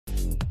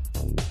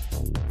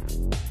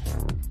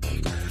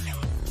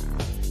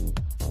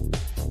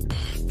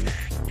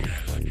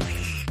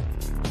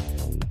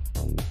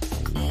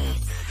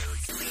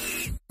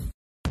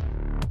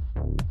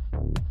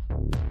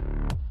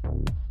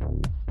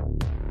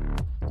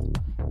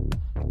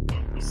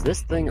Is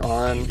this thing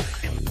on?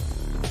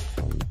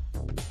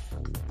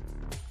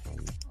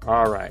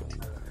 All right.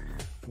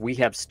 We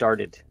have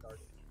started.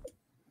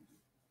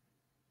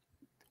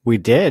 We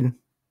did.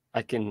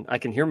 I can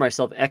hear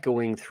myself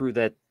echoing through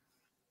that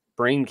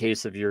brain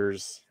case of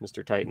yours,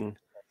 Mr. Titan.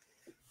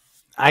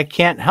 I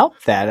can't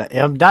help that.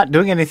 I'm not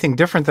doing anything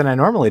different than I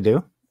normally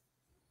do.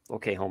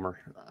 Okay, Homer.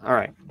 All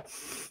right.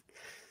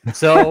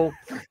 So,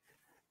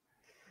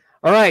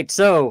 all right.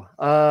 So,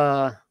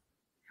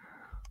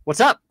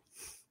 what's up?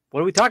 What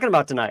are we talking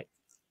about tonight?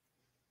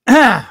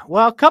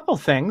 Well, a couple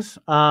things.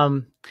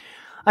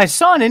 I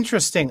saw an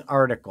interesting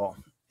article,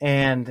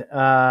 and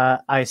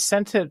I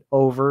sent it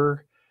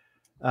over.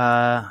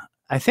 I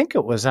think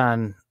it was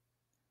on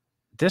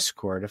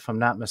Discord, if I'm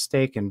not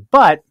mistaken.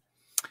 But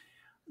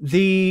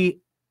the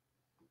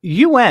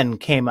UN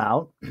came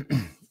out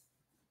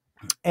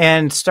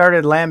and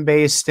started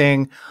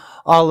lambasting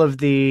all of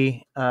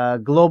the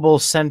global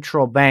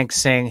central banks,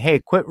 saying, hey,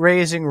 quit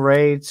raising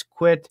rates,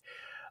 quit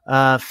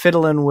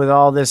fiddling with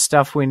all this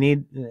stuff. We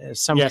need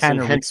some kind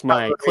of hence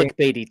my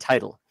clickbaity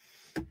title.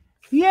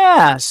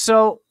 Yeah,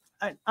 so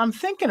I'm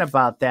thinking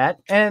about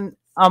that, and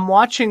I'm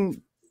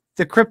watching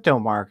the crypto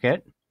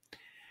market,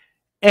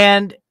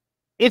 and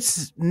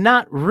it's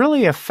not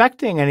really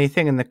affecting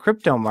anything in the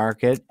crypto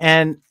market.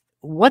 And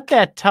what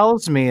that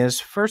tells me is,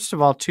 first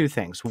of all, two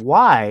things.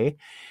 Why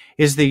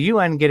is the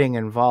UN getting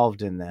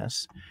involved in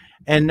this?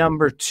 And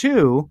number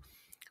two,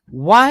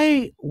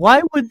 why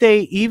would they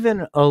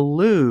even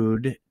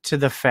allude to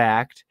the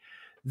fact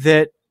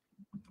that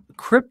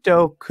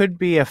crypto could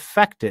be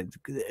affected?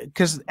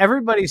 Because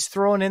everybody's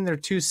throwing in their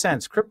 2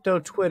 cents. Crypto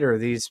Twitter,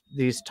 these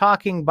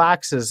talking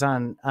boxes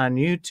on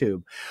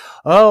YouTube.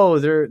 Oh,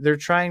 they're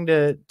trying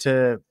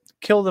to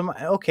kill them.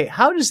 Okay,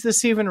 how does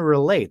this even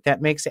relate?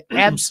 That makes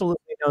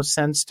absolutely no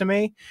sense to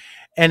me,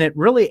 and it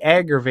really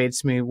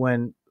aggravates me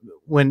when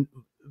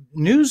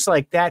news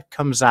like that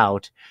comes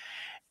out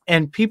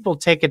and people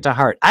take it to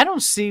heart. I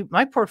don't see,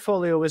 my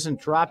portfolio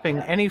isn't dropping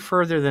any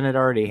further than it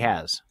already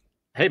has.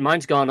 Hey,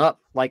 mine's gone up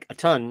like a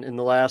ton in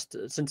the last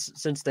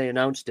since they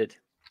announced it.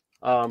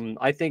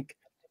 I think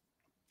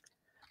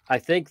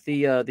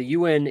the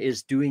UN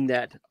is doing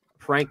that,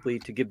 frankly,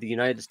 to give the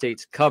United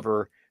States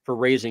cover for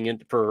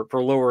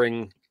for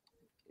lowering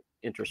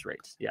interest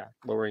rates. Yeah,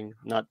 lowering,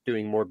 not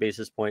doing more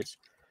basis points.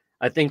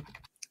 I think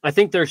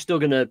they're still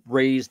going to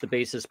raise the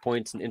basis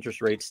points and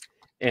interest rates,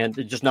 and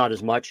just not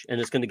as much, and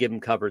it's going to give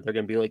them cover. They're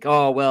going to be like,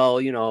 oh well,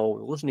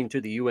 listening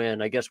to the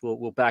UN, I guess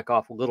we'll back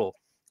off a little,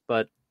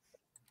 but.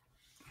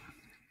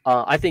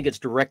 I think it's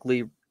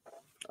directly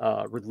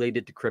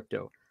related to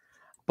crypto.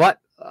 But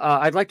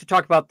I'd like to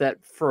talk about that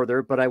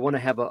further, but I want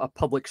to have a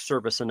public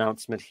service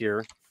announcement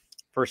here.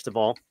 First of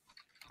all,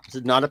 this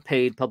is not a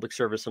paid public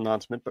service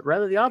announcement, but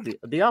rather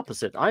the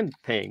opposite. I'm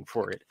paying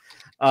for it.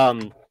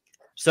 I've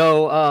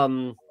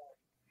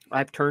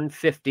turned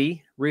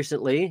 50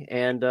 recently,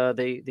 and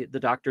the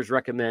doctors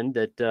recommend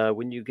that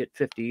when you get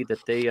 50,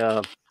 that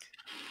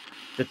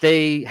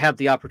they have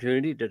the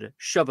opportunity to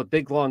shove a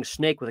big long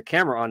snake with a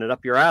camera on it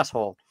up your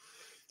asshole.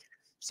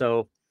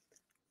 So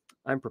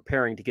I'm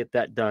preparing to get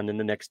that done in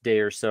the next day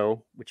or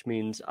so, which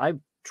means I've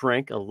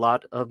drank a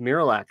lot of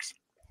Miralax,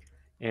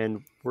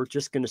 and we're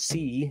just going to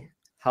see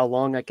how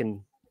long I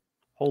can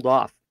hold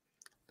off,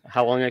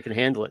 how long I can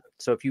handle it.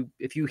 So if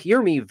you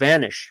hear me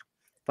vanish,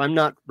 if I'm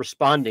not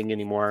responding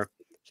anymore,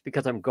 it's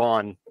because I'm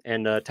gone.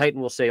 And Titan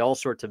will say all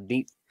sorts of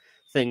neat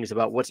things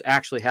about what's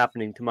actually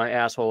happening to my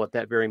asshole at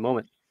that very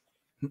moment.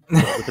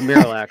 With the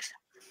Miralax.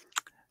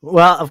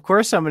 Well, of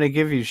course I'm going to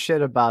give you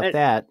shit about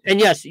that.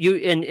 And yes,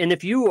 and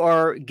if you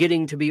are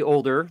getting to be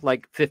older,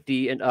 like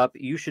 50 and up,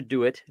 you should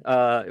do it,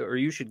 or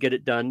you should get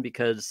it done,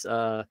 because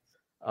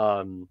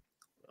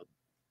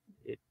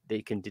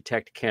they can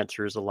detect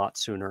cancers a lot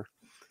sooner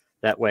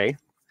that way.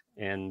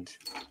 And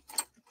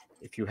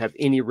if you have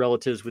any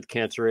relatives with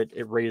cancer,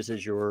 it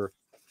raises your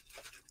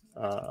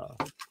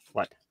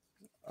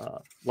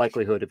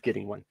likelihood of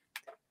getting one.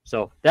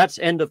 So that's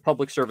end of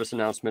public service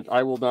announcement.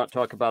 I will not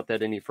talk about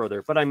that any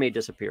further, but I may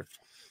disappear.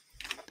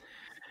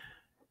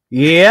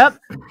 Yep,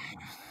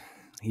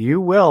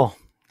 you will.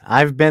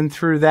 I've been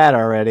through that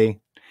already.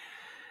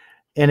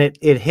 And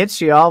it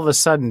hits you all of a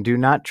sudden. Do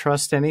not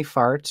trust any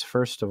farts,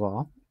 first of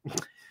all.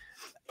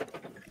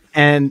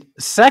 And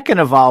second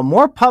of all,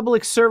 more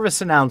public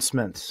service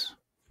announcements.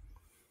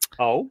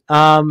 Oh.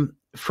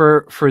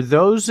 For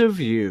those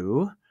of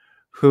you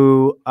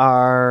who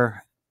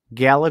are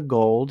Gala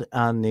Gold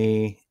on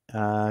the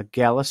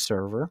Gala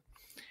server,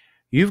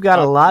 you've got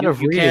a lot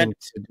of reading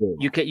to do.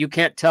 You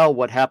can't tell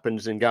what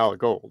happens in Gala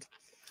Gold.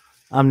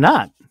 I'm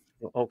not.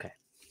 Okay.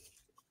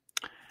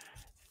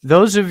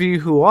 Those of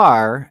you who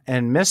are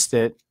and missed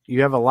it,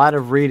 you have a lot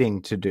of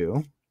reading to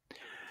do.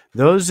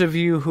 Those of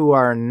you who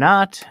are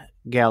not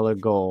Gala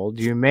Gold,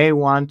 you may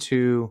want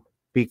to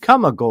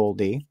become a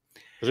Goldie.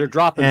 Because they're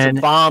dropping some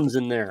bombs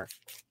in there.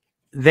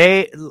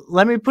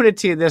 Let me put it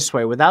to you this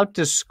way, without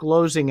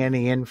disclosing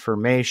any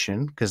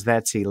information, because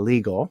that's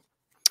illegal.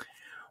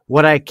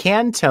 What I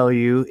can tell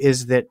you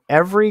is that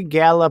every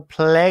Gala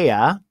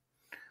player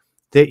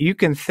that you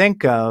can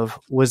think of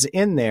was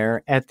in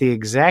there at the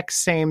exact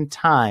same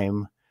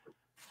time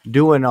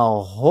doing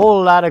a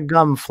whole lot of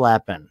gum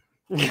flapping.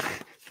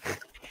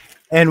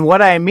 And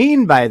what I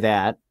mean by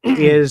that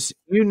is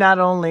you not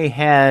only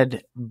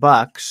had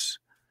Bucks,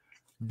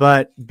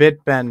 but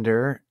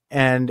Bitbender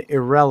and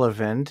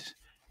Irrelevant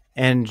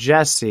and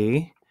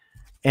Jesse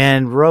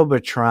and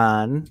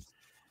Robotron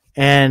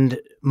and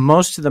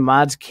most of the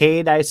mods.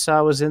 Cade I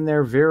saw was in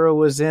there. Vera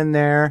was in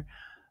there.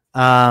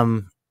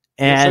 And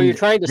so you're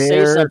trying to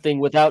say something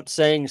without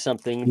saying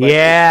something.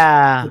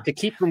 But to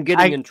keep from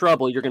getting in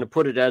trouble, you're going to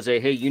put it as a,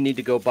 hey, you need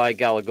to go buy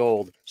Gala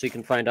Gold so you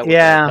can find out what the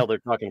hell they're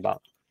talking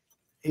about.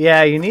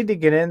 Yeah, you need to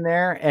get in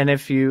there. And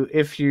if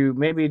you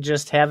maybe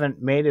just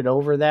haven't made it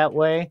over that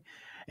way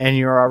and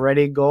you're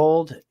already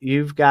gold,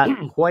 you've got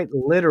quite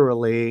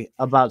literally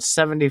about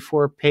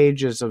 74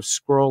 pages of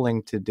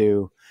scrolling to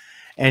do.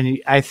 And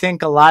I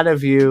think a lot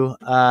of you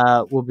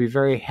will be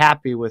very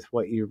happy with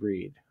what you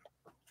read.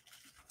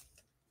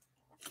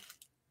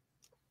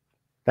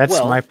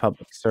 That's my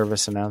public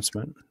service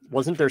announcement.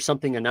 Wasn't there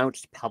something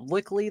announced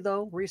publicly,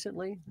 though,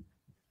 recently?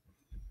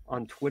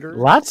 On Twitter?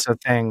 Lots of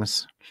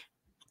things.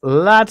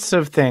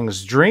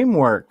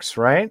 DreamWorks,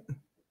 right?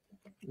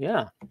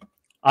 Yeah.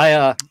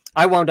 I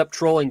wound up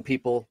trolling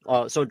people.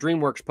 So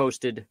DreamWorks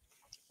posted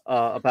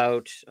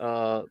about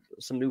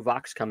some new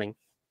Vox coming.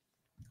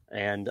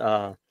 And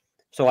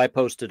so I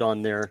posted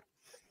on there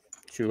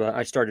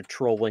I started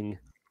trolling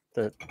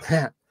the...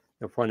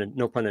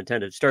 no pun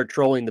intended. Started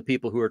trolling the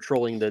people who are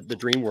trolling the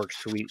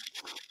DreamWorks tweet.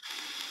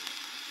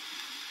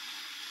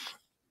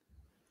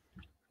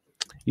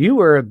 You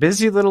were a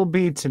busy little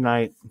bee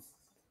tonight.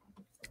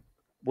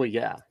 Well,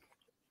 yeah.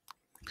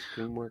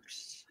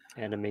 DreamWorks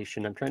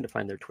Animation. I'm trying to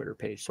find their Twitter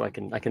page so I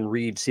can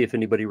read, see if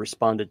anybody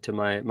responded to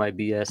my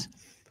BS.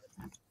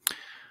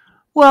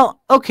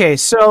 Well, okay,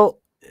 so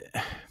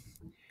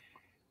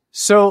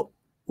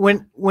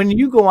when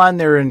you go on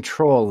there and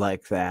troll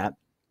like that,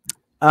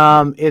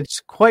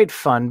 it's quite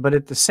fun, but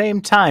at the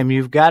same time,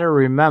 you've got to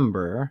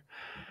remember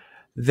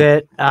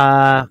that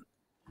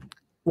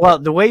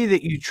the way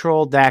that you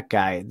trolled that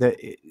guy,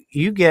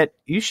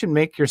 you should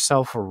make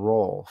yourself a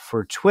role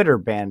for Twitter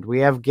banned. We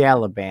have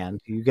Gala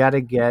banned. You got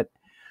to get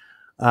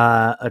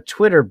a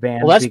Twitter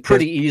ban. Well, that's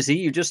pretty easy.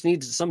 You just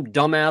need some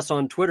dumbass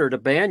on Twitter to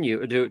ban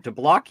you, to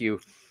block you.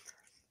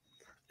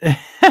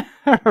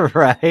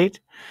 Right.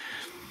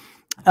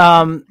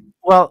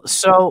 Well,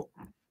 so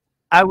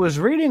I was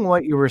reading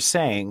what you were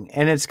saying,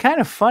 and it's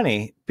kind of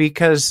funny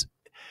because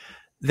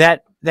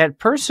that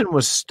person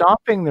was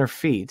stomping their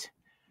feet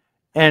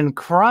and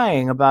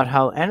crying about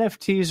how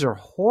NFTs are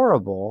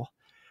horrible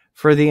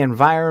for the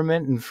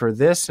environment and for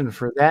this and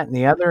for that and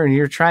the other, and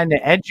you're trying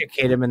to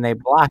educate them and they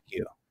block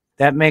you.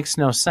 That makes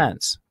no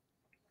sense.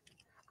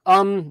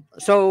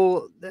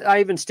 So I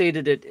even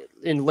stated it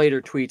in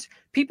later tweets.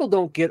 People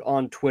don't get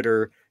on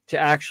Twitter to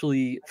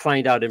actually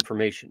find out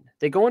information.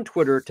 They go on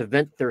Twitter to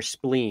vent their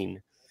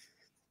spleen.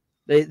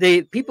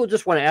 People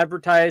just want to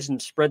advertise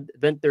and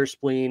vent their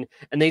spleen,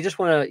 and they just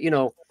want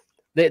to,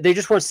 they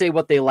just want to say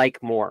what they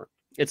like more.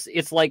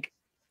 It's like,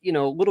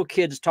 little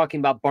kids talking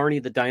about Barney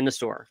the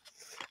dinosaur.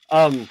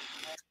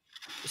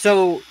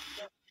 So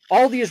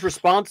all these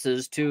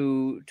responses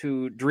to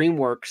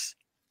DreamWorks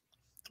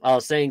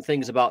saying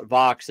things about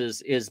Vox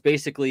is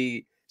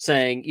basically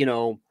saying,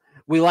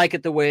 we like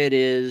it the way it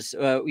is.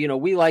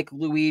 We like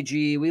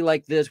Luigi. We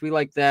like this. We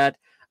like that.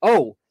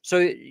 Oh, so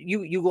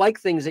you like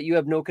things that you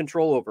have no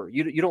control over.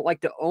 You don't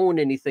like to own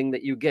anything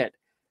that you get.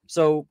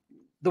 So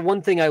the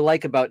one thing I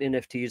like about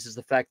NFTs is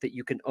the fact that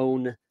you can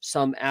own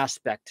some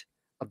aspect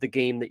of the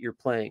game that you're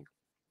playing.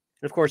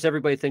 And of course,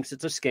 everybody thinks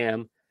it's a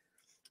scam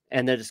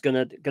and that it's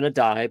gonna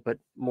die. But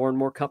more and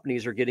more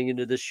companies are getting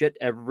into this shit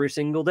every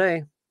single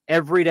day,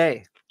 every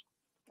day.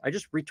 I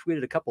just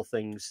retweeted a couple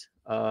things.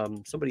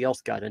 Somebody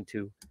else got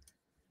into.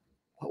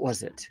 What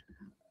was it?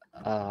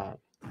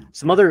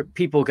 Some other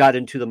people got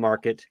into the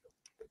market.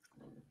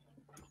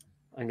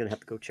 I'm gonna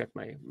have to go check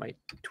my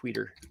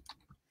tweeter.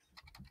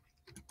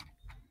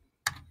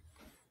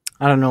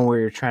 I don't know where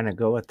you're trying to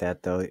go with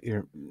that, though.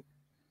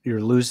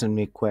 You're losing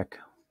me quick.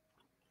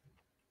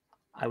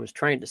 I was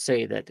trying to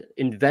say that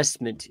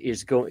investment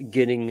is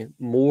getting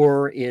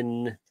more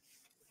in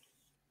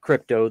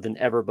crypto than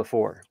ever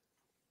before.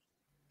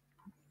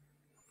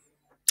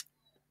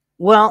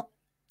 Well,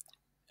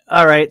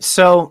 all right.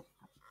 So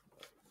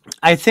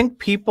I think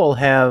people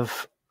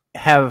have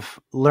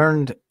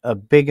learned a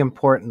big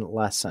important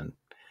lesson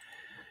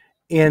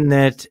in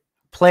that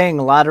playing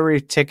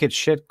lottery ticket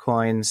shit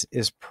coins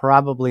is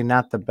probably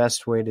not the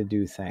best way to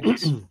do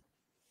things.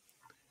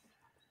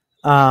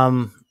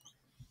 A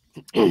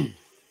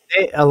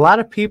lot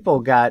of people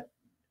got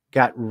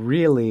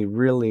really,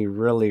 really,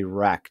 really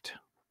wrecked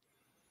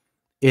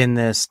in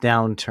this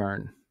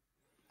downturn.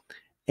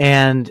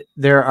 And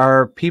there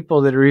are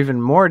people that are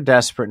even more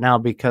desperate now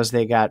because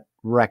they got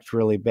wrecked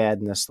really bad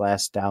in this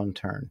last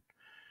downturn.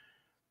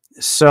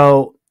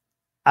 So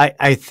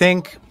I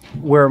think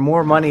where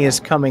more money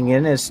is coming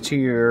in is to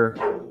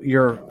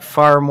your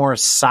far more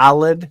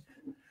solid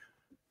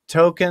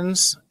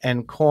tokens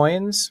and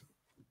coins,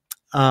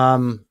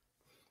 I've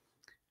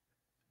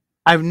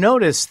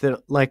noticed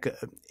that, like,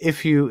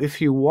 if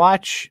you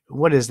watch,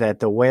 what is that,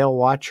 the Whale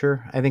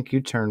Watcher? I think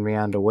you turned me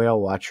on to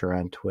Whale Watcher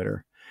on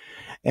Twitter.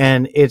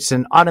 And it's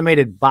an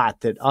automated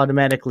bot that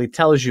automatically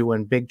tells you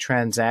when big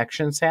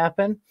transactions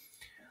happen.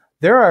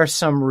 There are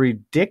some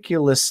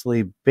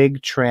ridiculously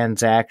big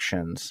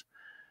transactions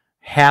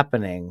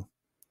happening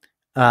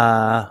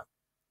on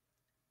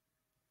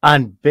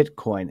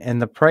Bitcoin,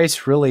 and the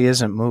price really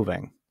isn't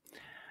moving.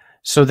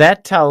 So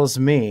that tells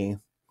me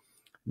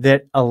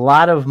that a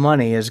lot of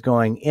money is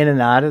going in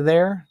and out of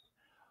there.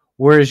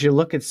 Whereas you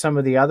look at some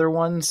of the other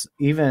ones,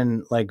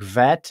 even like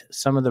VET,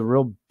 some of the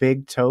real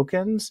big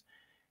tokens,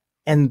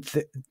 and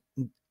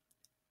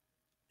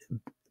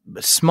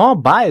small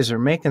buys are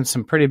making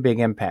some pretty big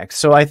impacts.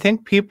 So I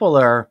think people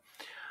are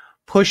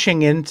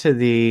pushing into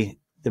the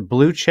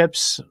blue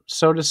chips,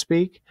 so to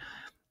speak,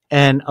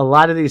 and a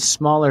lot of these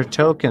smaller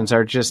tokens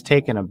are just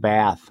taking a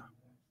bath.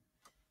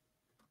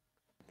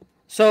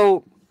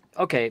 So,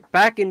 okay,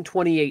 back in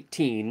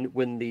 2018,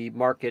 when the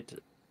market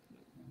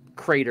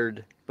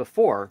cratered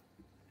before,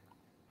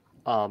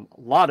 a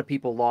lot of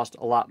people lost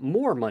a lot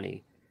more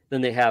money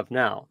than they have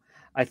now.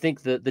 I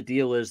think the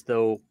deal is,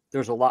 though,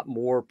 there's a lot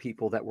more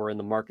people that were in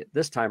the market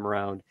this time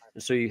around,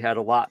 and so you had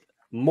a lot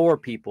more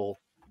people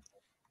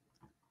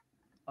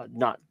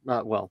not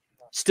well,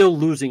 still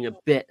losing a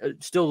bit,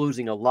 still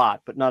losing a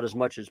lot, but not as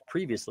much as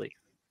previously.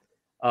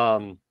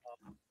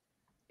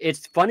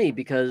 It's funny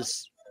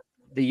because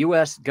the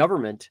U.S.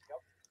 government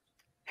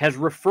has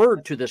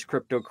referred to this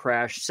crypto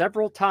crash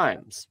several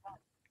times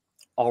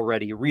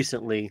already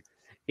recently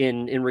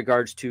in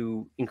regards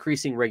to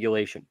increasing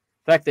regulation.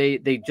 In fact,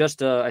 they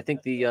just I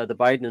think the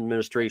Biden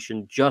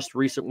administration just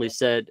recently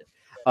said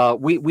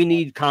we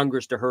need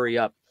Congress to hurry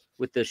up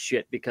with this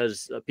shit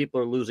because people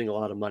are losing a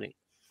lot of money.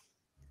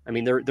 I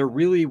mean, they're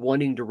really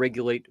wanting to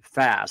regulate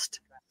fast,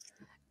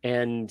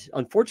 and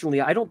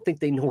unfortunately, I don't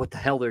think they know what the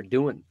hell they're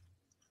doing.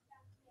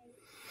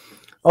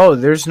 Oh,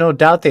 there's no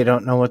doubt they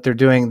don't know what they're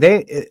doing.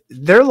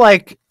 They're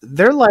like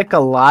a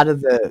lot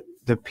of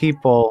the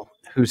people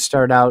who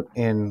start out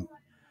in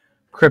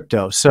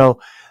crypto. So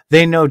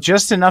they know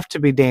just enough to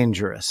be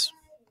dangerous.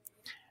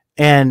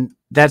 And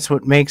that's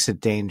what makes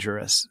it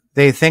dangerous.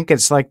 They think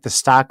it's like the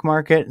stock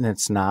market, and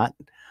it's not.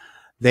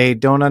 They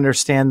don't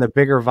understand the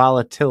bigger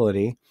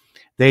volatility.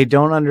 They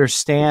don't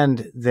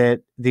understand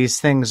that these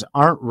things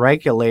aren't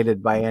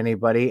regulated by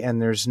anybody,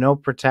 and there's no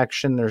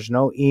protection. There's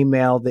no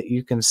email that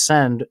you can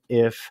send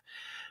if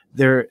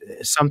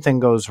something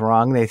goes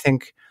wrong. They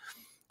think,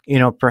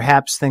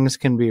 perhaps things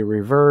can be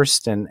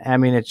reversed, and I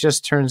mean, it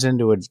just turns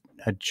into a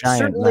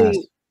giant mess.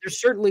 There's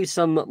certainly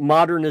some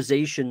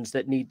modernizations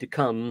that need to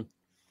come.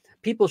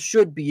 People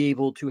should be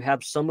able to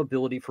have some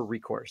ability for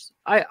recourse.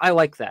 I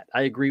like that.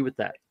 I agree with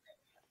that.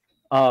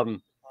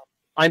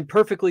 I'm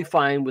perfectly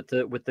fine with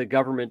the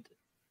government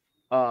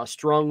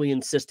strongly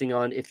insisting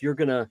on, if you're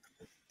going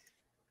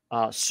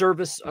to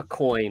service a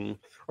coin,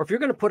 or if you're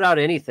going to put out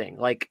anything,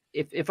 like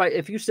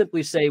if you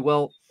simply say,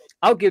 well,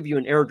 I'll give you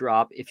an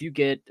airdrop if you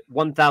get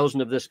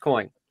 1,000 of this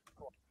coin,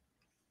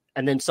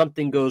 and then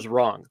something goes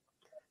wrong,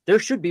 there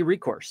should be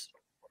recourse.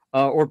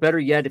 Or better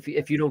yet,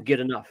 if you don't get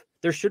enough,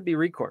 there should be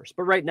recourse.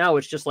 But right now,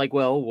 it's just like,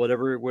 well,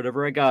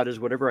 whatever I got is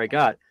whatever I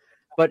got.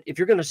 But if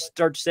you're going to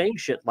start saying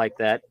shit like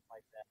that,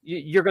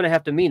 you're going to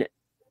have to mean it.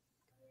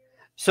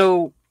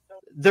 So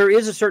there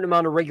is a certain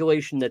amount of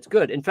regulation that's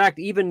good. In fact,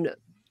 even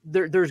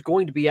there's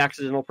going to be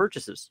accidental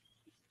purchases.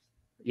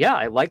 Yeah,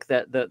 I like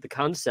that the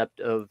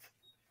concept of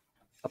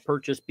a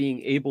purchase being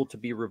able to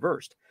be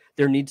reversed.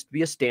 There needs to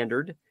be a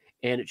standard,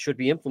 and it should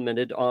be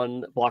implemented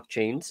on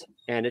blockchains,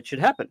 and it should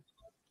happen.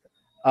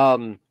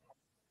 I'm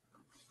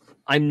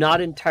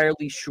not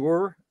entirely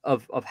sure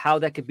of how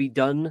that could be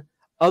done,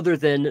 other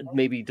than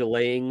maybe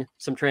delaying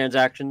some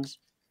transactions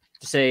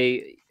to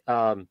say,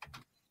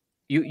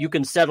 you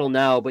can settle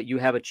now, but you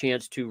have a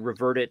chance to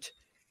revert it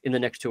in the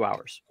next 2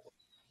 hours.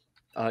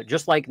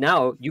 Just like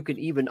now, you can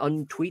even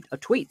untweet a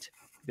tweet.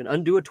 You can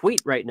undo a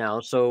tweet right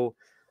now. So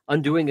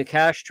undoing a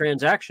cash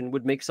transaction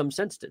would make some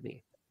sense to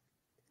me.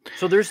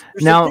 So there's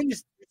some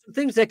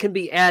things that can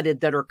be added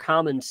that are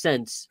common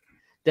sense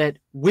that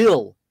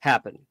will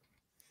happen.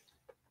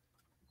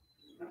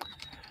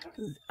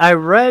 I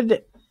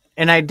read,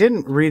 and I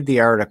didn't read the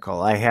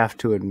article, I have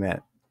to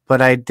admit,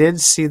 but I did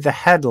see the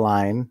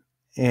headline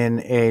in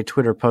a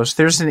Twitter post.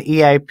 There's an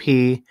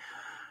EIP.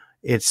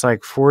 It's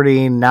like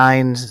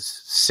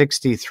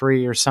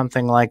 4963 or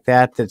something like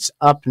that that's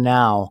up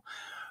now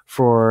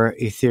for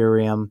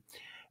Ethereum,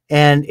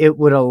 and it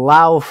would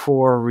allow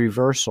for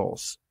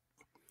reversals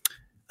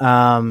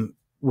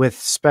with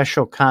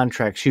special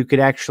contracts. You could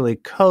actually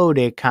code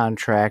a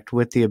contract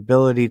with the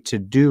ability to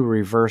do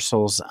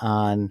reversals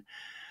on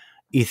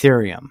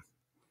Ethereum.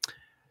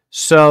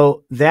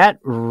 So that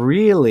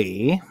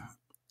really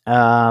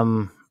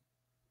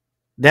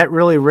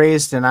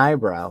raised an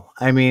eyebrow.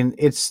 I mean,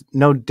 it's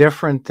no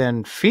different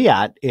than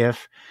fiat.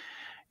 If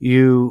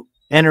you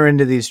enter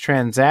into these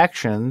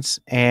transactions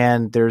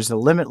and there's a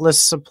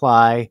limitless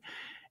supply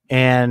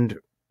and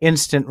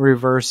instant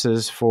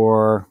reverses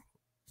for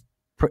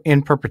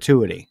in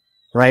perpetuity,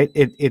 right?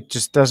 It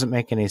just doesn't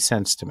make any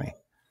sense to me.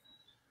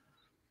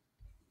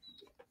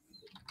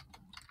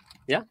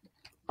 Yeah.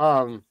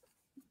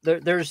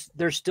 There's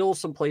still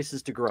some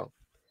places to grow,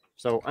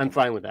 so I'm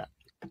fine with that.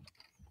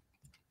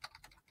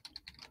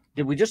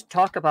 Did we just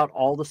talk about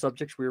all the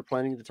subjects we were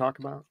planning to talk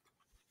about?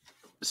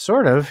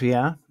 Sort of,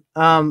 yeah.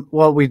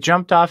 Well, we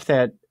jumped off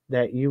that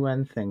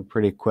UN thing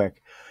pretty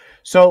quick.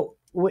 So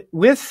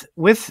with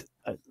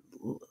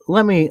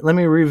let me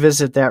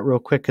revisit that real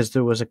quick, because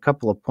there was a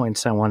couple of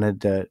points I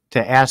wanted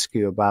to ask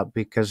you about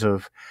because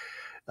of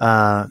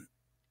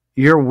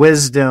your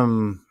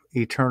wisdom,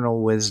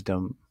 eternal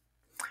wisdom.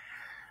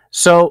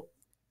 So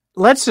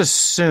let's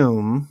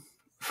assume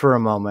for a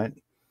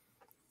moment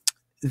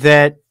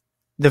that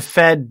the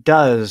Fed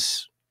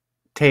does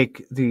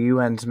take the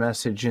UN's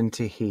message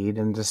into heed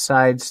and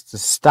decides to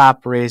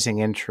stop raising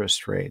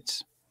interest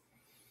rates.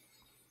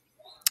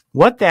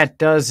 What that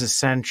does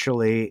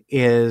essentially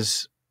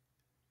is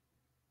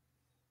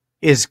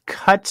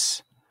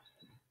cuts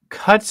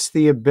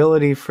the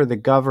ability for the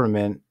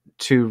government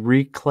to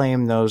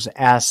reclaim those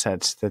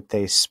assets that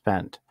they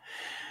spent.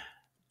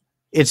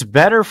 It's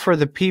better for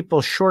the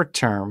people short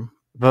term,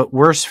 but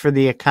worse for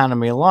the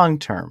economy long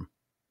term.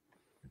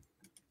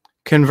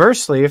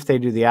 Conversely, if they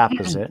do the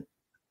opposite,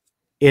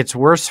 it's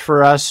worse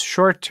for us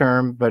short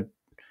term, but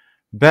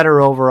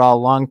better overall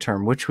long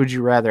term. Which would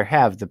you rather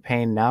have, the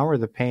pain now or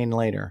the pain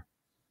later?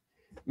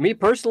 Me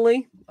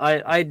personally,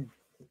 if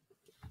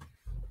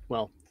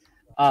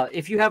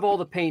you have all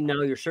the pain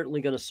now, you're certainly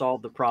going to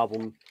solve the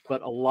problem.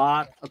 But a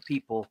lot of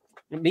people,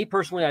 me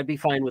personally, I'd be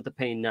fine with the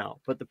pain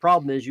now. But the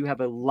problem is you have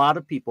a lot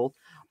of people,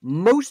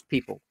 most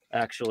people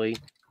actually,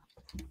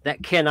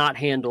 that cannot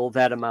handle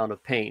that amount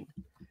of pain.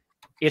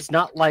 It's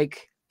not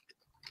like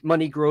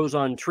money grows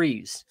on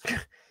trees.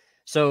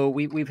 So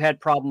we've had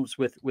problems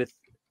with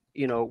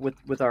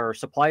our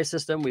supply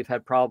system. We've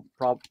had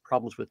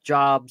problems with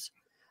jobs.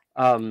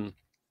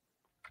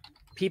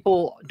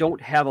 People don't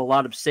have a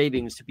lot of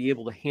savings to be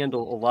able to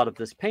handle a lot of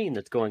this pain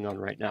that's going on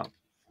right now.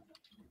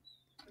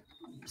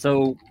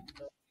 So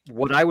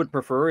what I would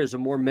prefer is a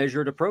more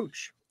measured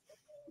approach.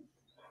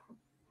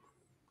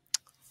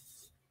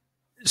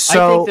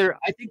 So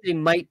I think they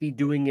might be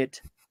doing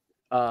it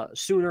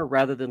sooner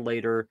rather than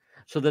later,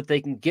 so that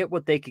they can get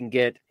what they can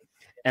get,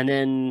 and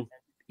then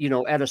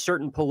at a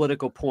certain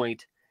political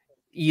point,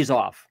 ease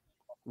off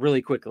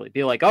really quickly.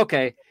 Be like,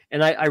 okay.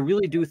 And I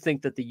really do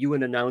think that the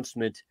UN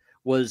announcement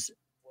was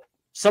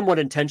somewhat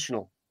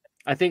intentional.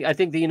 I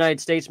think the United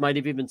States might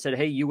have even said,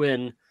 "Hey,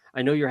 UN,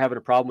 I know you're having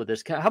a problem with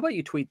this. How about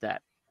you tweet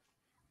that?"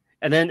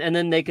 And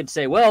then they could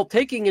say, "Well,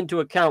 taking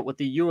into account what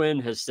the UN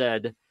has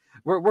said,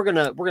 we're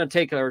gonna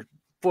take our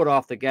foot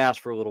off the gas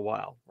for a little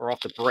while, or off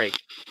the brake,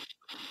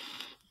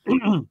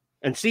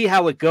 and see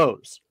how it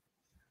goes."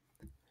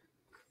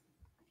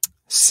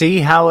 See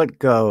how it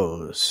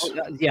goes.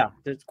 Oh, yeah,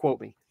 quote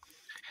me.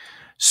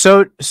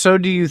 So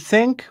do you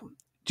think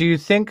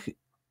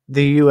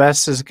the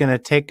U.S. is going to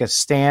take a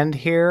stand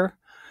here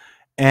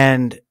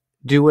and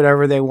do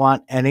whatever they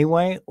want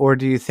anyway, or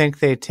do you think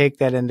they take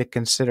that into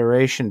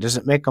consideration? Does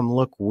it make them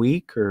look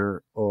weak,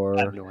 or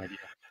I have no idea.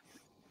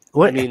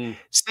 What? I mean,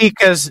 see,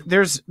 because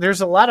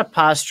there's a lot of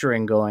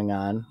posturing going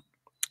on,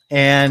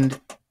 and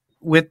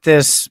with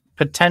this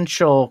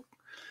potential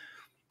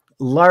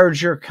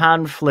larger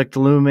conflict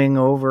looming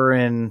over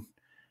in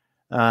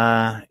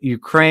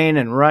Ukraine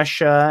and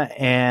Russia,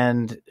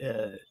 and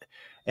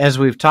as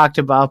we've talked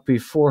about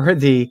before,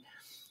 the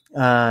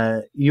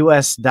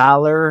U.S.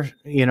 dollar,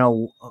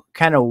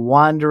 kind of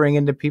wandering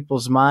into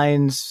people's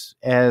minds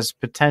as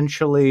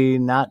potentially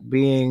not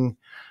being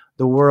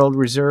the world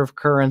reserve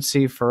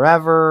currency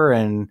forever,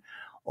 and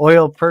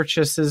oil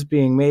purchases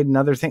being made and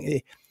other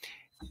things.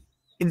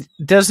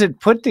 Does it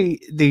put the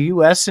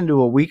U.S.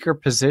 into a weaker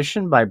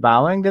position by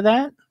bowing to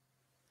that?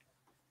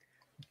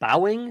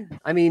 Bowing?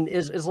 I mean,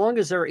 as long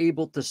as they're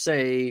able to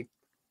say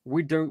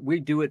we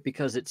do it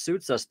because it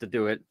suits us to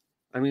do it.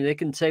 I mean, they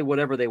can say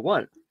whatever they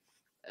want.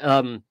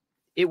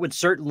 It would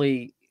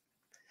certainly.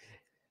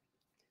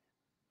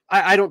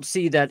 I don't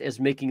see that as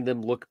making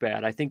them look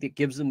bad. I think it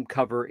gives them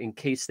cover in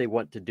case they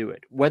want to do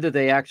it. Whether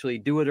they actually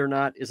do it or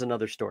not is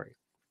another story.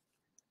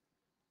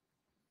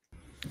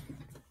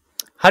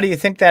 How do you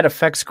think that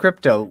affects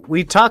crypto?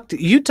 You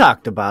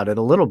talked about it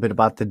a little bit,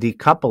 about the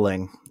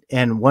decoupling,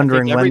 and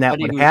wondering when that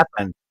would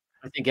happen.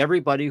 I think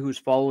everybody who's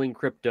following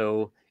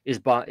crypto is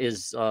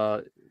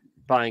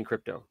buying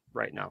crypto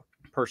right now,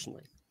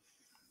 personally.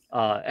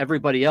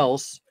 Everybody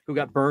else who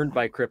got burned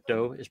by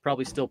crypto is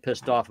probably still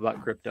pissed off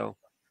about crypto.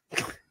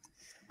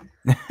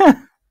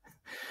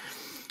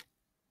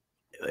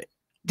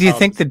 Do you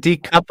think the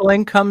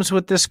decoupling comes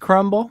with this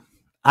crumble?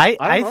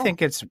 I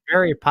think it's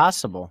very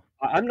possible.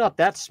 I'm not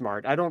that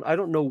smart. I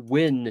don't know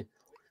when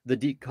the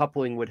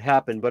decoupling would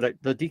happen,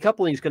 but the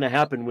decoupling is going to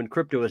happen when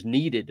crypto is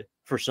needed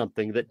for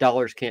something that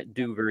dollars can't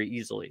do very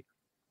easily.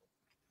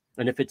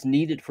 And if it's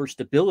needed for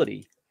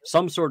stability,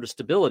 some sort of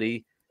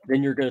stability,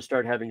 then you're going to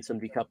start having some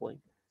decoupling.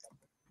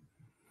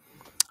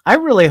 I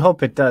really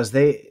hope it does.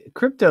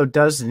 Crypto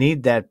does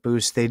need that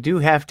boost. They do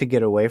have to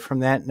get away from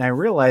that. And I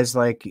realize,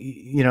 like,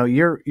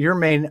 your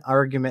main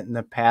argument in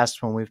the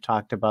past when we've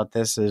talked about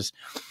this is,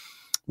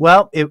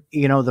 well,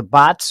 the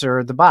bots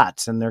are the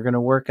bots, and they're going to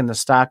work in the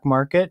stock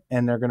market,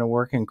 and they're going to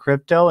work in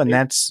crypto, and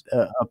that's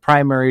a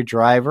primary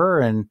driver.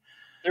 And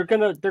they're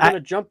gonna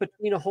jump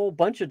between a whole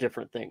bunch of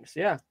different things.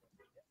 Yeah.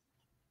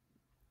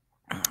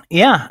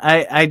 Yeah,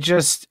 I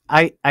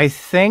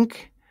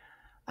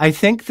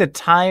think the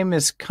time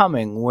is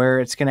coming where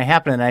it's going to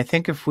happen, and I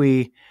think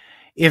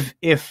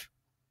if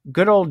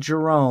good old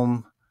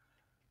Jerome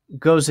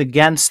goes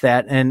against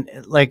that, and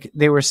like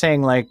they were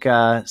saying, like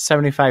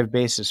 75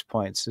 basis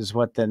points is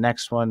what the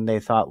next one they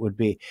thought would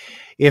be.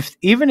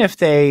 Even if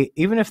they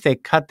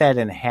cut that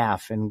in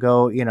half and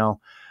go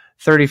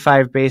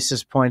 35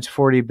 basis points,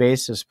 40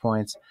 basis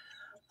points,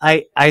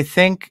 I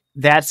think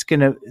that's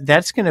gonna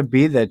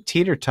be the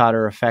teeter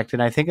totter effect,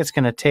 and I think it's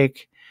gonna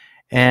take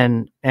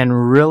and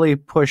really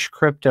push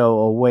crypto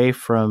away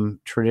from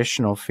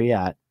traditional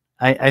fiat.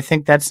 I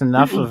think that's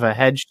enough of a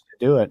hedge to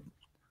do it.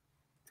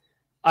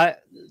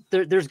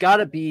 There's got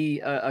to be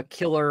a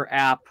killer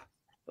app.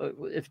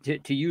 If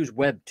to use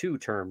Web 2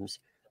 terms,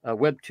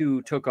 Web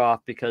 2 took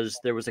off because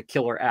there was a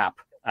killer app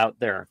out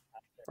there,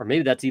 or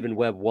maybe that's even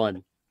Web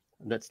 1.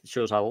 That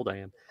shows how old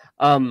I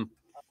am.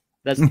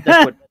 That's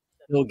what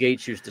Bill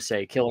Gates used to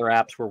say. Killer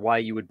apps were why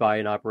you would buy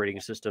an operating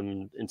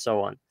system and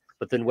so on.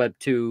 But then Web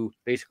 2,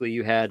 basically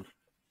you had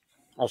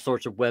all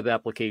sorts of web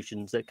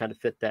applications that kind of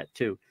fit that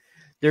too.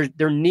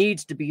 There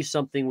needs to be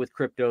something with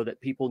crypto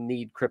that people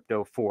need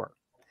crypto for.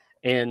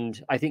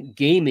 And I think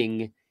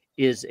gaming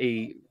is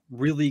a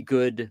really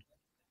good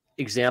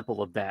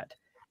example of that.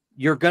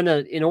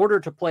 In order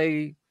to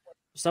play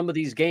some of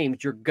these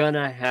games, you're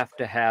gonna have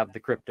to have the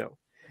crypto.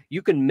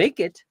 You can make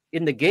it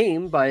in the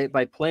game by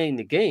playing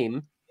the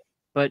game,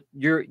 but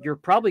you're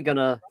probably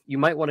you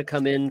might want to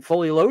come in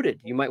fully loaded.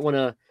 You might want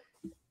to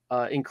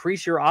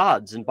increase your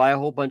odds and buy a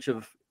whole bunch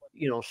of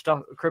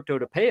crypto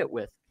to pay it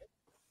with.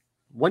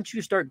 Once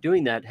you start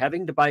doing that,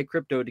 having to buy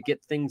crypto to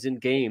get things in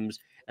games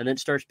and then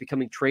starts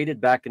becoming traded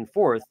back and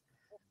forth,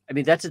 I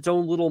mean, that's its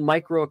own little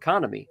micro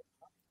economy.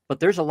 But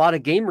there's a lot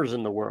of gamers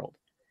in the world.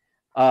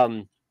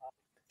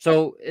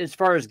 So as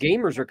far as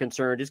gamers are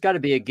concerned, it's got to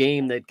be a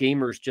game that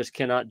gamers just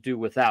cannot do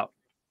without.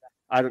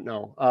 I don't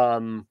know.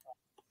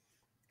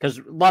 Because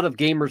a lot of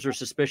gamers are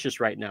suspicious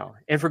right now.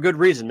 And for good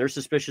reason. They're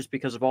suspicious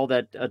because of all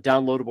that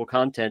downloadable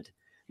content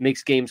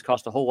makes games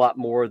cost a whole lot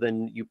more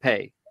than you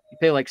pay. You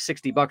pay like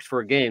 $60 for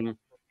a game,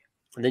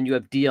 and then you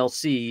have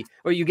DLC,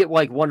 or you get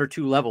like 1 or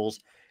 2 levels,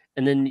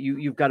 and then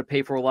you've got to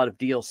pay for a lot of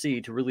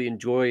DLC to really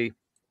enjoy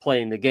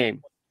playing the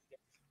game.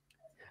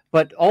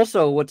 But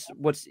also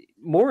what's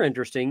more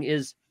interesting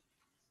is,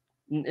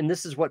 and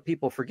this is what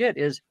people forget,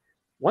 is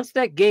once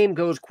that game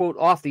goes, quote,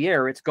 off the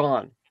air, it's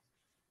gone.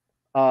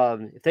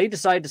 If they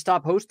decide to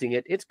stop hosting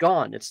it, it's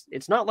gone.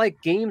 It's not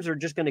like games are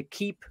just going to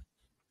keep,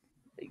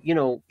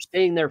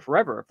 staying there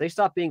forever. If they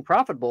stop being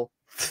profitable,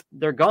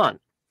 they're gone.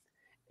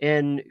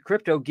 And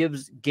crypto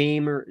gives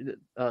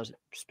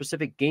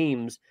specific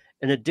games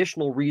an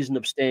additional reason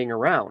of staying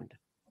around.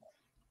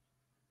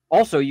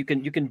 Also, you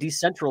can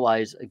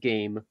decentralize a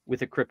game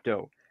with a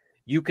crypto.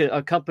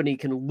 A company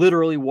can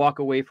literally walk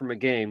away from a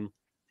game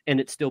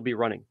and it still be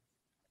running.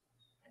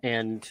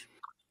 And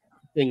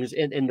things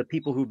and the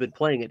people who've been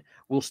playing it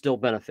will still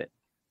benefit.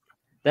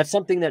 That's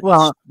something that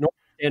normal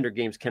standard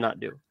games cannot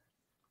do.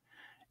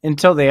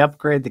 Until they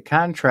upgrade the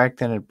contract,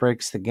 then it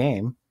breaks the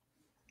game.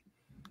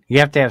 You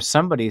have to have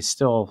somebody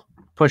still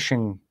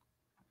pushing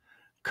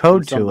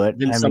code to it.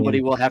 Then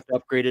somebody will have to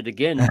upgrade it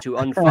again to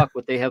unfuck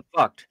what they have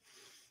fucked.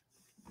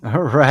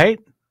 Right.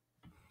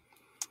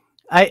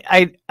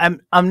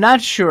 I'm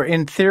not sure.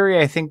 In theory,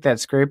 I think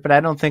that's great, but I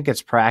don't think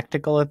it's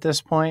practical at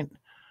this point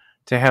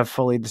to have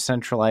fully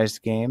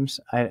decentralized games.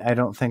 I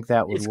don't think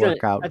that would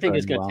work out. I think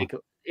it's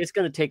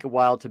going to take a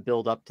while to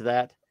build up to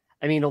that.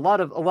 I mean, a lot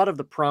of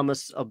the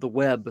promise of the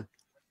web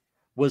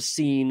was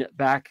seen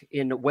back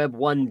in Web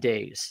 1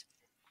 days.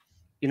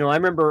 I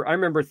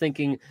remember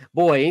thinking,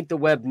 boy, ain't the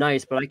web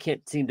nice, but I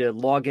can't seem to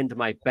log into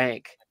my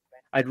bank.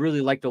 I'd really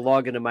like to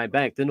log into my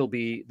bank. Then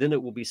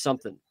it will be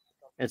something.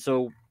 And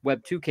so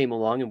Web 2 came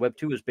along, and Web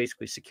 2 is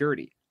basically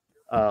security.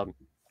 I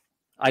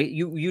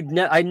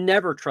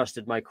never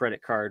trusted my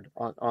credit card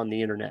on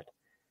the internet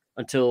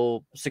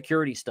until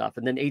security stuff.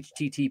 And then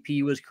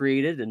HTTP was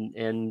created,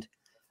 and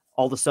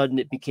all of a sudden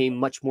it became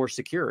much more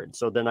secure. And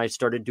so then I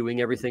started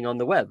doing everything on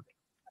the web.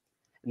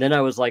 And then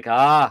I was like,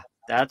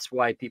 that's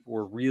why people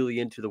were really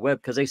into the web,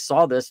 because they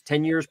saw this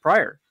 10 years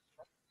prior.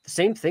 The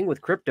same thing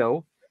with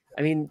crypto.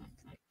 I mean,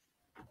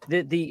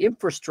 the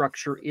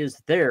infrastructure is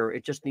there.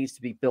 It just needs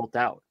to be built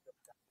out.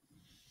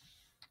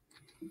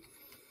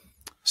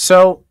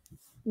 So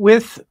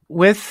with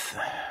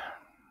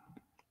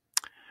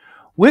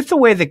the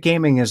way that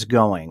gaming is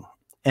going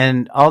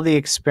and all the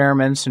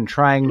experiments and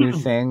trying new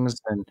things,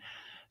 and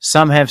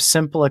some have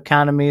simple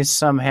economies,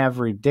 some have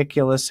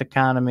ridiculous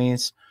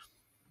economies.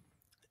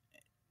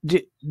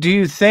 Do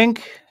you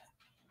think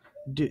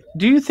do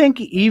you think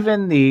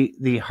even the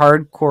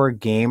hardcore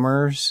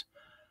gamers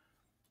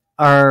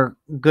are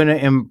going to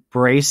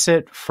embrace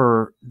it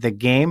for the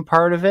game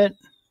part of it?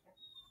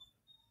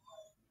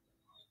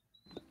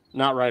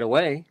 Not right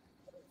away.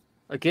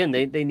 Again,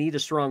 they need a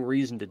strong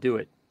reason to do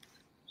it.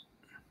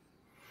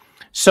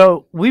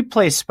 So we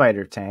play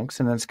Spider Tanks,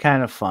 and it's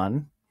kind of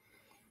fun.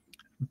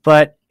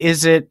 But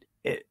is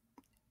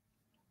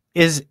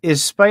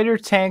Spider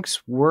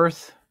Tanks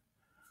worth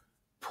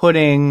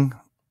putting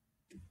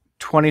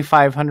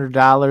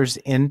 $2,500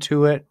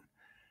 into it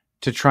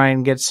to try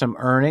and get some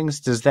earnings?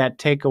 Does that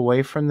take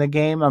away from the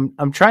game?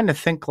 I'm trying to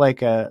think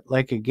like a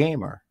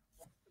gamer.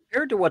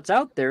 Compared to what's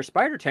out there,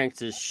 Spider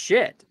Tanks is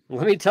shit.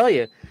 Let me tell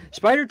you,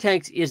 Spider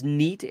Tanks is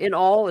neat and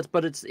all,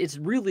 but it's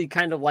really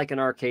kind of like an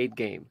arcade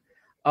game.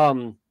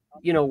 Um,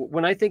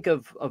 when I think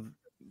of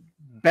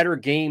better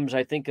games,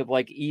 I think of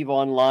like Eve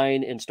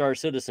Online and Star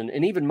Citizen,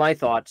 and even my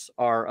thoughts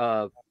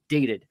are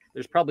dated.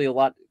 There's probably a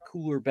lot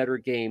cooler, better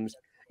games.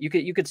 You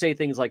could say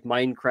things like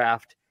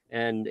Minecraft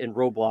and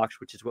Roblox,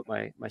 which is what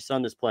my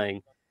son is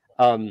playing.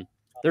 Um,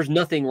 there's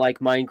nothing like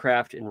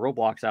Minecraft and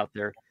Roblox out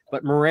there,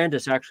 but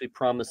Mirandus actually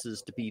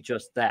promises to be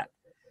just that.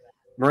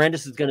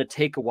 Mirandus is going to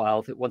take a while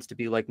if it wants to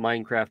be like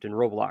Minecraft and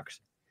Roblox.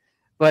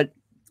 But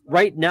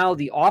right now,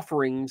 the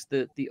offerings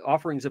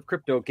of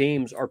crypto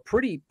games are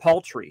pretty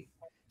paltry.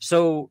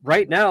 So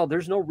right now,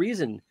 there's no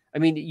reason. I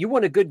mean, you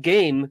want a good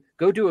game,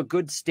 go do a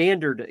good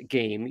standard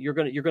game. You're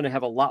gonna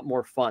have a lot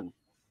more fun.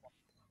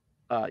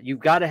 You've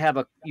got to have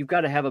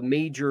a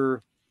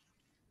major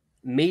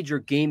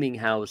gaming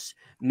house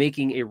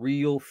making a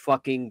real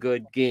fucking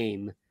good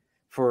game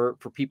for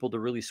people to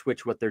really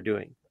switch what they're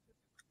doing.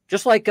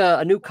 Just like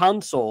a new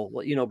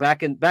console,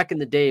 back in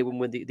the day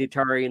when the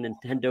Atari and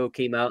Nintendo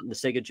came out and the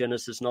Sega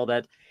Genesis and all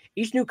that,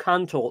 each new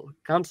console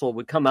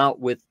would come out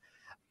with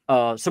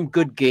some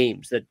good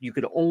games that you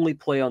could only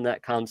play on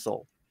that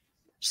console.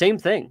 Same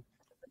thing.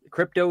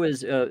 Crypto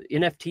is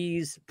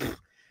NFTs,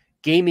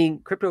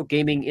 crypto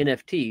gaming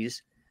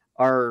NFTs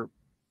are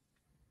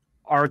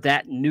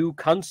that new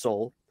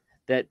console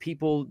that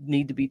people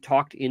need to be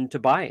talked into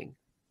buying.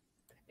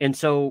 And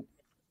so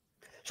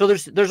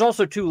there's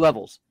also two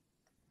levels.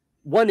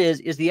 One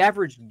is the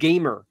average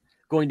gamer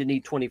going to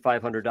need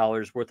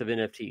 $2,500 worth of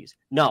NFTs?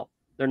 No,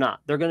 they're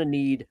not. They're going to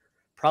need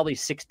probably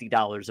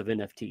 $60 of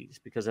NFTs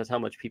because that's how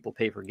much people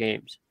pay for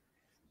games.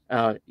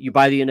 You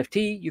buy the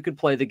NFT, you can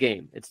play the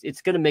game.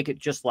 It's going to make it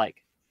just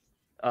like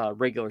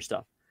regular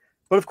stuff.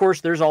 But of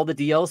course, there's all the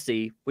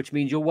DLC, which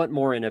means you'll want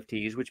more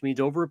NFTs, which means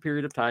over a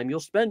period of time, you'll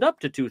spend up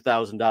to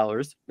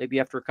 $2,000, maybe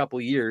after a couple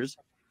of years,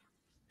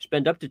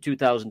 spend up to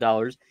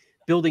 $2,000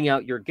 building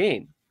out your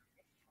game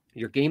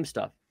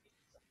stuff.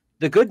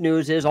 The good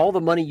news is all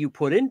the money you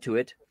put into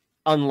it,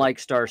 unlike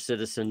Star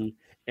Citizen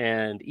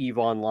and Eve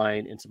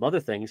Online and some other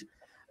things,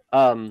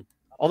 all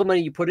the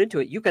money you put into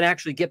it, you can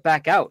actually get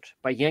back out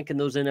by yanking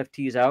those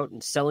NFTs out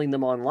and selling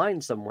them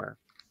online somewhere.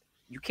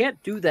 You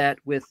can't do that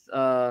with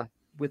a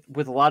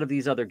lot of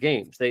these other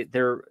games.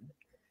 They're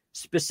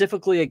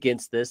specifically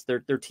against this. Their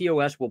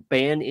TOS will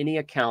ban any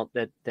account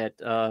that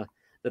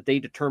they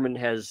determine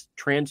has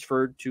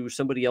transferred to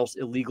somebody else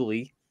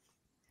illegally,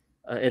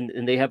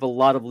 and they have a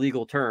lot of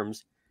legal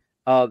terms.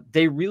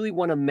 They really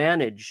want to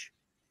manage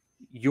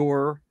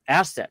your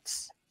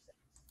assets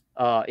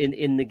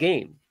in the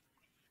game.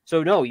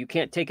 So no, you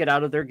can't take it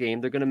out of their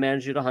game. They're going to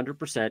manage it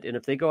 100%. And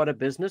if they go out of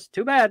business,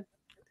 too bad.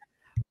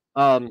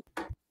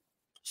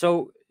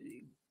 So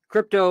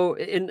crypto,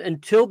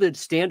 until the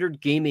standard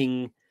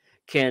gaming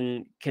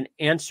can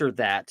answer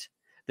that,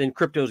 then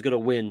crypto is going to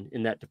win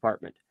in that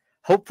department.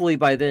 Hopefully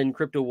by then,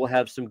 crypto will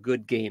have some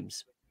good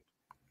games.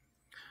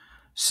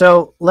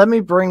 So let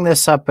me bring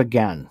this up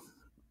again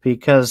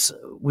because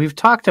we've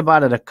talked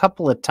about it a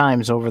couple of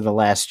times over the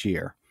last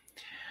year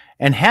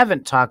and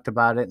haven't talked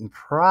about it in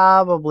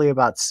probably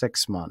about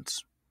 6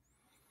 months.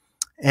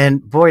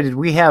 And boy, did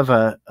we have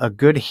a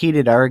good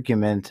heated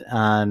argument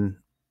on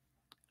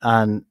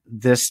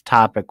this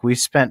topic. We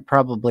spent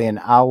probably an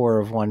hour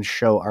of one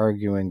show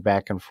arguing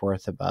back and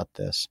forth about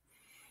this.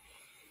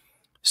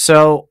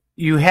 So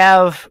you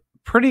have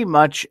pretty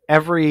much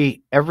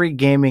every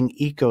gaming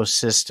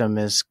ecosystem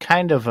is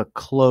kind of a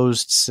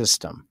closed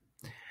system.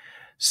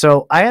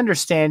 So I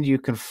understand you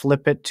can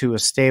flip it to a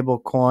stable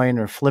coin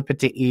or flip it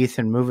to ETH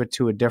and move it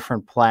to a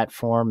different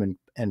platform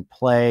and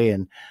play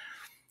and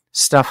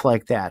stuff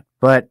like that.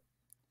 But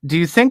do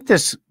you think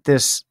this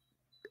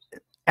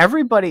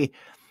everybody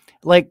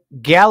like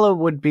Gala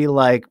would be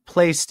like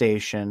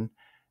PlayStation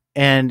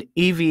and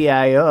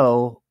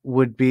EVIO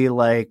would be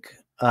like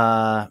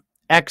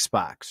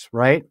Xbox,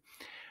 right?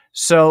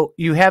 So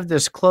you have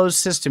this closed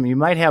system. You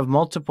might have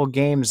multiple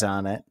games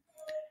on it,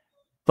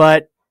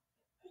 but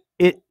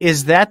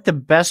is that the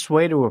best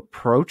way to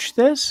approach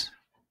this?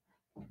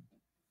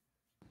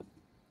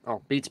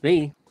 Oh, beats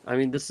me. I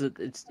mean, it's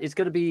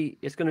going to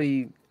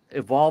be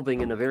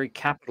evolving in a very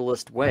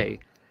capitalist way.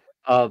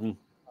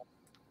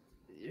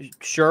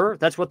 Sure,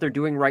 that's what they're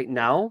doing right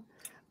now.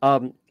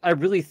 I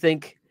really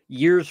think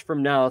years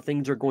from now,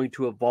 things are going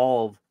to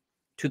evolve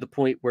to the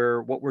point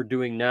where what we're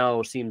doing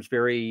now seems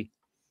very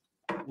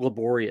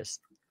laborious.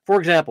 For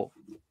example,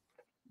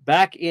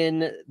 back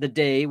in the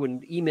day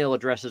when email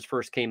addresses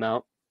first came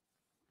out,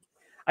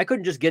 I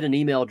couldn't just get an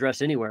email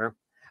address anywhere.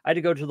 I had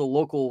to go to the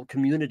local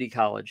community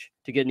college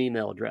to get an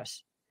email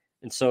address.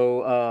 And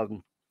so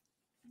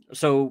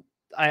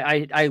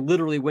I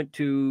literally went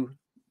to,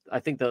 I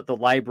think the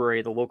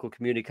library, the local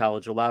community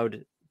college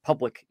allowed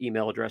public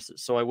email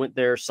addresses. So I went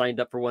there, signed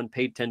up for one,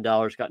 paid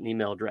 $10, got an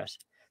email address.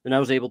 Then I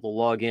was able to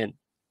log in.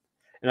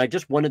 And I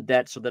just wanted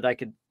that so that I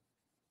could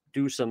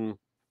do some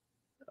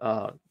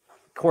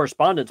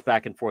correspondence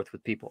back and forth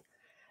with people.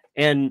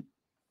 And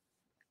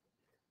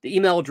the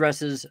email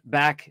addresses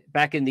back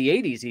in the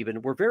 80s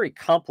even were very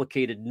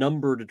complicated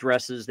numbered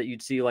addresses that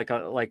you'd see like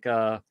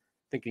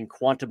thinking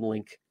Quantum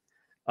Link.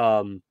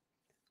 Quantum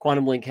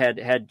Link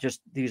had just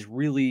these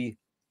really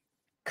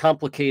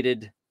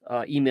complicated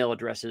email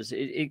addresses.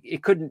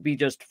 It couldn't be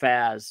just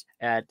Faz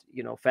at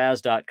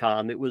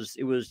Faz.com. It was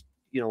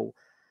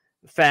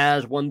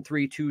Faz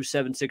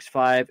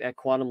 132765 at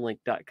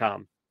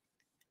quantumlink.com.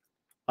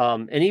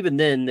 And even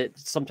then, that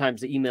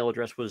sometimes the email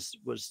address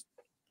was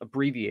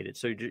abbreviated,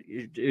 so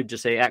you'd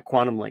just say at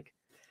Quantum Link.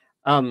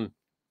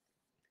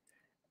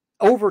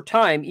 Over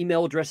time,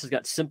 email addresses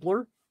got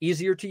simpler,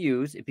 easier to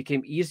use. It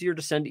became easier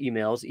to send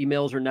emails.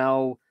 Emails are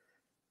now,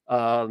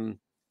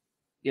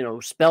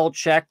 spell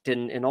checked,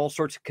 and all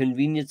sorts of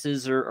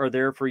conveniences are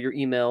there for your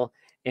email.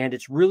 And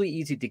it's really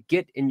easy to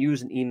get and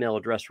use an email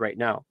address right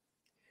now.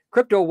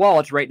 Crypto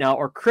wallets right now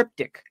are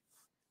cryptic.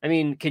 I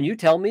mean, can you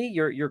tell me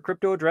your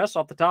crypto address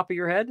off the top of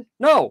your head?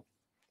 No.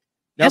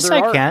 Now, yes,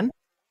 I can.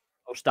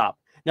 Oh, stop.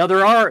 Now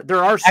there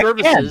are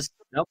services.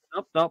 Nope.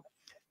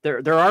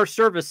 There are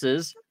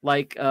services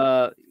like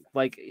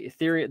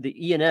Ethereum,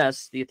 the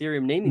ENS, the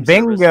Ethereum naming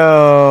service.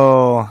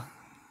 Bingo.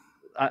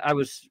 I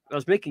was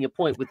making a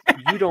point with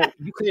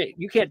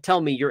you can't tell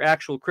me your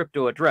actual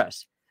crypto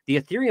address. The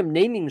Ethereum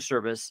naming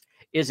service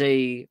is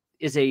a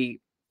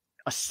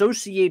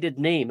associated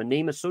name, a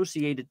name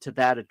associated to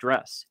that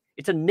address.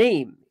 It's a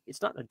name.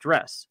 It's not an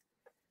address.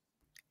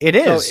 It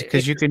is,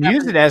 because you can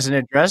use it as an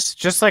address,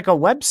 just like a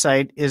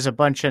website is a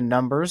bunch of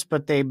numbers,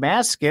 but they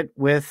mask it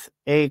with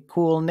a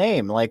cool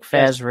name like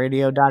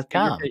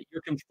fazradio.com.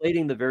 You're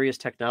conflating the various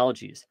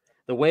technologies.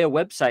 The way a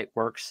website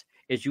works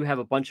is you have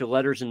a bunch of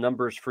letters and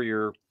numbers for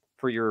your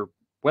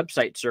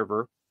website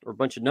server, or a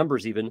bunch of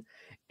numbers even,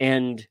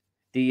 and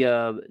the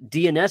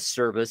DNS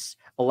service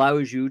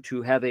allows you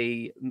to have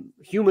a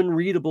human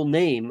readable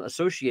name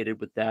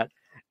associated with that,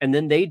 and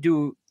then they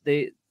do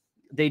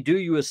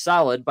you a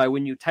solid by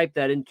when you type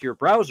that into your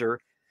browser,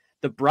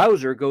 the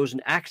browser goes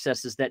and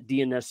accesses that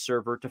DNS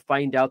server to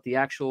find out the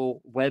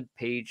actual web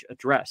page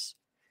address.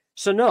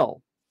 So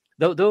no,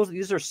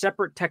 these are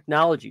separate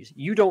technologies.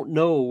 You don't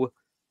know.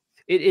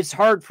 It's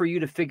hard for you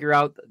to figure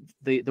out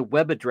the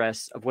web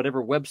address of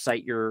whatever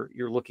website you're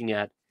looking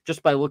at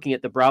just by looking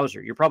at the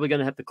browser. You're probably going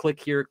to have to click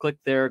here, click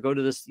there, go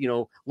to this,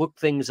 look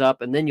things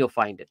up, and then you'll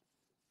find it.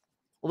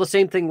 Well, the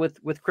same thing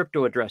with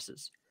crypto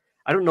addresses.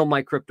 I don't know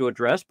my crypto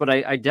address, but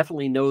I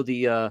definitely know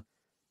the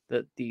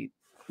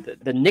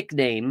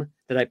nickname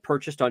that I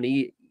purchased on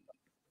ENS.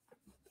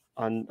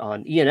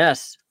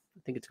 I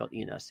think it's called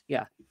ENS.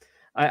 Yeah,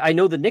 I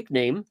know the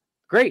nickname.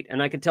 Great,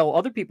 and I can tell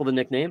other people the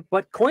nickname.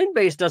 But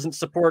Coinbase doesn't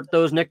support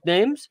those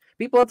nicknames.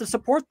 People have to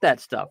support that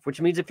stuff,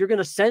 which means if you're going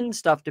to send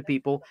stuff to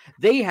people,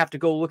 they have to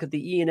go look at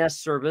the ENS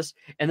service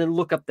and then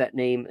look up that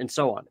name and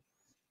so on.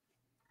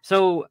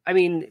 So, I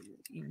mean,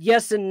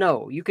 yes and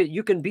no. You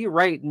can be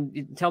right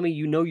and tell me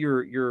you know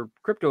your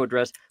crypto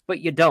address, but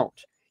you don't.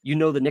 You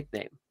know the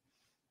nickname.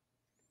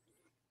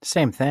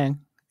 Same thing.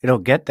 It'll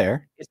get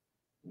there.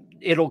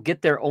 It'll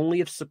get there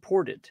only if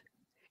supported.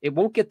 It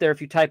won't get there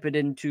if you type it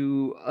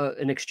into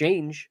an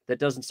exchange that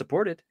doesn't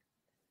support it.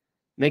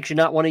 Makes you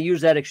not want to use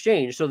that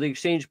exchange. So the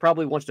exchange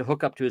probably wants to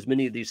hook up to as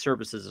many of these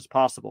services as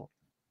possible.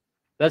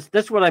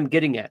 That's what I'm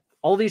getting at.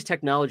 All these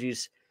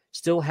technologies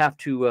still have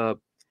to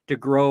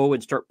grow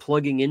and start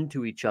plugging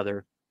into each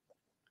other.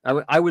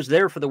 I was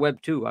there for the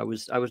Web 2. I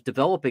was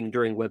developing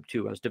during Web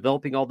 2. I was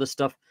developing all this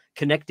stuff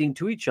connecting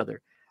to each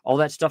other. All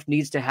that stuff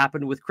needs to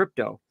happen with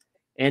crypto.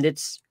 And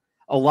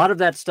a lot of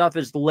that stuff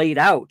is laid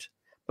out,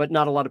 but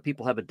not a lot of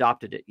people have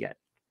adopted it yet.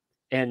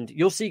 And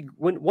you'll see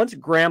once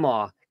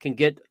grandma can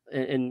get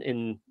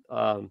and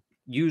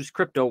use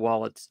crypto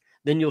wallets,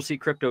 then you'll see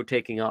crypto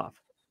taking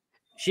off.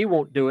 She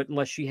won't do it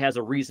unless she has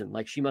a reason.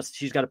 Like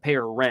she's got to pay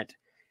her rent.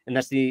 And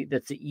that's the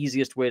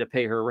easiest way to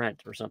pay her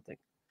rent or something.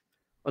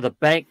 Or the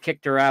bank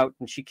kicked her out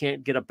and she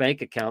can't get a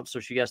bank account, so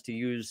she has to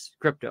use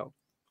crypto.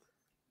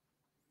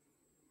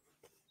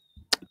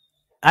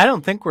 I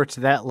don't think we're to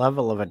that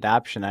level of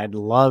adoption. I'd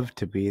love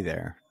to be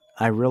there.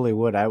 I really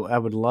would. I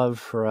would love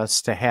for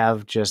us to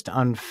have just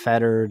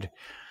unfettered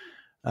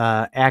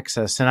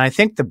access. And I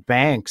think the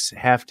banks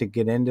have to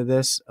get into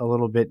this a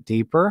little bit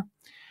deeper.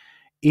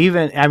 A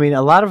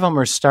lot of them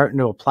are starting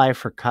to apply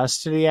for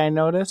custody, I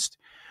noticed,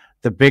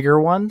 the bigger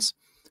ones.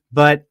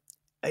 But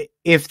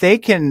if they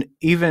can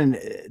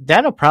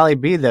that'll probably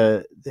be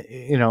the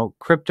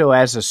crypto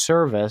as a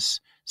service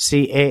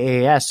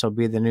CAAS will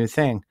be the new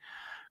thing.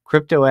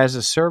 Crypto as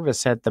a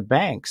service at the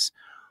banks,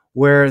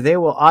 where they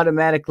will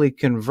automatically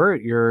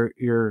convert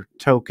your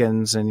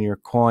tokens and your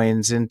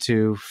coins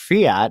into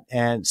fiat,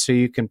 and so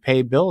you can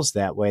pay bills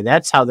that way.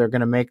 That's how they're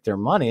going to make their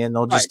money, and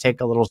they'll Right. just take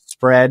a little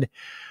spread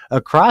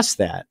across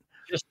that.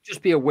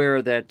 Just be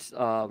aware that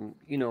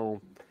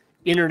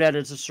internet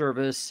as a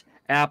service,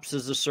 apps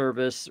as a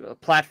service,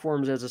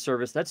 platforms as a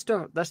service. That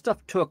stuff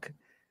took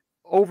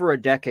over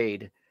a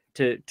decade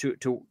to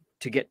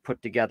get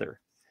put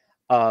together.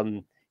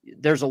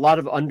 There's a lot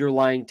of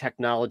underlying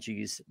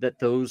technologies that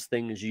those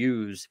things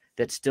use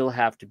that still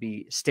have to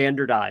be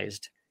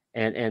standardized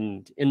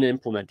and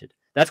implemented.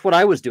 That's what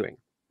I was doing.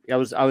 I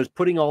was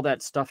putting all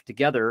that stuff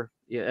together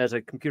as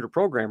a computer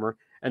programmer,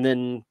 and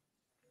then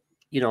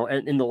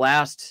in the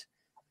last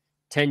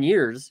 10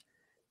 years,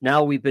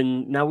 now we've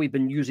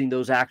been using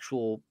those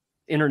actual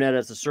internet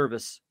as a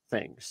service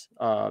things,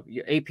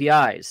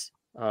 APIs,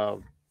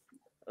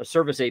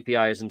 service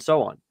APIs, and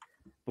so on.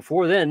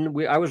 Before then,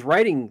 I was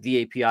writing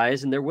the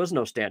APIs, and there was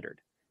no standard.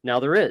 Now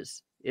there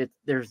is. If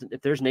there's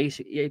an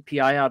API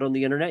out on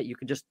the internet, you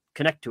can just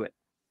connect to it.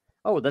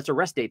 Oh, that's a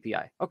REST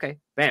API. Okay,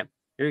 bam,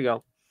 here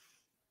you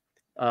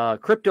go.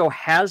 Crypto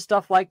has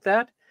stuff like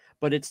that,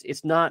 but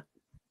it's not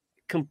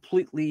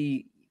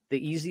completely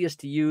the easiest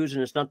to use,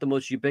 and it's not the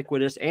most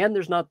ubiquitous, and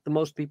there's not the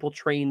most people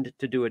trained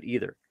to do it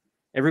either.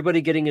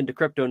 Everybody getting into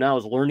crypto now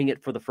is learning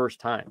it for the first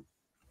time.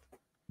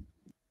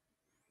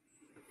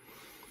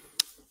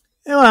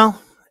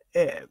 Well,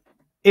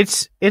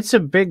 it's a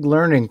big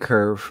learning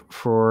curve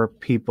for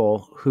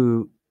people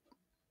who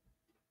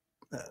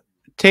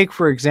take,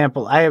 for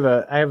example, I have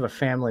a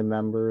family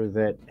member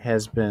that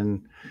has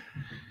been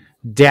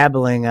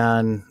dabbling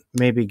on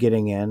maybe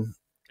getting in.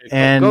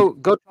 And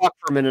go talk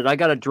for a minute. I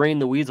got to drain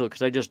the weasel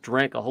because I just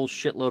drank a whole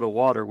shitload of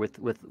water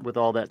with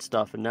all that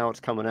stuff, and now it's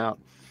coming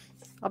out.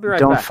 I'll be right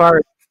back. Don't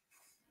fart.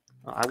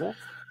 I won't.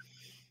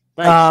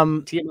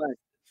 Thanks.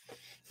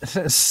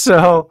 TMI.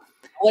 So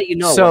I'll let you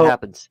know what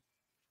happens.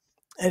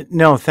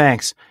 No,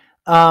 thanks.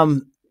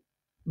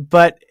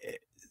 But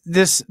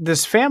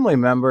this family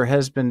member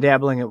has been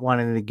dabbling at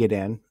wanting to get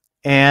in,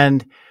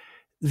 and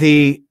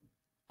the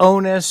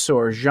onus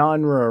or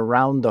genre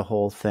around the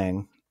whole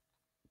thing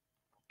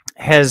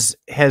has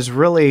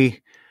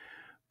really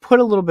put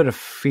a little bit of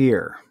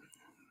fear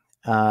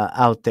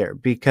out there,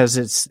 because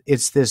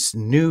it's this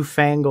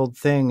newfangled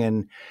thing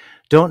and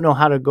don't know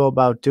how to go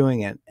about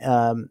doing it.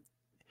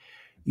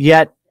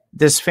 Yet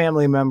this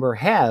family member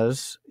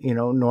has,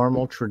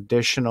 normal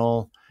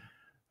traditional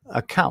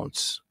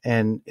accounts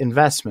and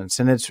investments,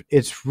 and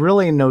it's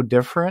really no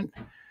different.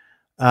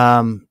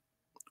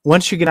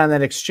 Once you get on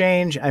that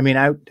exchange, I mean,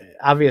 I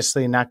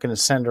obviously not going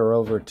to send her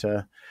over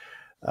to,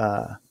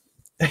 a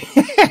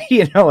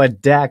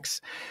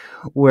DEX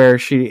where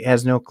she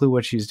has no clue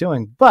what she's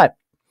doing. But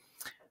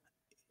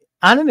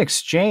on an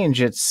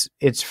exchange,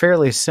 it's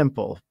fairly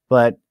simple.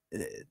 But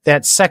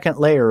that second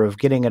layer of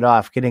getting it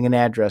off, getting an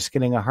address,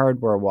 getting a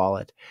hardware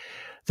wallet,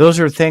 those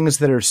are things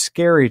that are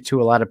scary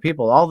to a lot of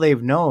people. All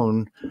they've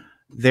known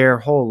their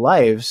whole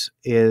lives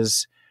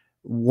is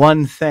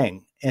one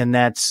thing, and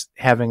that's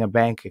having a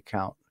bank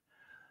account.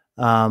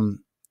 And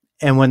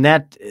when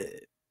that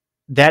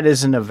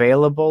isn't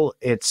available,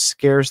 it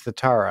scares the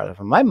tar out of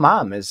them. My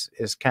mom is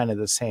kind of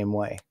the same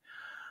way.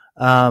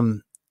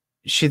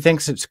 She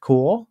thinks it's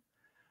cool,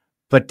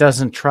 but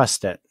doesn't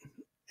trust it.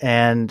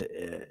 And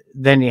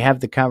then you have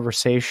the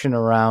conversation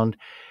around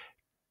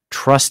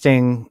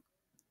trusting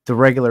the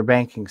regular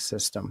banking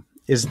system.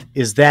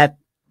 Is that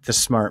the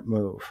smart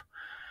move?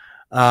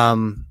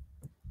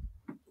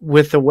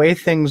 With the way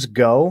things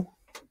go,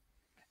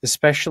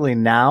 especially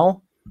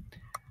now,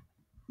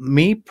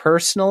 me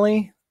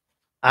personally,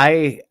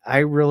 I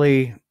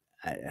really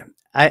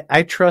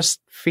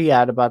trust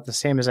fiat about the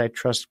same as I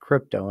trust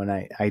crypto, and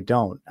I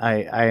don't.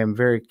 I am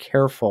very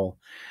careful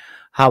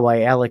how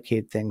I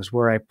allocate things,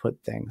 where I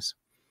put things.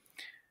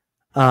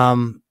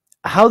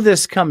 How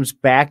this comes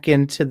back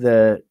into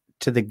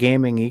the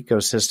gaming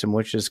ecosystem,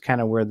 which is kind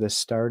of where this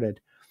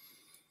started.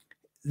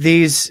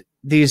 These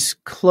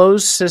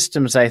closed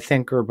systems, I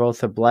think, are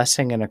both a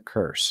blessing and a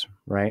curse,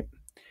 right?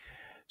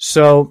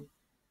 So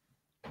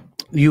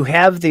you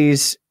have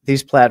these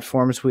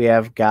platforms. We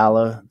have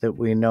Gala that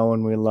we know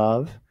and we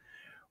love.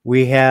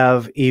 We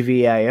have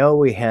EVIO.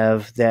 We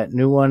have that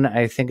new one.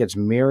 I think it's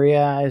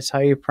Miria is how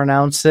you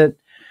pronounce it,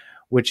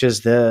 which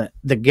is the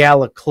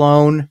Gala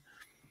clone.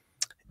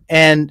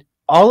 And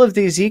all of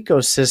these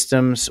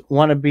ecosystems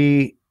want to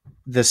be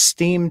the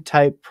Steam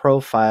type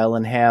profile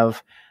and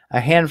have a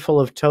handful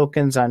of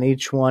tokens on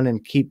each one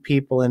and keep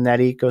people in that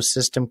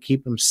ecosystem,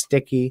 keep them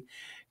sticky,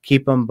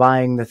 keep them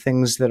buying the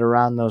things that are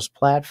on those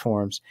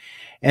platforms.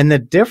 And the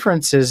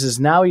difference is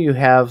now you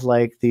have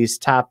like these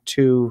top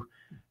two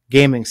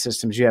gaming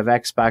systems. You have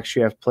Xbox,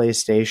 you have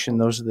PlayStation.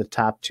 Those are the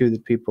top two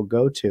that people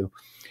go to.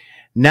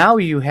 Now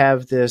you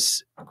have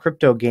this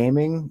crypto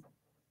gaming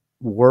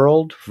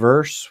world,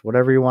 verse,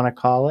 whatever you want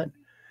to call it.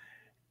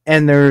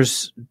 And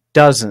there's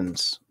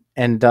dozens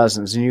and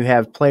dozens. And you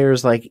have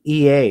players like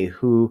EA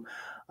who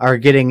are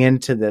getting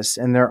into this,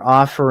 and they're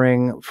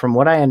offering, from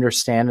what I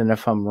understand, and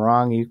if I'm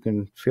wrong, you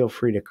can feel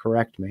free to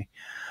correct me.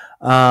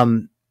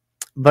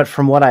 But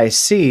from what I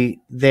see,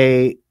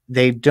 they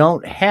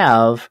don't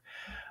have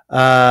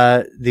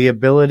the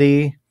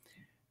ability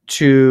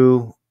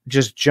to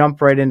just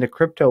jump right into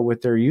crypto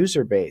with their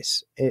user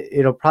base.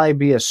 It'll probably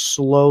be a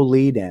slow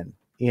lead in.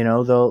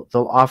 They'll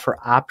offer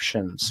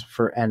options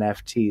for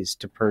NFTs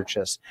to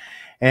purchase.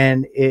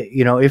 And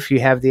if you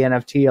have the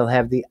NFT, you'll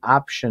have the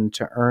option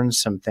to earn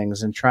some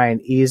things and try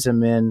and ease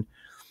them in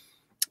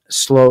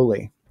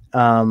slowly.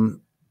 I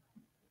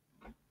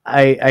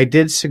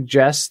did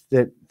suggest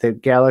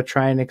that Gala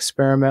try and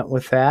experiment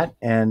with that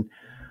and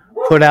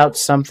put out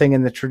something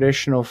in the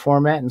traditional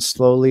format and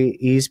slowly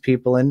ease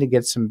people in to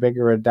get some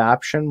bigger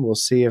adoption. We'll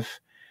see if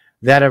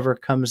that ever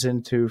comes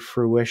into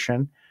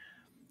fruition.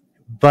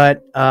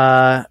 But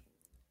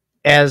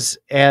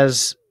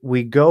as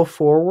we go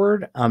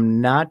forward, I'm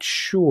not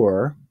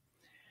sure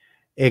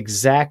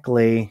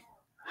exactly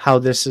how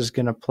this is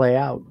going to play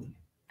out.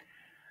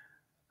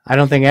 I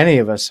don't think any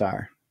of us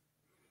are.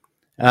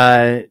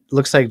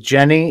 Looks like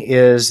Jenny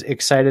is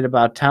excited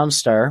about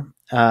Townstar.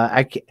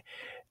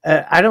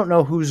 I don't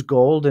know who's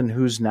gold and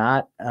who's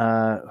not,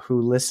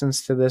 who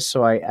listens to this,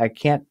 so I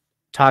can't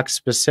talk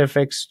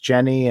specifics.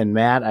 Jenny and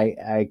Matt,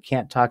 I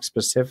can't talk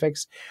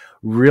specifics.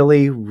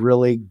 Really,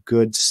 really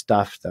good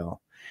stuff, though.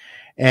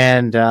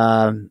 And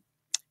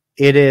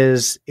it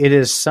is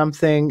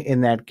something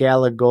in that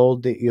Gala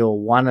Gold that you'll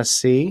want to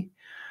see.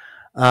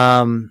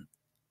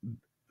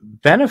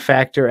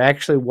 Benefactor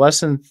actually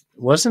wasn't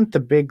the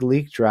big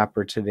leak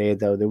dropper today,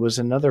 though. There was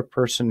another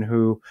person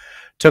who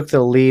took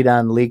the lead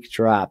on leak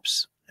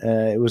drops.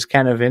 It was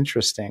kind of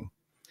interesting.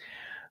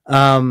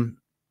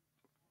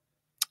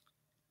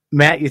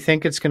 Matt, you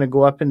think it's going to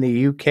go up in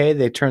the UK?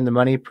 They turned the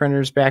money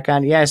printers back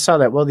on. Yeah, I saw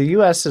that. Well, the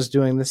US is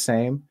doing the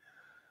same,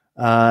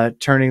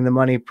 turning the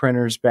money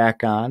printers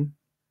back on.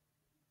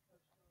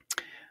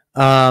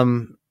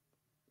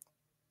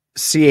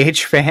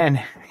 CH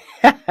fan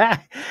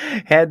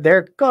had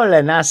their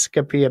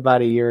colonoscopy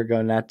about a year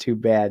ago. Not too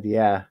bad.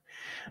 Yeah.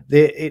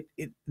 The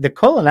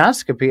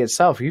colonoscopy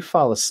itself, you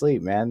fall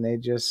asleep, man. They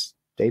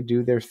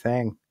do their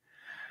thing.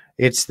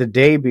 It's the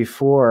day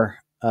before,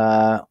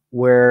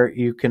 where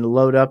you can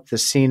load up the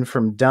scene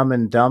from Dumb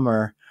and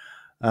Dumber,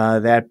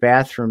 that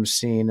bathroom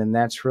scene, and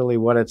that's really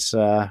what it's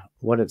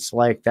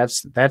like.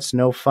 That's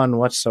no fun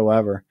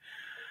whatsoever.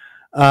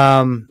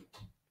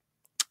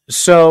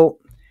 So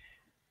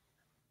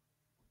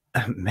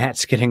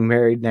Matt's getting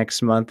married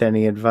next month.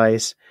 Any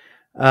advice?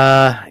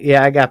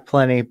 Yeah, I got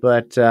plenty,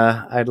 but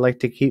I'd like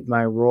to keep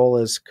my role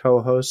as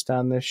co-host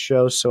on this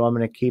show, so I'm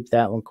going to keep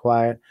that one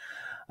quiet.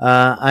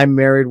 I'm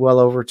married well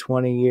over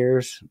 20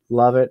 years.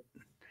 Love it.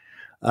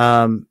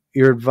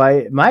 Your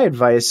advice, my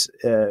advice,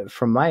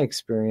 from my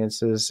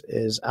experience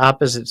is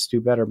opposites do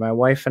better. My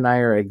wife and I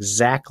are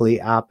exactly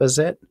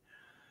opposite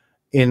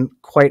in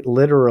quite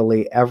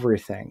literally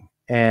everything.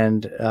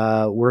 And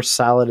we're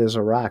solid as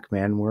a rock,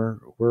 man. We're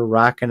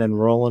rocking and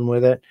rolling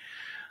with it.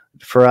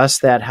 For us,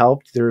 that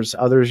helped. There's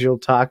others you'll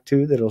talk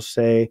to that'll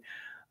say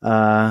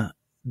that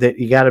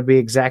you got to be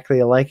exactly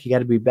alike. You got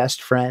to be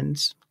best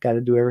friends. Got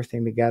to do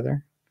everything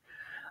together.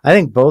 I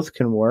think both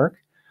can work.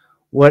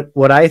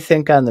 What I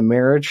think on the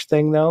marriage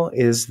thing, though,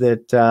 is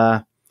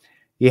that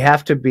you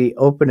have to be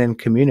open and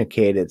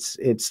communicate.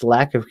 It's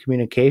lack of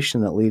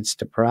communication that leads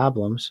to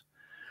problems.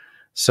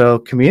 So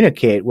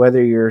communicate,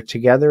 whether you're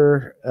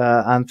together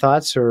on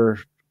thoughts or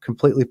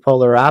completely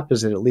polar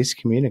opposite, at least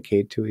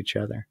communicate to each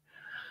other.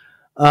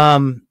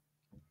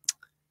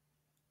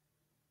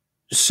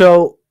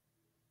 So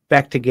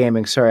back to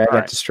gaming. Sorry, I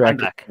got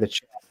distracted by the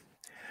chat.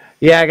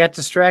 Yeah, I got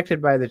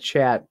distracted by the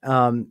chat.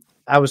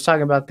 I was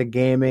talking about the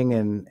gaming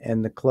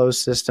and the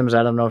closed systems.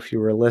 I don't know if you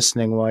were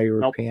listening while you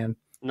were peeing.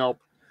 Nope.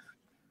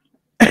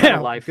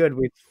 Good.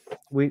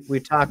 We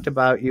talked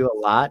about you a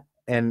lot,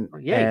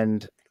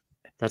 and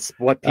that's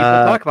what people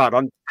talk about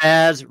on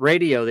Faz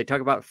Radio. They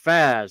talk about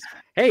Faz.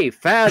 Hey,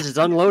 Faz is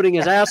unloading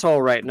his asshole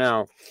right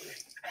now.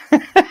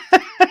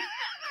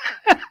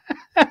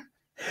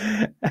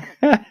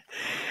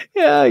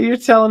 Yeah, you're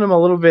telling him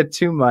a little bit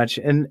too much,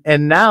 and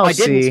now I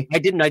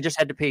didn't. I just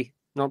had to pee.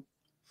 Nope.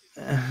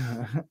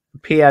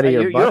 Pee out of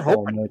your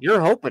butthole.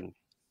 You're hoping.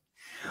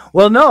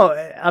 Well, no,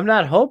 I'm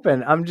not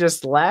hoping. I'm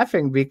just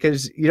laughing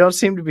because you don't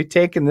seem to be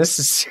taking this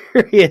as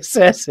serious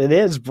as it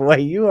is. Boy,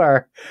 you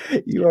are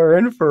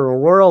in for a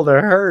world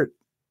of hurt.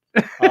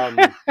 I'm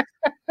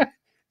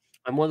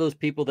one of those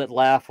people that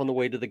laugh on the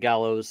way to the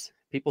gallows.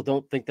 People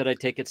don't think that I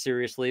take it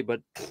seriously,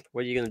 but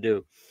what are you going to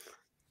do?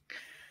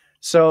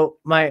 So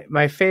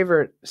my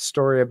favorite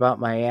story about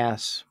my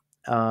ass.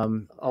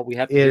 We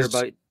have to hear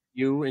about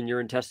you and your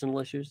intestinal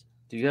issues.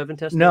 Do you have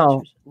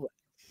intestinal issues?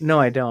 No,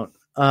 I don't.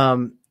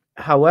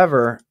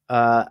 However,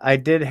 I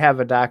did have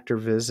a doctor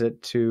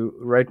visit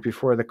right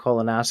before the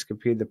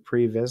colonoscopy, the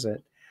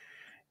pre-visit,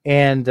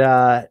 and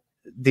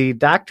the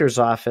doctor's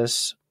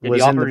office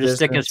was in the business. Did he offer to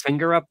stick his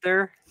finger up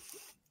there?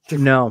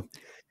 No,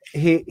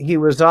 he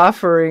was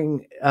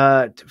offering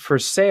for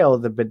sale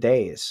the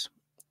bidets,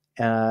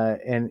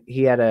 and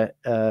he had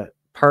a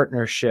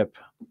partnership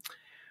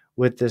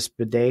with this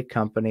bidet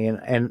company,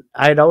 and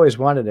I'd always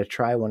wanted to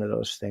try one of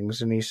those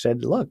things. And he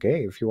said, "Look,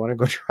 hey, if you want to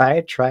go try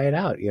it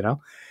out.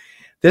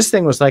 This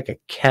thing was like a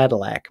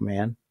Cadillac,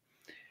 man."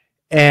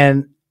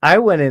 And I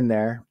went in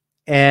there,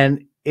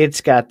 and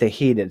it's got the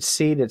heated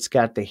seat, it's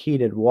got the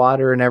heated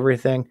water and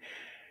everything.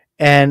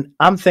 And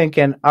I'm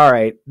thinking, all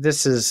right,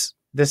 this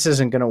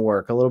isn't going to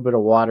work. A little bit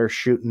of water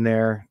shooting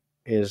there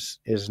is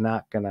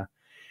not going to.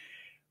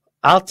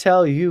 I'll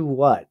tell you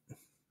what,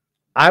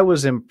 I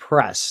was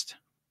impressed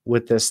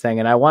with this thing,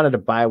 and I wanted to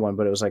buy one,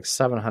 but it was like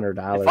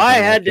 $700. If I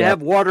had to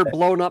have water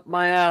blown up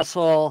my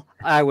asshole,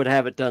 I would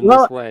have it done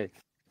this way.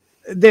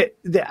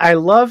 I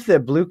love the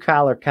blue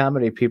collar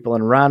comedy people,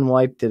 and Ron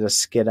White did a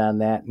skit on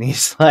that, and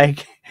he's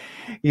like,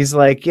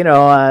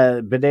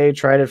 bidet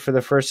tried it for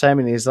the first time,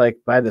 and he's like,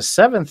 by the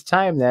seventh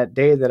time that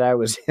day that I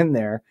was in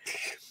there.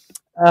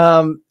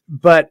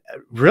 But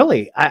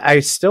really,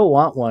 I still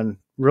want one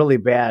really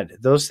bad.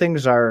 Those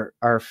things are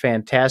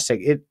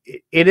fantastic.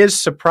 It is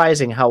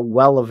surprising how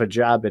well of a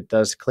job it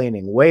does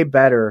cleaning. Way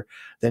better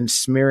than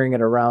smearing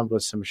it around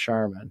with some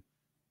Charmin.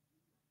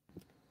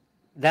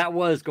 That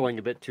was going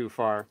a bit too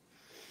far.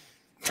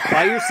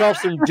 Buy yourself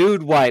some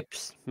dude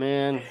wipes,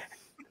 man.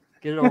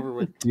 Get it over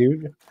with.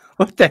 Dude,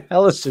 what the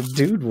hell is a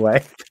dude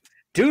wipe?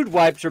 Dude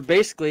wipes are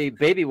basically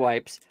baby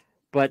wipes,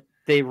 but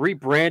they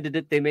rebranded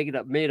it. They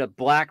made a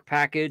black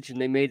package,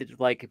 and they made it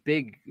like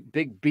big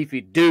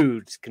beefy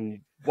dudes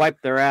can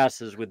wipe their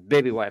asses with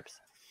baby wipes.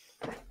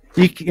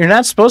 You're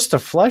not supposed to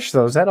flush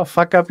those. That'll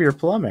fuck up your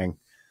plumbing.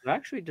 They're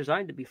actually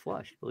designed to be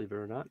flushed, believe it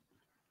or not.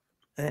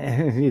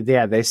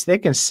 Yeah, they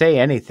can say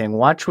anything.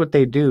 Watch what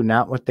they do,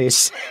 not what they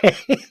say.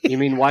 You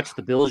mean watch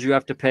the bills you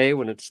have to pay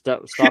when it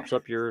stops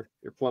up your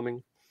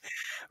plumbing?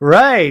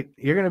 Right.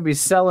 You're going to be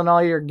selling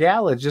all your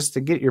gala just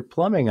to get your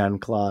plumbing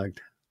unclogged.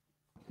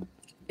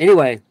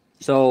 Anyway,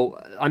 so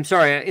I'm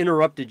sorry I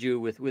interrupted you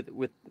with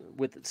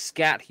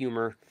scat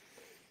humor,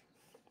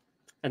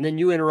 and then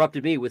you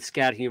interrupted me with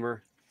scat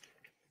humor.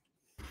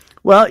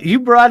 Well, you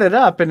brought it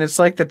up, and it's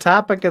like the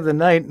topic of the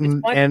night,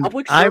 and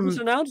public service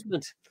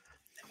announcement.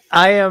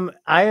 I am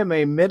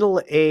a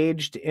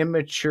middle-aged,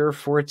 immature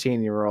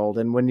 14-year-old,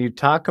 and when you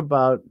talk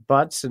about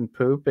butts and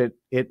poop, it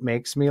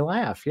makes me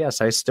laugh. Yes,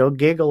 I still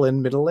giggle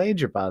in middle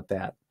age about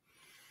that.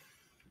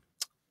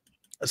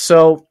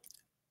 So,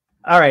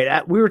 all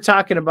right, we were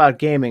talking about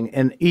gaming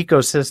and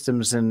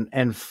ecosystems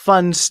and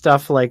fun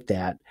stuff like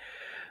that.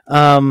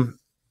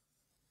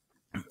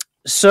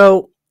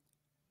 So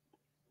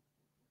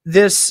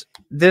this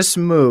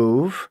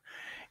move,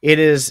 it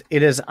is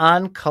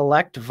on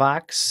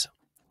CollectVox.com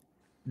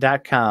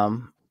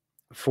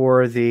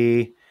for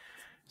the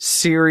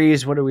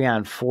series. What are we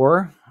on?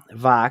 4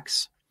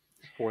 Vox.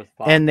 Fourth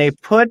Vox. And they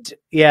put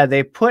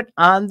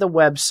on the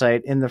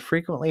website in the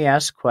frequently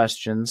asked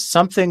questions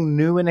something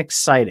new and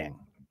exciting.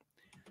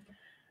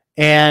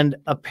 And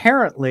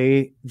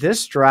apparently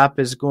this drop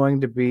is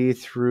going to be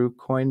through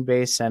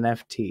Coinbase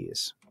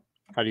NFTs.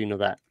 How do you know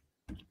that?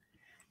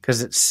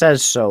 Because it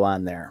says so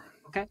on there.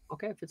 Okay,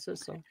 if it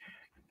says so.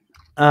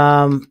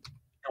 I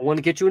want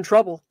to get you in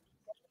trouble.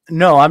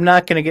 No, I'm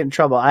not going to get in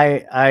trouble.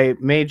 I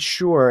made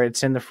sure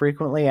it's in the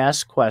frequently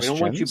asked questions. I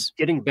don't want you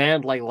getting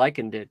banned like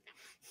Lycan did.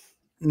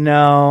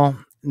 No.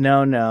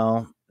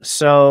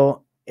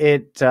 So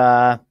it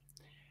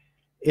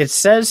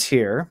says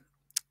here,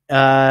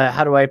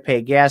 how do I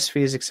pay gas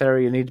fees,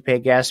 etc. You need to pay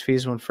gas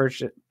fees when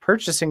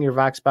purchasing your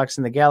Voxbox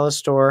in the Gala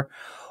store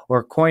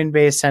or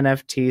Coinbase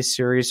NFT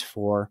Series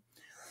 4.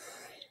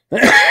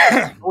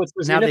 It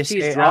says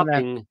NFTs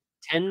dropping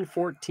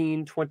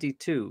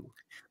 10/14/22.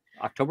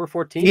 October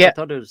 14th? Yeah. I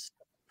thought it was...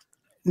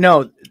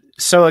 No.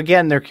 So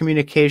again, their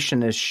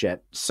communication is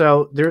shit.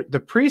 So the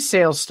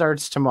pre-sale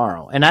starts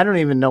tomorrow, and I don't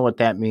even know what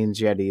that means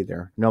yet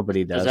either.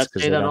 Nobody does. Does that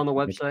say that on the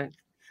website?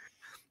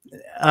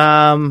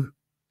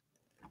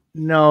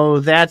 No,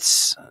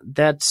 that's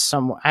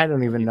some. I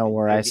don't even know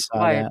where I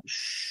saw that.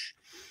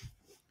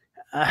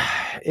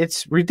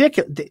 It's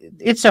ridiculous.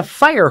 It's a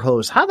fire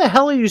hose. How the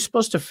hell are you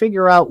supposed to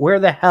figure out where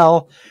the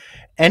hell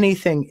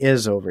anything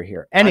is over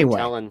here?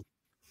 Anyway.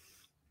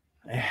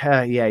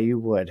 Yeah, you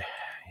would.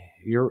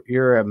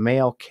 You're a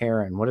male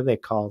Karen. What do they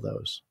call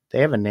those? They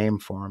have a name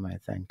for them, I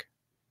think.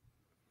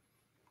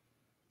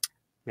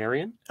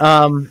 Marion?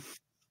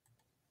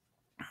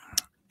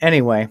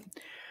 Anyway,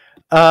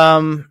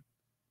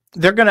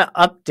 they're going to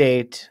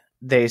update,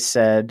 they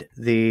said,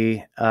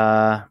 the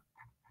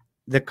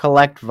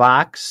Collect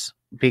Vox,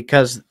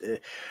 because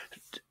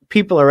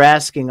people are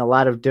asking a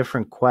lot of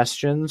different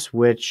questions,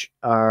 which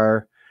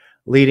are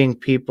leading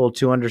people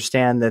to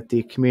understand that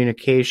the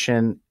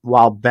communication,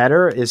 while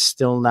better, is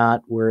still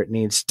not where it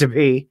needs to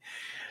be.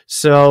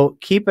 So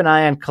keep an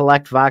eye on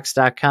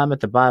collectvox.com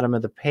at the bottom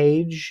of the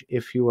page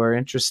if you are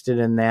interested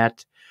in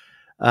that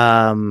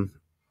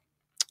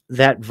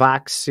that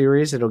Vox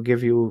series. It'll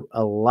give you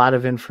a lot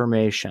of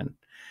information.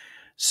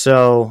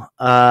 So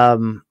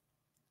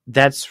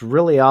that's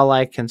really all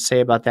I can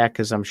say about that,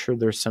 because I'm sure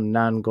there's some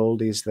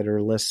non-goldies that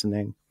are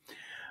listening.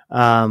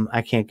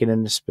 I can't get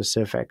into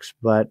specifics,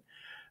 but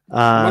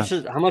How much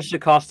does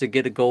it cost to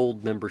get a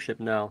gold membership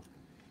now?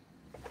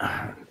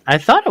 I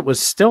thought it was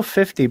still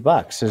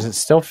 $50. Is it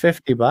still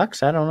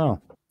 $50? I don't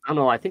know. I don't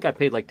know. I think I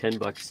paid like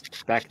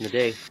 $10 back in the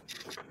day.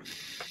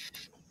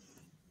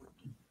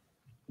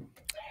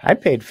 I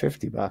paid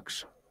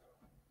 $50.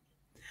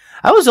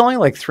 I was only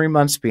like 3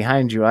 months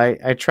behind you.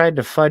 I tried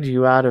to FUD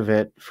you out of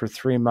it for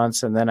 3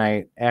 months, and then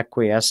I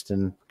acquiesced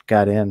and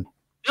got in.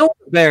 Build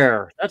a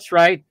Bear. That's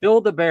right.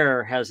 Build a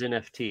Bear has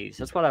NFTs.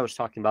 That's what I was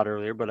talking about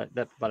earlier, but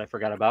I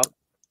forgot about.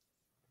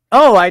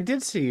 Oh, I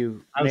did see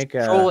you I was make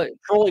a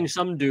trolling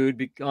some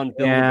dude on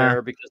Build a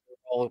Bear because they're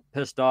all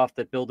pissed off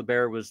that Build a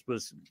Bear was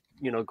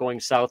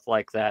going south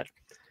like that.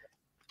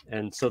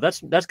 And so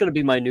that's going to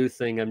be my new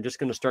thing. I'm just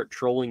going to start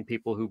trolling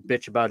people who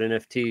bitch about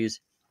NFTs,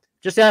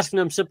 just asking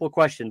them simple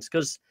questions,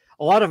 because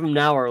a lot of them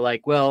now are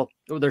like, well,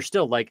 they're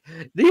still like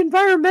the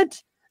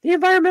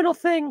environmental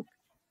thing.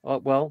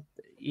 Well,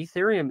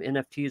 Ethereum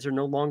NFTs are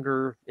no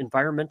longer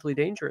environmentally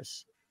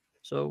dangerous.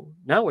 So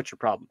now what's your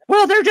problem?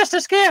 Well, they're just a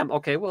scam.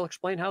 Okay, well,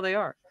 explain how they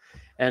are.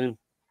 And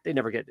they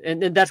never get,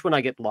 and that's when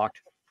I get blocked.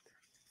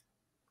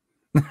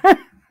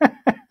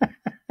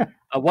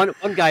 One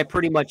guy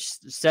pretty much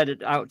said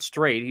it out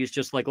straight. He's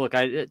just like, look,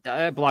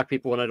 I block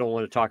people when I don't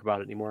want to talk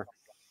about it anymore.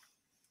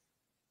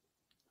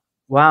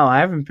 Wow, I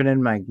haven't been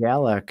in my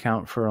Gala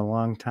account for a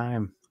long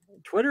time.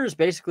 Twitter is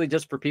basically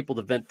just for people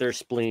to vent their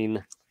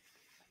spleen.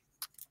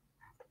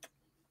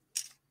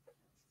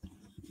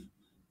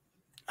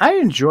 I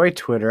enjoy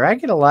Twitter. I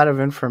get a lot of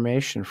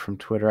information from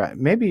Twitter.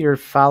 Maybe you're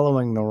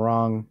following the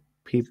wrong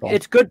people.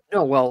 It's good.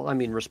 No, well, I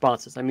mean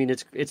responses. I mean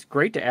it's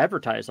great to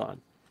advertise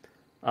on.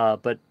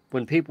 But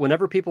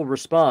whenever people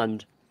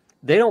respond,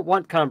 they don't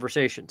want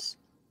conversations.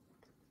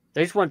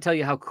 They just want to tell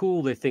you how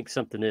cool they think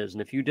something is,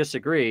 and if you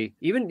disagree,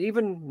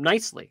 even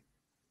nicely,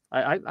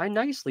 I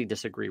nicely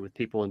disagree with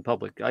people in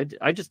public.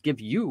 I just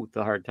give you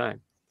the hard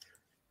time.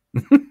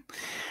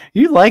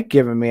 You like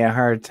giving me a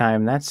hard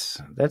time. That's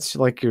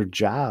like your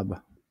job.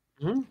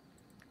 Mm-hmm.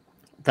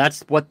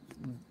 That's what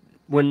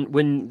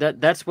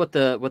that's what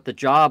the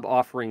job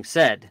offering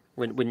said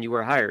when you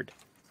were hired.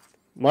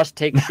 Must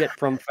take shit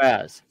from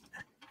Faz.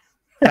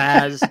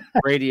 Faz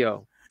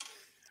Radio.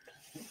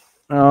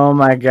 Oh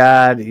my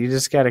God! You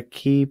just got to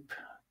keep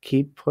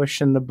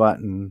pushing the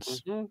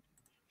buttons. Mm-hmm.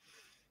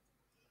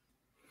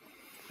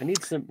 We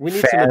need some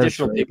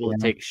additional people to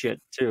take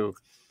shit too.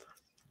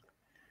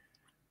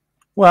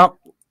 Well,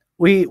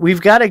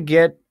 we've got to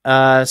get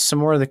some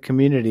more of the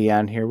community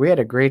on here. We had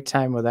a great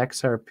time with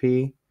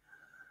XRP.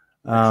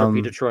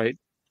 XRP Detroit.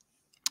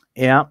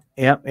 Yeah.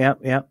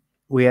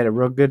 We had a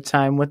real good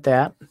time with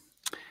that.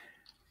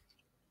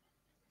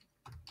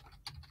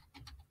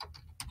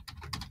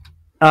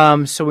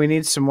 So we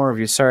need some more of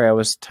you. Sorry, I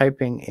was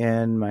typing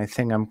in my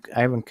thing. I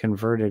haven't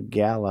converted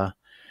Gala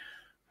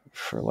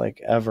for like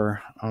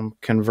ever. I'm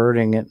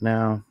converting it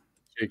now.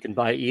 So you can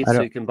buy ETH,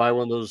 so you can buy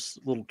one of those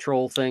little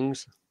troll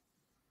things.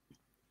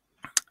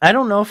 I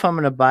don't know if I'm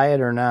going to buy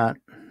it or not.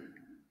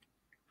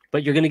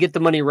 But you're going to get the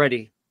money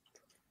ready.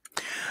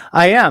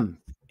 I am.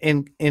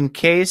 In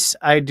case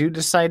I do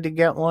decide to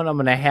get one, I'm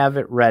going to have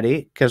it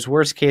ready, because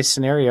worst case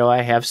scenario,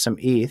 I have some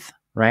ETH,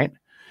 right?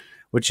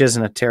 Which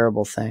isn't a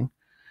terrible thing.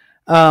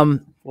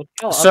 What's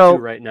Gala up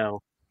to right now?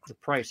 The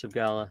price of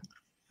Gala?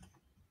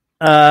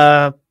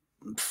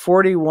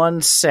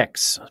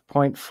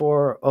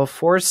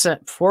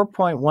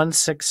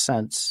 4.16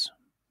 cents.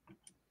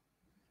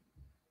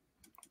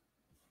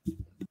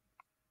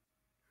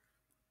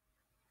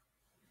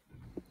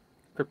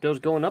 Crypto's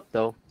going up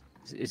though.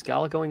 Is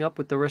Gala going up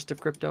with the rest of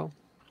crypto?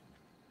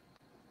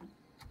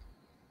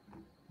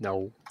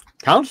 No.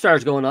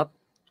 Townstar's going up.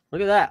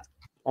 Look at that.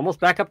 Almost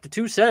back up to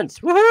 2 cents.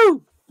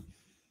 Woohoo!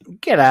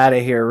 Get out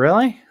of here,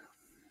 really?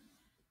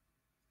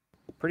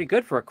 Pretty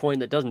good for a coin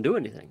that doesn't do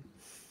anything.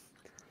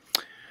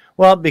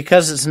 Well,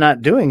 because it's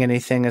not doing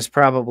anything is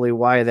probably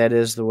why that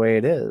is the way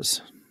it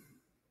is.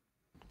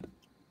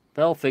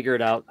 They'll figure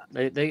it out.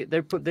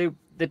 They put a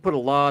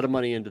lot of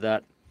money into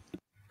that.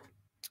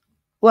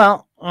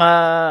 Well,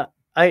 I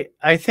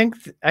think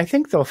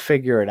they'll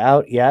figure it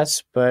out,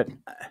 yes, but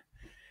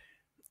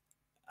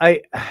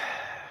there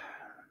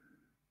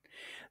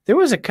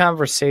was a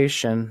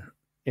conversation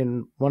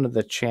in one of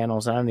the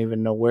channels. I don't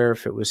even know where,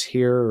 if it was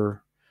here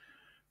or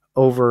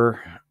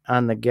over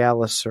on the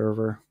Gala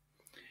server.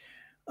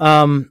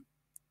 The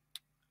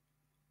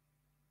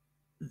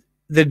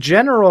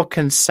general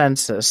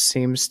consensus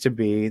seems to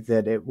be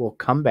that it will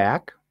come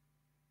back.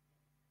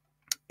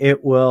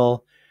 It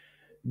will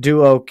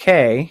do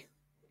okay,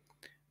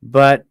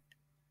 but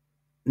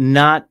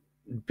not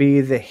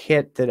be the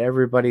hit that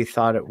everybody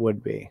thought it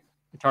would be.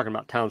 You're talking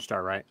about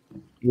Townstar, right?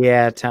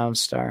 Yeah,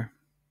 Townstar.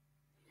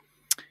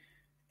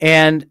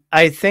 And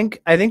I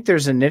think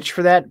there's a niche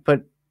for that,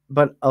 but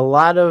a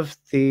lot of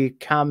the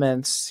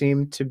comments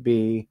seem to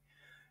be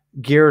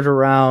geared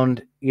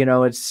around,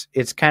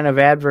 it's kind of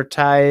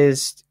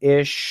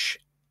advertised-ish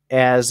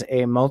as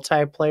a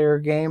multiplayer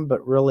game,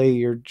 but really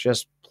you're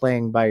just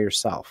playing by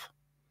yourself.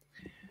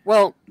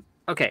 Well,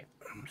 okay.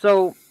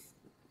 So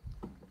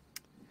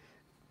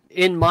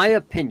In my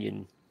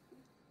opinion,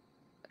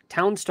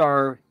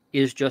 Townstar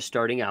is just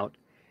starting out,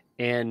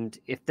 and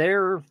if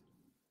they're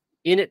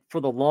in it for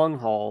the long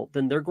haul,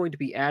 then they're going to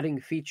be adding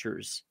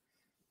features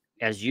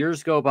as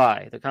years go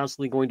by. They're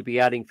constantly going to be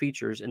adding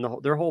features, and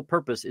their whole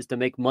purpose is to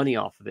make money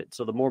off of it.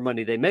 So the more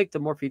money they make, the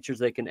more features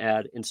they can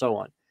add, and so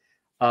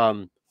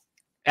on.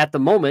 At the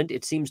moment,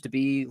 it seems to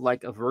be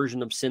like a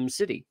version of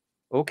SimCity.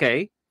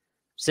 Okay,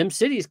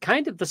 SimCity is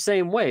kind of the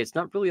same way. It's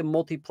not really a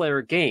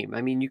multiplayer game.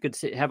 I mean, you could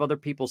have other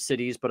people's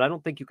cities, but I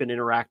don't think you can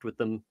interact with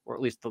them, or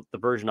at least the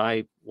version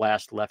I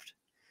last left,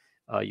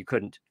 you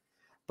couldn't.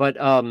 But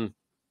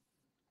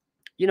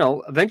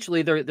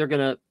eventually they're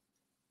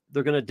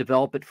gonna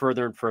develop it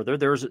further and further.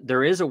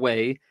 There is a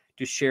way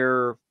to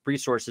share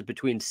resources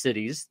between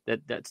cities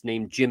that's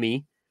named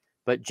Jimmy,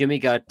 but Jimmy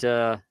got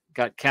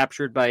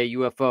captured by a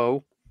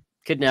UFO,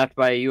 kidnapped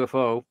by a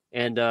UFO,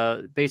 and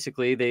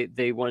basically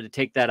they wanted to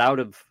take that out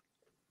of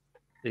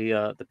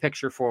the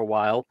picture for a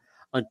while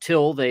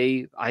until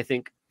they, I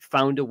think,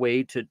 found a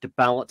way to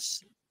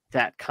balance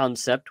that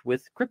concept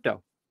with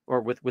crypto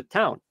or with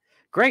town.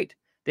 Great.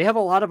 They have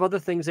a lot of other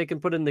things they can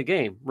put in the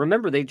game.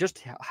 Remember, they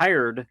just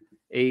hired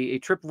a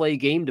AAA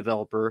game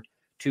developer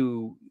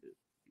to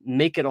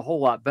make it a whole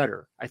lot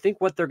better. I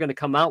think what they're going to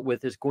come out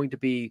with is going to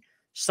be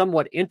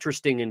somewhat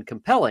interesting and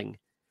compelling.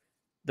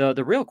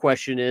 The real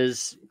question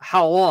is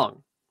how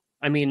long.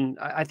 I mean,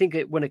 I think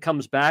when it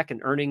comes back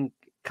and earnings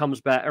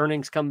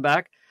come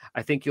back,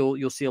 I think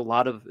you'll see a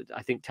lot of.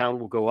 I think town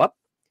will go up,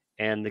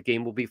 and the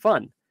game will be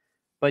fun.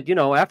 But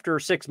after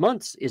 6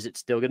 months, is it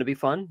still going to be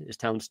fun? Is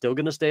town still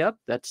going to stay up?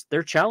 That's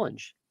their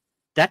challenge.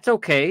 That's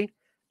okay.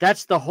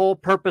 That's the whole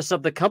purpose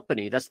of the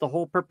company. That's the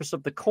whole purpose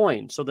of the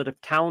coin, so that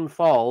if town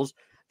falls,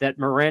 that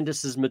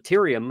Mirandus's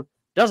Materium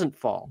doesn't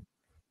fall.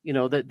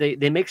 That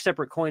they make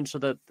separate coins so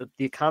that the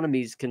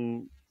economies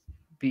can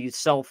be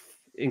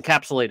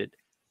self-encapsulated.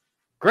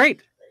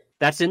 Great.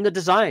 That's in the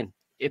design.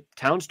 If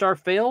Townstar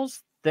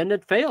fails, then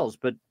it fails,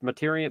 but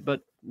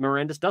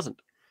Mirandus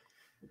doesn't.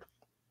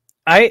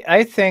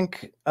 I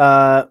think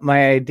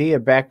my idea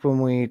back when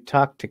we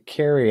talked to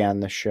Carrie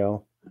on the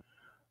show,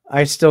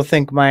 I still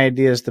think my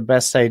idea is the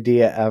best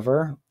idea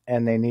ever,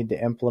 and they need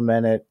to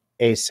implement it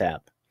ASAP.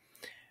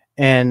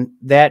 And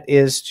that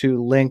is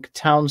to link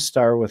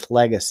Townstar with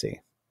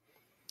Legacy.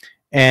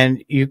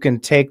 And you can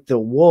take the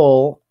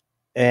wool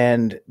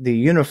and the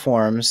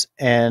uniforms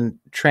and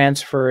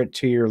transfer it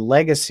to your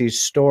Legacy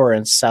store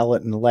and sell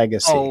it in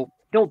Legacy. Oh,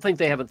 don't think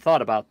they haven't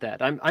thought about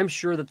that. I'm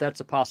sure that that's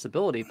a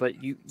possibility, but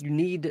you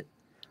need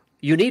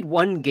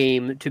one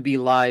game to be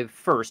live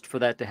first for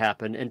that to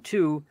happen, and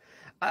two,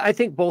 I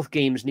think both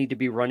games need to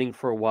be running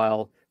for a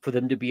while for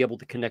them to be able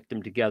to connect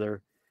them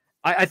together.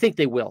 I think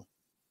they will.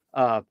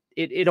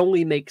 It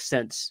only makes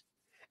sense,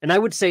 and I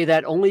would say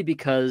that only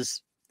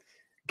because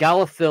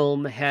Gala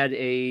Film had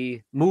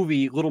a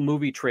little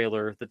movie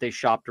trailer that they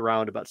shopped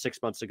around about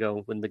 6 months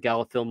ago when the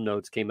Gala Film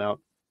notes came out,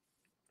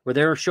 where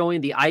they were showing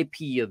the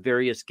IP of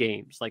various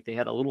games. Like they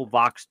had a little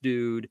Vox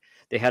dude,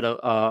 they had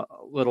a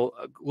little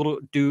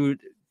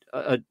dude,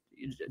 a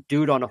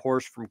dude on a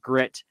horse from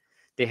Grit.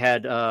 They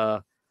had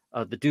the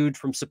dude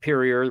from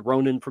Superior,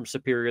 Ronan from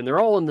Superior, and they're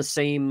all in the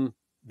same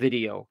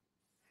video,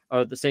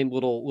 the same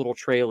little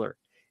trailer.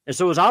 And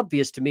so it was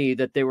obvious to me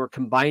that they were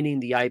combining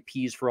the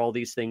IPs for all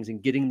these things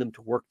and getting them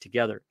to work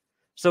together.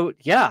 So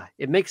yeah,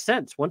 it makes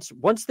sense. Once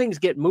things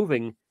get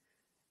moving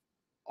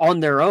on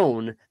their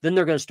own, then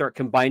they're going to start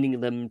combining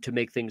them to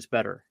make things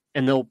better.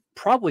 And they'll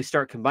probably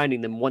start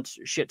combining them once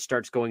shit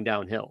starts going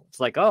downhill.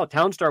 It's like, oh,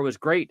 Townstar was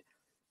great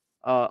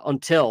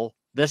until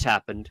this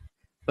happened.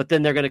 But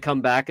then they're going to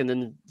come back, and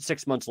then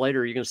 6 months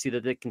later, you're going to see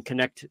that they can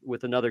connect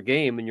with another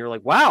game, and you're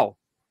like, wow,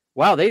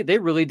 they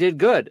really did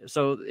good.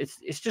 So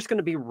it's just going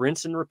to be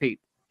rinse and repeat.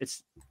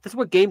 That's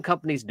what game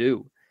companies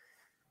do.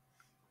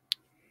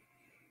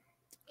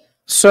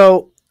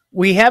 So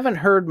we haven't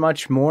heard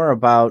much more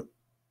about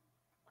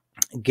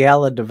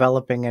Gala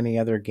developing any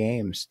other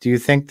games. Do you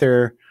think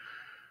they're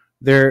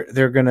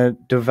going to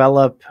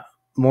develop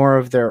more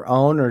of their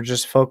own, or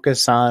just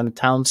focus on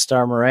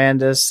Townstar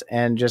Mirandus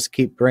and just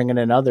keep bringing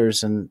in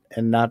others and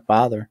not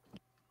bother?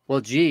 Well,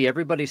 gee,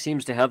 everybody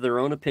seems to have their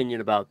own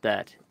opinion about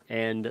that,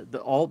 and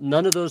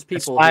none of those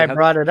people. That's why I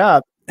brought it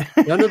up.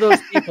 None of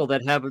those people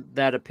that have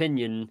that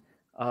opinion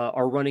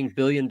are running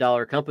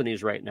billion-dollar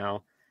companies right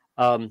now.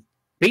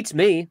 Beats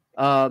me.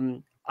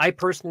 I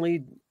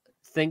personally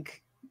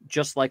think,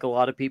 just like a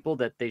lot of people,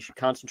 that they should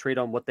concentrate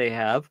on what they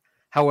have.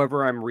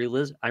 However, I'm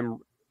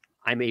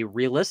a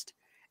realist,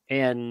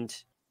 and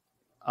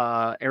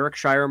Eric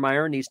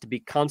Schreiermeyer needs to be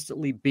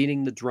constantly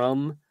beating the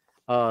drum,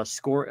 for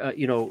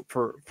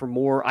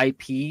more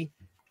IP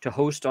to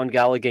host on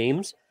Gala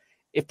Games.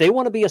 If they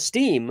want to be a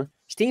Steam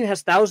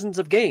has thousands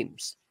of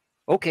games.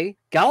 Okay,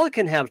 Gala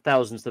can have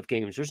thousands of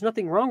games. There's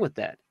nothing wrong with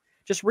that.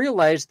 Just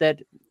realize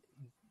that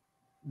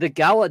the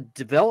Gala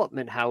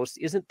development house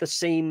isn't the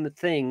same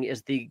thing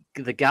as the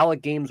Gala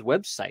Games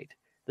website.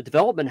 The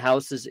development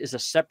house is a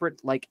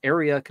separate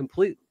area,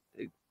 completely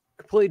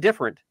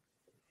different.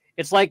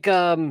 It's like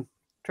trying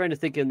to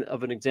think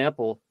of an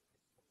example.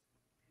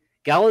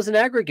 Gala's an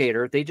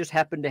aggregator. They just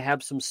happen to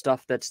have some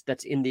stuff that's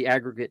in the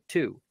aggregate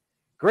too.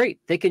 Great.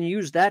 They can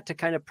use that to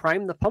kind of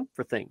prime the pump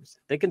for things.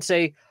 They can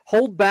say,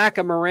 hold back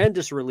a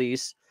Mirandus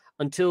release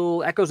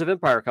until Echoes of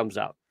Empire comes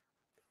out.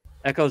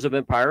 Echoes of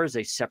Empire is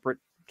a separate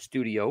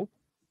studio.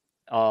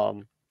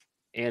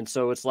 And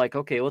so it's like,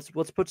 okay, let's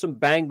put some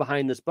bang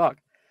behind this buck.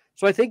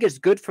 So I think it's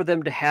good for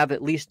them to have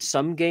at least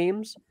some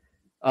games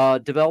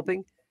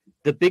developing.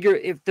 The bigger,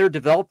 if their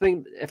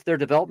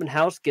development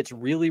house gets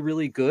really,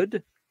 really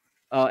good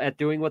at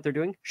doing what they're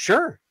doing,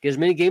 sure, get as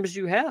many games as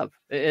you have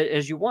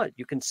as you want.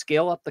 You can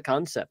scale up the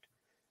concept.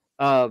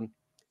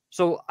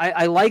 So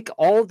I like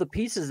all of the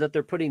pieces that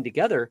they're putting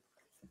together,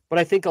 but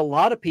I think a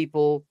lot of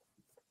people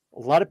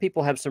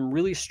have some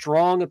really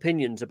strong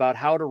opinions about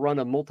how to run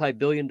a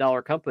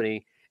multi-billion-dollar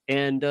company,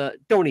 and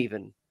don't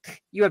even.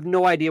 You have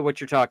no idea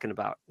what you're talking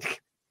about.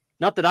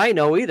 Not that I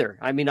know either.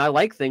 I mean, I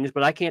like things,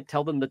 but I can't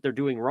tell them that they're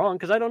doing wrong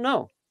because I don't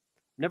know.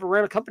 Never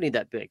ran a company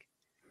that big.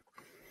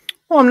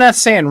 Well, I'm not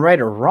saying right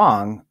or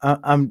wrong.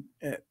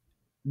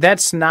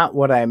 That's not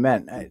what I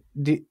meant.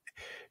 Do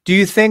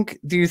you think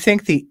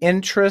the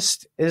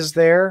interest is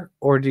there,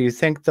 or do you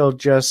think they'll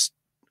just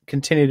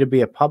continue to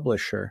be a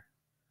publisher?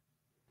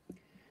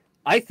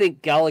 I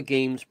think Gala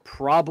Games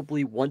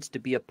probably wants to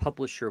be a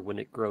publisher when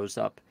it grows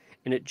up,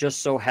 and it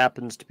just so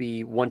happens to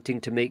be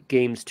wanting to make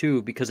games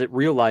too, because it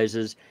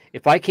realizes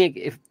I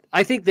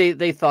think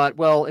they thought,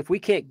 well, if we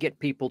can't get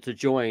people to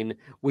join,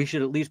 we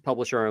should at least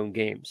publish our own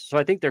games. So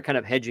I think they're kind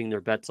of hedging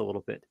their bets a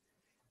little bit.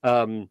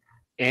 And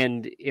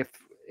if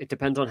it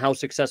depends on how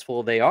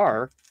successful they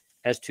are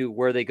as to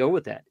where they go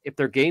with that. If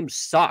their games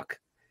suck,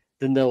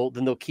 then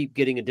they'll keep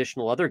getting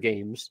additional other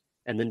games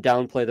and then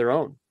downplay their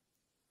own.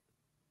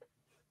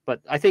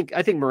 But I think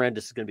Mirandus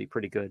is going to be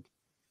pretty good.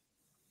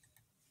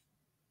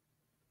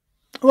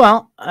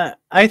 Well,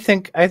 I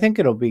think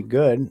it'll be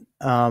good.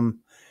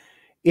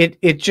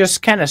 It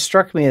just kind of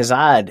struck me as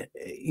odd.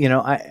 You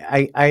know,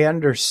 I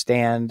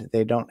understand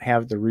they don't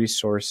have the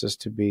resources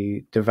to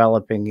be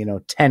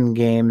developing, 10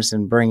 games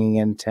and bringing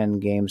in 10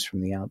 games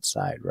from the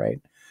outside, right?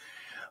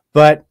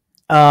 But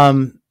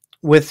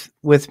with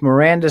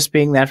Mirandus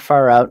being that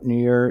far out, and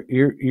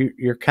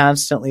you're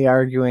constantly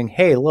arguing,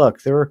 hey,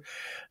 look,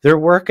 they're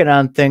working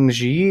on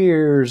things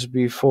years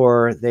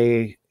before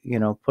they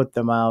put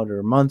them out,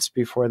 or months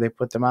before they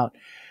put them out.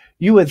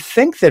 You would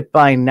think that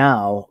by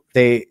now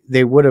they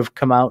would have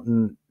come out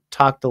and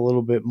talked a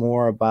little bit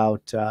more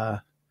about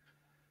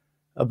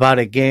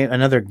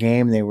another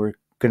game they were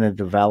going to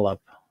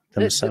develop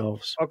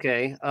themselves.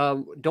 Okay.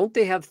 Don't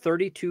they have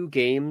 32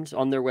 games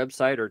on their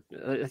website, or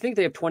I think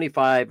they have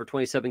 25 or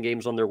 27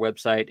 games on their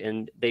website,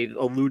 and they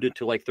alluded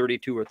to like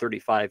 32 or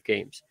 35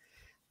 games.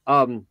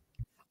 A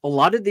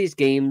lot of these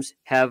games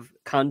have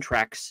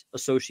contracts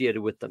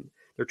associated with them.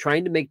 They're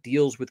trying to make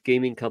deals with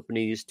gaming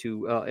companies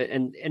to,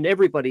 and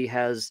everybody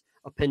has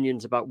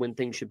opinions about when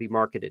things should be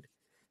marketed.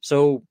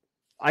 So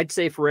I'd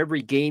say for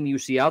every game you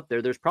see out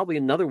there, there's probably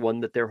another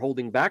one that they're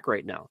holding back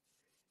right now.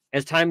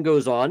 As time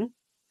goes on,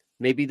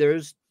 maybe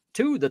there's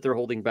 2 that they're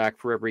holding back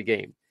for every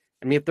game.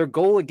 I mean, if their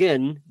goal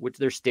again, which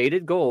their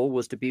stated goal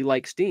was to be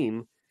like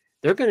Steam,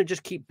 they're going to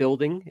just keep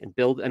building and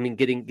build. I mean,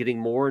 getting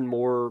more and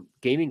more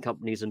gaming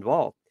companies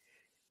involved.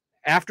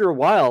 After a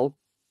while,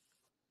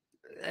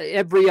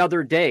 every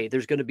other day,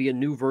 there's going to be a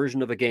new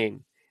version of a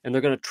game, and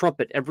they're going to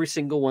trumpet every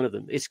single one of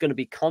them. It's going to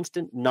be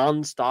constant,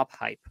 nonstop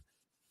hype.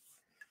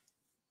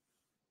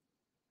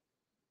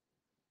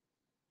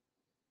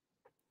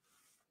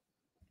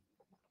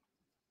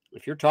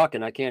 If you're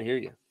talking, I can't hear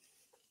you.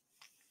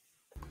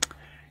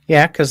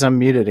 Yeah, because I'm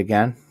muted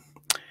again.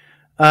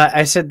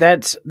 I said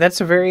that's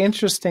a very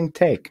interesting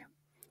take.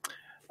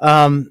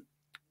 How do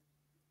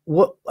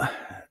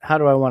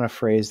I want to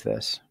phrase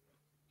this?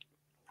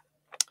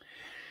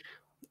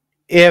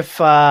 If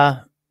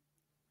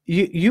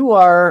you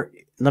are,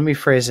 let me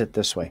phrase it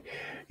this way: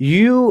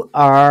 you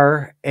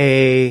are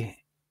a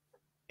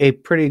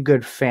pretty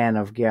good fan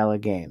of Gala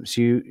Games.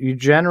 You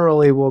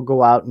generally will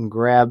go out and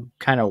grab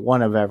kind of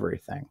one of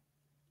everything.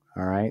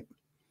 All right,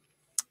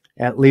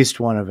 at least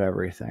one of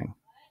everything.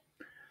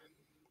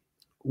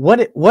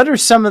 What are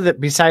some of the,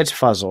 besides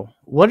Fuzzle,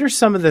 what are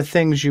some of the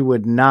things you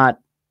would not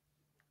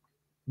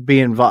be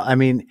involved? I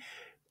mean,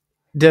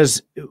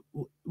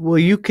 will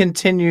you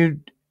continue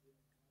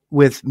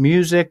with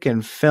music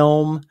and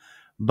film,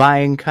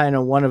 buying kind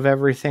of one of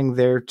everything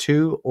there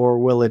too, or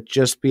will it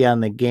just be on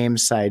the game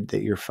side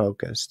that you're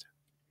focused?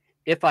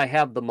 If I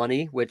have the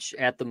money, which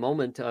at the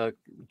moment,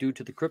 due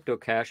to the crypto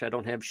cash, I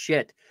don't have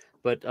shit.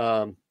 But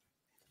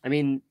I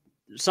mean,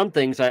 some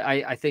things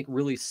I think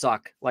really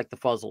suck, like the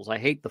Fuzzles. I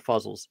hate the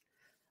Fuzzles.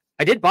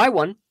 I did buy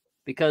one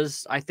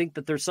because I think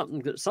that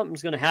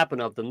something's going to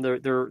happen of them.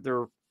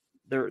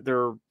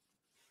 They're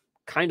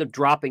kind of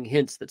dropping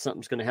hints that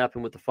something's going to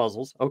happen with the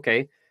Fuzzles.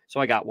 Okay, so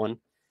I got one.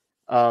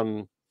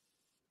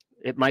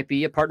 It might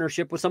be a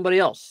partnership with somebody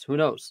else. Who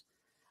knows?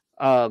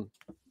 But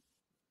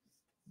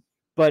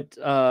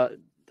I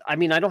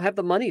mean, I don't have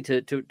the money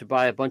to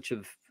buy a bunch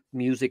of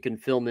music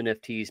and film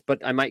NFTs,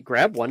 but I might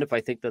grab one if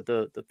I think that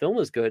the film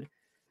is good.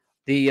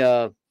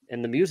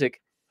 and the music.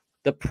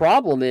 The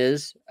problem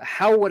is,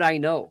 how would I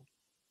know?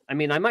 I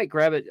mean, I might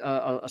grab it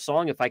a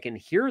song if I can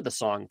hear the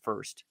song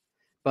first,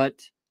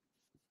 but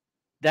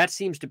that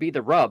seems to be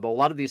the rub. A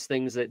lot of these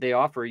things that they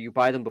offer, you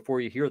buy them before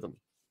you hear them.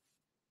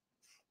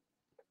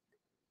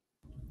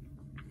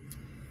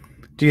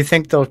 Do you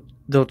think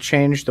they'll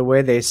change the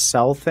way they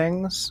sell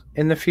things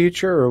in the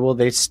future, or will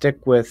they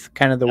stick with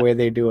kind of the way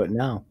they do it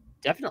now?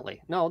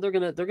 Definitely. No, they're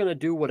gonna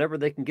do whatever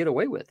they can get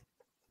away with.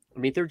 I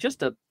mean, they're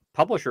just a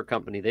publisher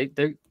company.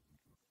 They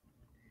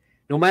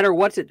no matter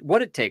what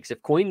it takes.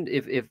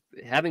 If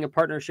having a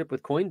partnership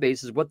with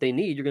Coinbase is what they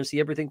need, you're going to see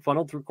everything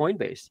funneled through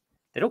Coinbase.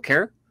 They don't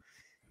care.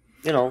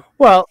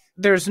 Well,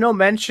 there's no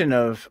mention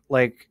of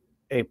like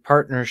a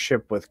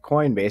partnership with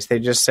Coinbase. They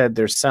just said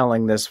they're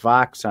selling this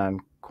Vox on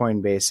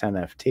Coinbase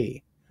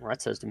NFT. Well,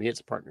 that says to me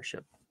it's a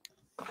partnership.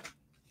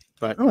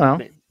 But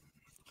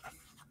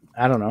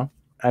I don't know.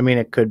 I mean,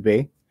 it could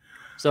be.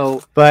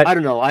 So, but I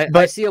don't know.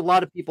 I see a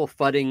lot of people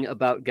fudding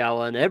about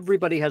Gala, and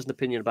everybody has an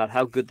opinion about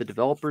how good the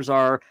developers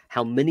are,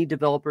 how many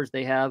developers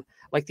they have.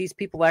 Like, these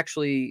people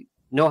actually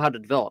know how to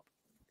develop.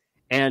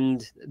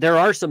 And there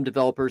are some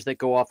developers that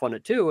go off on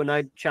it too, and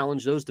I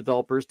challenge those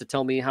developers to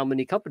tell me how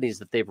many companies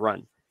that they've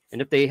run.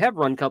 And if they have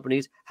run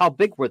companies, how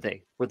big were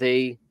they? Were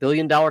they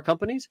billion-dollar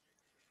companies?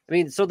 I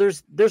mean, so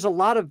there's a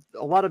lot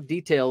of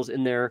details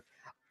in there.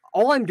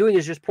 All I'm doing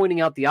is just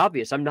pointing out the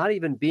obvious. I'm not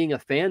even being a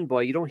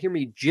fanboy. You don't hear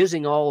me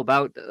jizzing all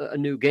about a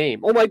new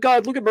game. Oh my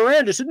God, look at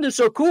Miranda. Isn't this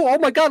so cool? Oh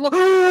my God, look,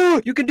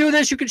 you can do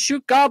this. You can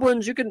shoot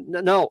goblins.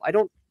 No, I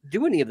don't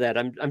do any of that.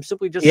 I'm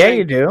simply just saying,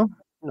 you do.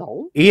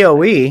 No.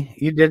 EOE.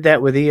 You did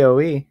that with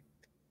EOE.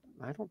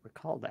 I don't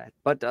recall that,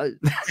 but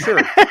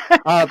sure.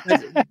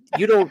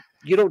 You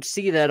don't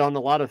see that on a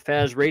lot of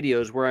Faz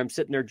radios where I'm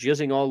sitting there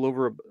jizzing all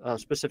over a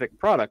specific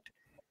product.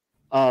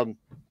 I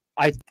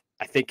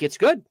think it's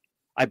good.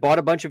 I bought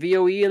a bunch of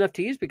EOE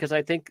NFTs because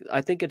I think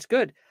it's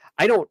good.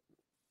 I think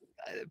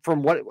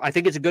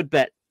it's a good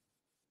bet.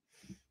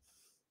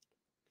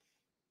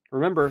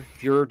 Remember,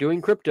 if you're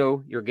doing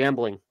crypto, you're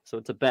gambling, so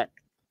it's a bet.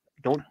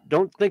 Don't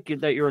think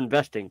that you're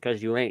investing,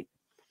 because you ain't.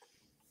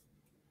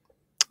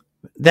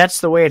 That's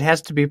the way it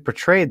has to be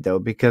portrayed, though,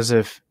 because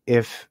if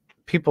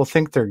people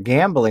think they're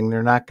gambling,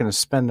 they're not going to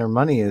spend their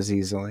money as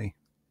easily.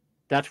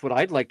 That's what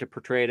I'd like to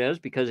portray it as,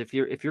 because if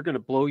you're going to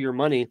blow your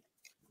money,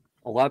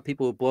 a lot of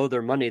people who blow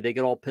their money, they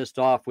get all pissed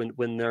off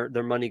when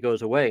their money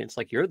goes away. It's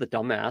like, you're the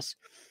dumbass.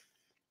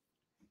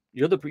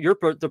 You're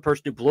the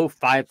person who blew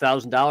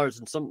 $5,000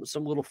 in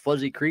some little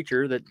fuzzy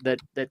creature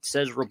that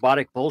says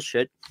robotic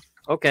bullshit.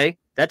 Okay,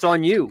 that's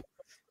on you.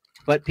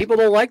 But people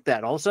don't like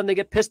that. All of a sudden they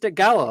get pissed at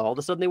Gala. All of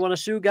a sudden they want to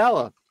sue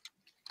Gala.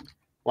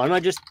 Why don't I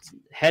just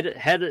head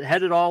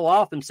it all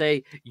off and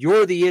say,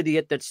 you're the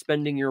idiot that's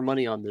spending your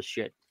money on this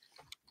shit?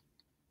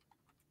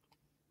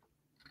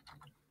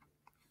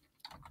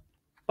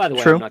 By the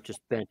way, True. I'm not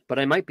just bent, but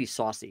I might be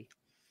saucy.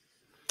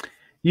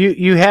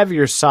 You have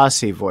your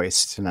saucy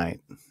voice tonight.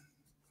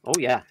 Oh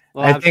yeah.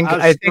 Well, I think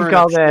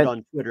all that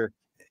on Twitter.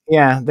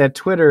 Yeah, that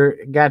Twitter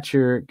got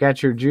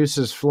your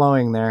juices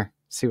flowing there.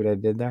 See what I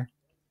did there?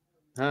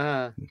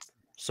 So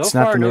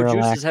far, no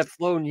juices have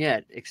flown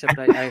yet, except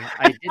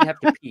I did have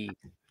to pee.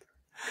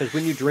 Because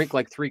when you drink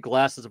like 3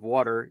 glasses of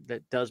water,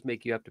 that does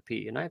make you have to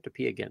pee. And I have to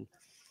pee again.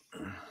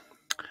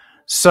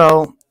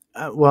 So,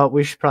 well,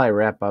 we should probably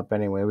wrap up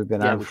anyway. We've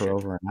been on for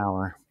over an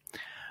hour.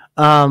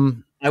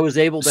 I was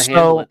able to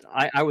handle it.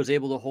 I was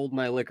able to hold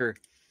my liquor.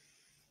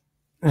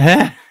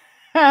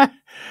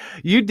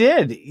 You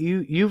did.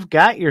 You've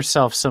got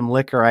yourself some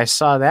liquor. I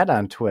saw that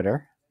on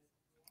Twitter.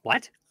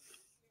 What?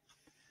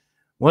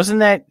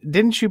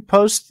 Didn't you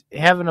post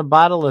having a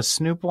bottle of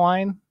Snoop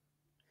wine?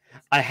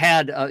 I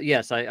had,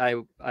 yes,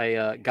 I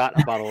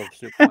got a bottle of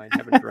Snoop wine. I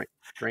haven't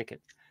drank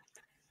it.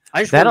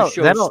 I just want to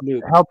show that'll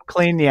Snoop. Help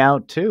clean you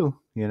out too,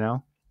 you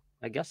know?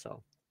 I guess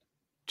so.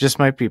 Just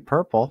might be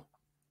purple.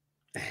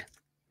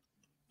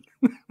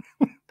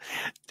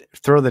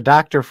 Throw the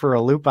doctor for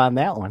a loop on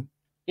that one.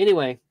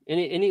 Anyway,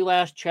 any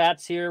last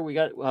chats here? We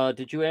got.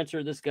 Did you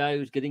answer this guy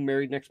who's getting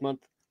married next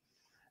month?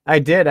 I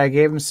did. I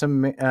gave him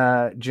some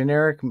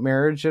generic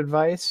marriage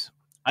advice.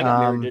 I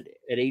got married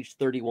at age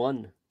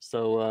 31,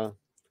 so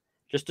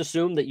just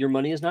assume that your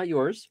money is not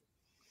yours.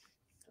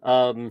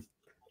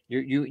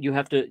 You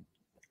have to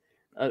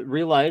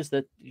realize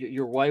that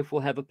your wife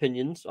will have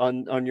opinions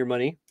on your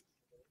money.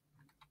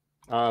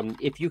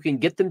 If you can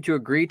get them to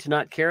agree to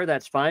not care,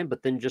 that's fine,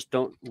 but then just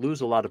don't lose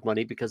a lot of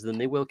money, because then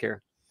they will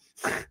care.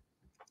 If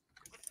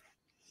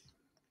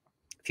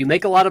you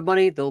make a lot of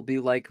money, they'll be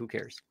like, who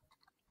cares?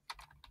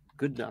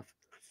 Good enough.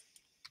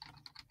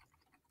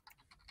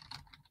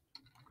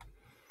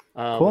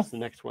 Cool. What's the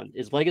next one?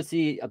 Is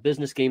Legacy a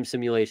business game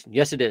simulation?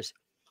 Yes, it is.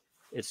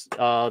 It's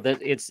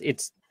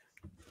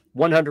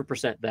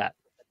 100% that.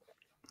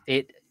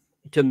 It,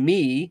 to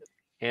me,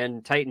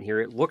 and Titan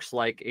here, it looks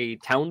like a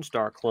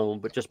Townstar clone,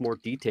 but just more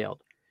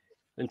detailed.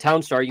 In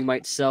Townstar, you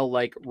might sell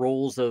like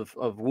rolls of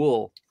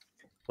wool.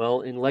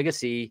 Well, in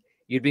Legacy,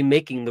 you'd be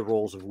making the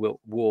rolls of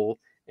wool,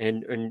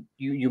 and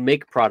you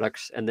make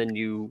products, and then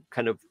you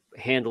kind of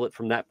handle it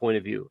from that point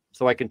of view.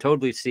 So I can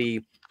totally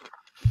see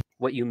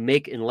what you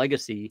make in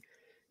Legacy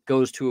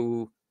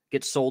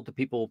gets sold to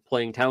people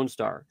playing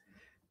Townstar.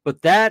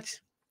 But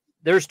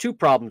there's two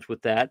problems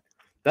with that.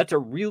 That's a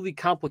really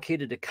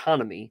complicated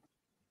economy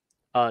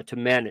to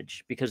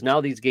manage, because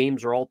now these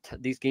games are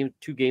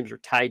two games are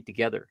tied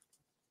together.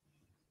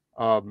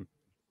 Um,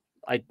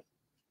 I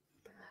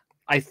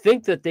I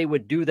think that they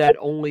would do that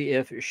only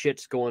if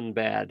shit's going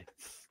bad.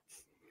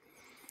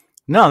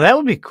 No, that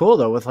would be cool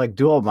though. With like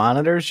dual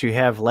monitors, you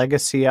have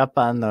Legacy up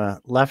on the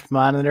left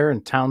monitor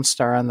and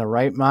Townstar on the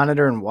right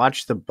monitor, and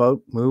watch the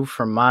boat move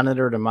from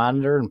monitor to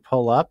monitor and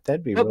pull up.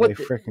 That'd be really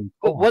freaking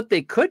But cool. what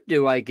they could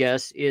do, I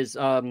guess, is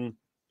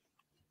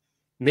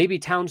maybe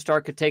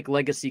Townstar could take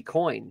Legacy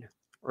Coin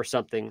or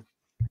something.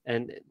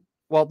 And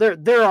well,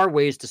 there are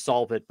ways to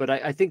solve it, but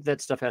I think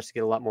that stuff has to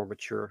get a lot more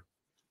mature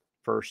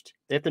first.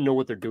 They have to know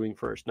what they're doing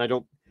first.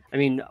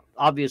 And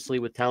obviously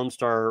with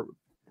Townstar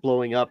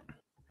blowing up,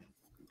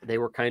 they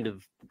were kind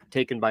of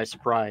taken by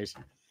surprise.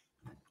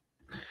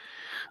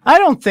 I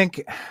don't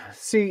think.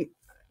 See,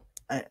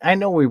 I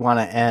know we want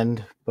to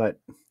end, but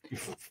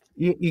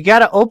you got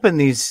to open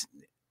these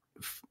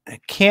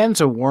cans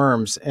of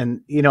worms,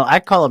 and I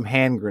call them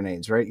hand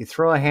grenades, right? You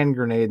throw a hand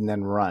grenade and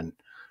then run.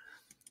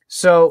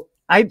 So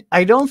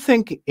I don't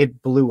think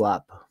it blew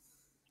up.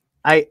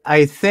 I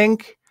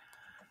think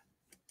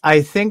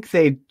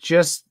they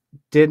just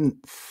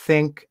didn't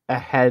think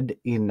ahead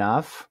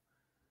enough.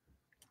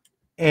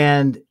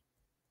 And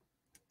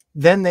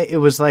then it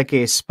was like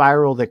a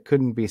spiral that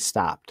couldn't be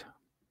stopped.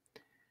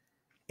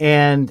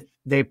 And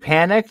they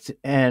panicked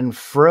and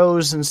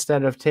froze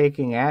instead of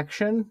taking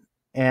action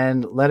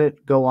and let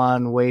it go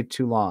on way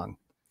too long.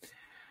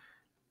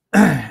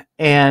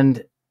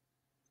 And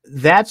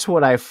that's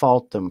what I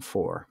fault them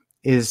for,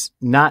 is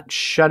not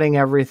shutting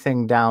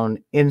everything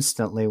down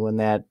instantly when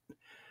that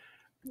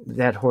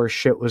horse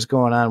shit was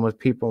going on with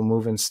people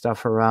moving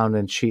stuff around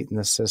and cheating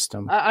the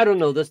system. I don't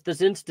know,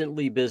 this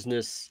instantly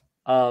business.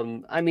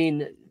 That's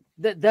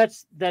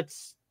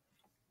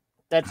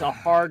a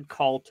hard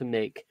call to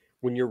make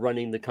when you're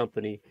running the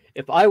company.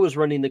 If I was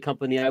running the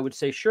company, I would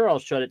say, sure, I'll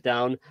shut it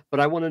down, but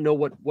I want to know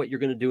what you're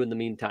going to do in the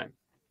meantime.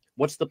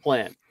 What's the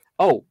plan?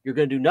 Oh, you're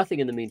going to do nothing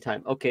in the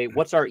meantime. Okay,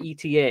 what's our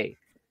ETA?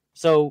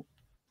 So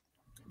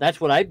that's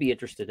what I'd be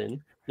interested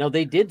in. Now,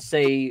 they did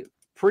say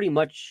pretty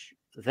much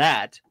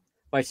that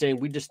by saying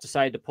we just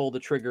decided to pull the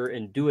trigger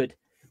and do it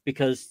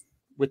because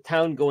with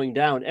Town going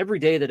down, every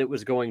day that it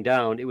was going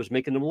down, it was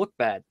making them look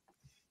bad.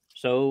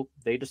 So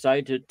they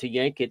decided to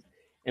yank it.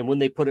 And when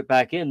they put it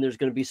back in, there's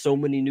going to be so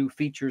many new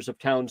features of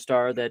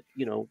Townstar that,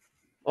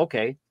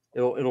 okay,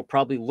 it'll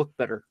probably look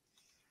better.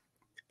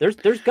 There's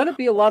going to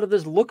be a lot of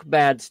this look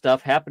bad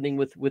stuff happening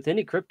with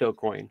any crypto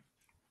coin.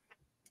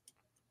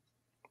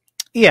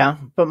 Yeah,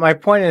 but my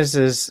point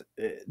is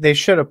they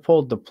should have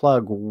pulled the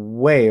plug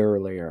way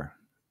earlier,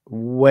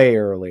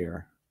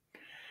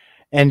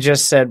 and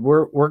just said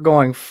we're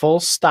going full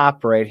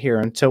stop right here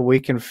until we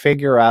can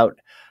figure out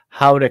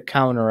how to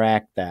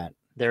counteract that.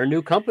 They're a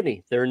new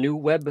company. They're a new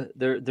web.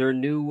 They're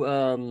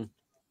new.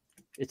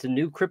 It's a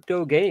new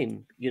crypto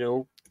game.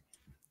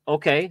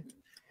 Okay,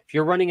 if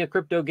you're running a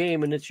crypto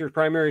game and it's your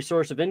primary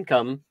source of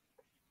income,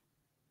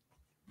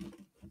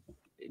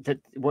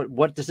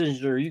 what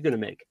decisions are you going to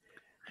make?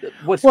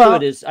 What's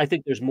good is I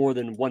think there's more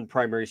than one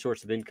primary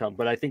source of income,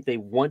 but I think they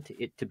want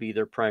it to be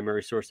their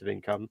primary source of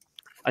income.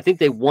 I think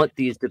they want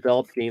these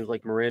developed games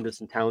like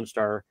Mirandus and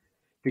Townstar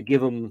to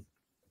give them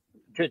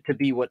to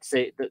be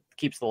that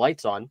keeps the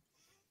lights on.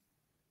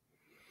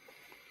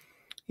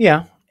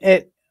 Yeah.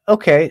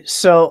 Okay.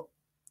 So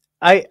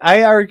I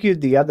argued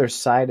the other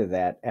side of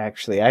that.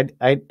 Actually,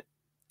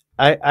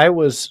 I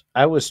was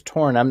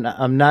torn.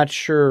 I'm not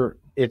sure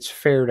it's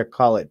fair to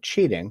call it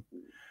cheating.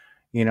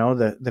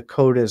 The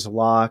code is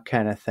law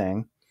kind of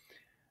thing.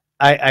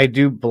 I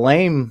do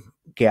blame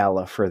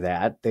Gala for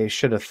that. They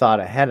should have thought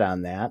ahead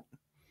on that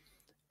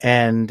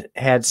and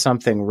had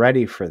something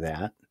ready for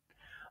that.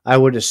 I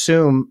would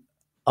assume,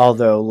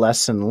 although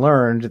lesson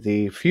learned,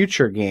 the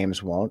future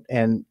games won't.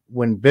 And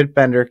when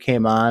Bitbender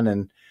came on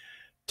and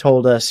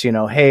told us,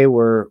 hey,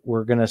 we're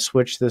going to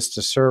switch this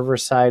to server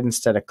side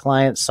instead of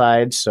client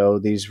side, so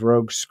these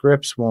rogue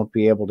scripts won't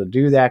be able to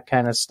do that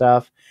kind of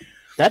stuff.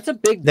 That's a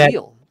big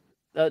deal.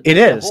 It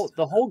is.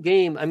 The whole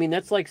game. I mean,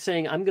 that's like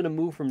saying I'm going to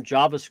move from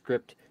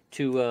JavaScript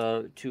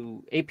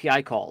to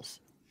API calls.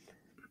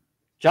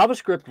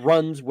 JavaScript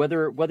runs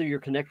whether you're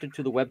connected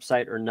to the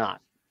website or not.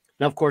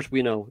 Now, of course,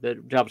 we know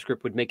that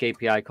JavaScript would make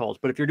API calls,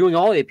 but if you're doing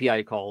all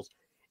API calls,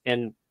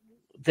 and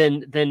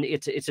then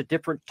it's a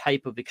different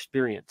type of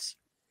experience.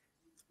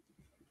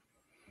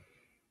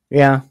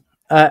 Yeah,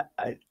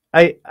 and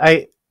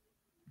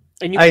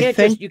you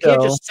can't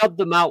just sub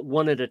them out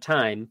one at a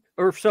time,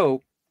 or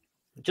so.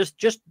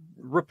 Just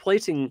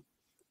replacing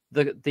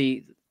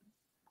the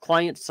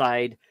client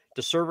side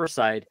to server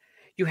side,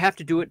 you have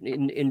to do it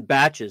in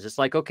batches. It's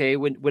like, okay,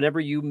 whenever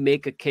you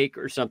make a cake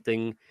or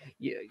something,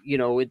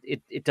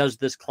 it does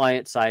this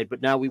client side,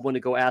 but now we want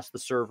to go ask the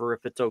server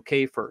if it's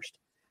okay first.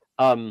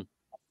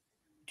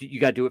 you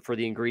got to do it for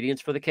the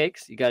ingredients for the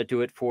cakes. You got to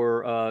do it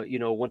for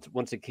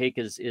once a cake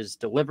is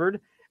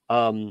delivered,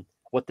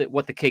 what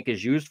the cake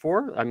is used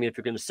for. I mean, if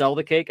you're going to sell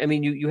the cake, I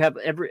mean, you have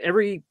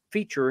every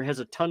feature has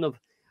a ton of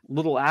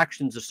little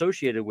actions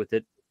associated with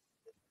it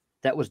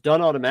that was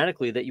done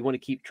automatically that you want to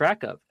keep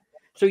track of.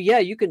 So yeah,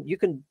 you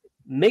can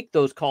make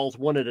those calls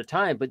one at a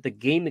time, but the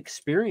game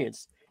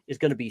experience is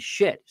going to be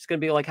shit. It's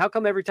going to be like, how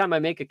come every time I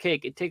make a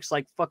cake, it takes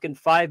like fucking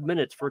 5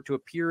 minutes for it to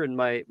appear in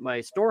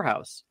my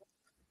storehouse?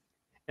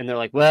 And they're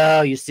like,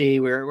 well, you see,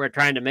 we're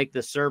trying to make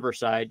this server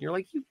side. And you're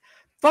like, you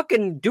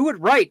fucking do it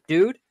right,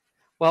 dude.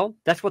 Well,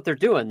 that's what they're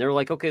doing. They're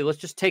like, okay, let's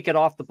just take it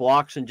off the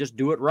blocks and just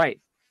do it right.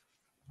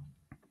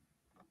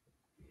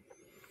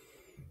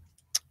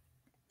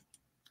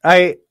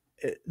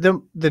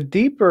 The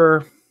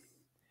deeper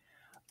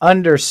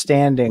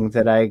understanding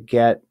that I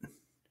get,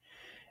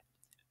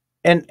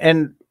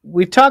 and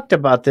we talked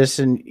about this,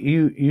 and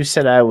you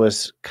said I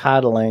was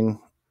coddling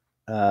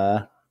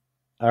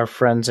our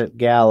friends at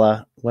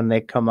Gala when they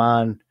come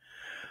on.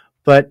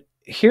 But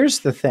here's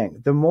the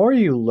thing. The more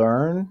you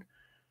learn,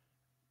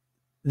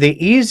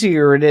 the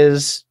easier it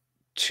is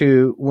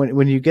to,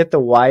 when you get the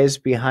whys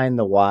behind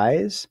the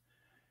whys,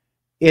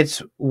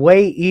 it's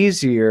way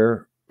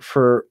easier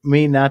for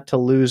me not to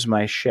lose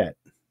my shit.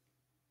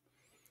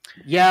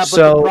 Yeah,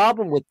 but the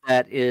problem with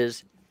that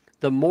is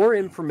the more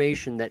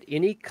information that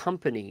any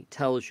company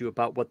tells you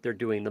about what they're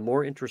doing, the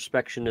more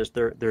introspection there's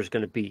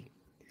going to be.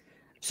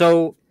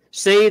 So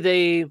say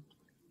they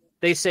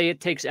say it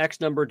takes X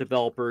number of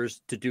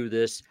developers to do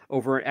this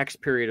over an X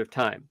period of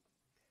time.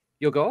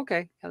 You'll go,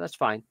 okay, yeah, that's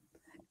fine.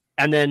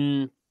 And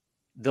then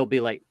they'll be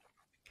late.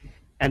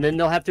 And then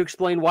they'll have to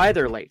explain why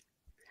they're late.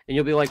 And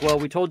you'll be like, well,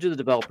 we told you the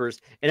developers.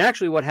 And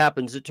actually what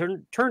happens, it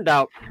turned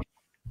out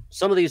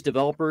some of these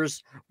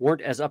developers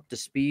weren't as up to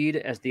speed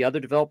as the other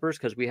developers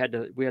because we had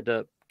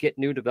to get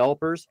new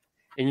developers.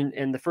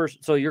 And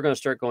so you're going to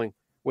start going,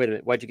 wait a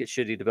minute, why'd you get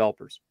shitty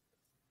developers?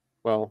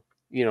 Well,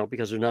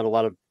 because there's not a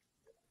lot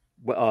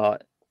of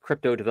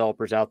crypto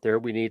developers out there.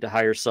 We need to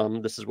hire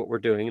some. This is what we're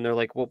doing. And they're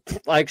like, well,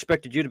 I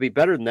expected you to be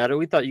better than that. Or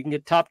we thought you can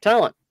get top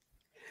talent.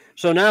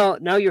 So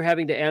now you're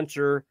having to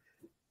answer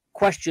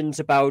questions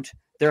about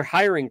their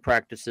hiring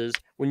practices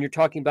when you're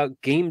talking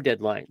about game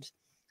deadlines.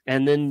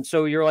 And then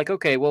so you're like,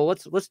 okay, well,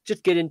 let's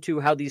just get into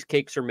how these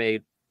cakes are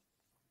made.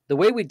 The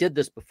way we did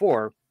this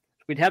before,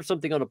 we'd have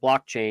something on a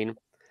blockchain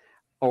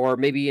or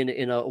maybe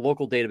in a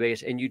local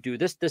database, and you do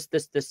this,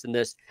 and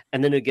this,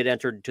 and then it get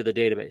entered into the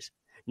database.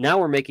 Now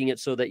we're making it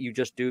so that you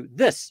just do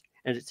this,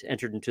 and it's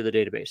entered into the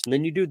database. And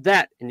then you do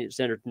that, and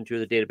it's entered into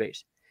the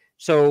database.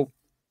 So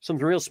some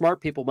real smart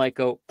people might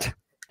go,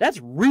 that's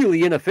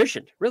really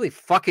inefficient, really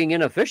fucking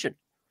inefficient.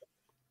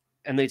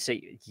 And they'd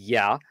say,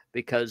 yeah,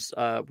 because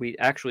we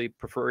actually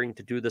preferring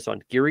to do this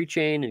on Geary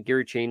Chain, and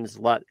Geary Chain is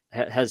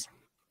has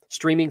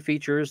streaming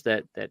features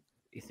that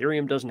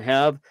Ethereum doesn't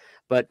have,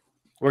 but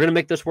we're going to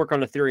make this work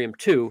on Ethereum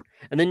too.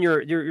 And then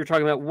you're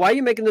talking about, why are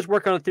you making this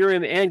work on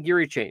Ethereum and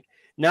Geary Chain?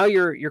 Now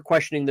you're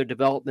questioning their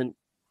development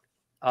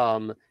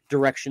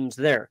directions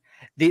there.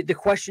 The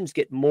questions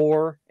get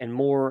more and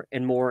more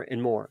and more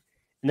and more.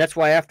 And that's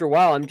why after a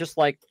while, I'm just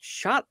like,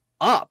 shut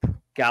up,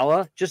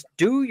 Gala. Just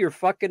do your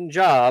fucking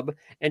job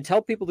and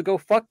tell people to go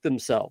fuck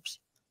themselves.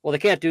 Well, they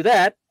can't do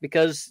that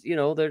because,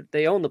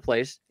 they own the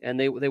place and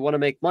they want to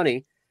make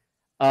money.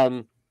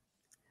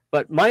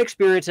 But my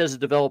experience as a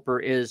developer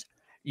is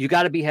you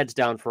got to be heads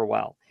down for a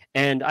while.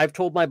 And I've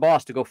told my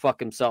boss to go fuck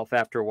himself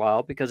after a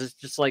while because it's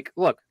just like,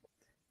 look,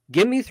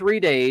 give me 3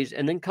 days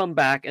and then come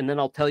back and then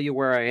I'll tell you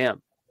where I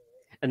am.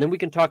 And then we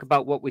can talk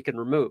about what we can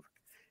remove.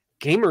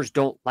 Gamers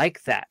don't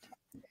like that.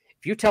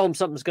 If you tell them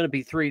something's going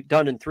to be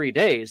done in 3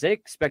 days, they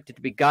expect it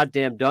to be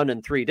goddamn done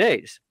in 3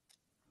 days.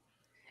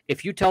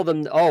 If you tell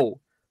them, oh,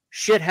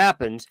 shit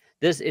happens,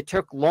 it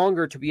took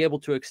longer to be able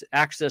to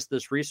access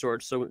this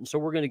resource, so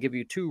we're going to give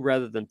you 2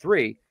 rather than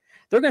 3,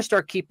 they're going to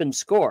start keeping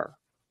score.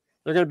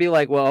 They're going to be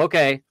like, well,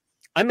 okay,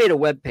 I made a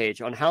web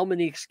page on how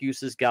many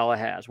excuses Gala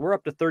has. We're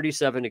up to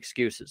 37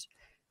 excuses.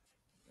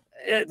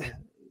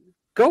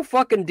 Go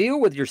fucking deal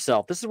with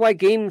yourself. This is why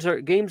games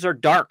are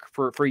dark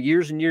for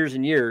years and years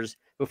and years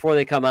before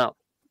they come out.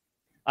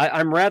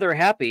 I'm rather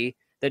happy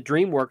that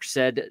DreamWorks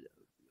said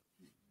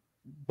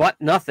but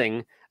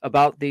nothing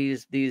about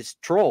these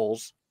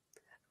trolls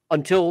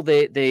until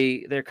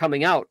they're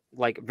coming out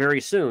like very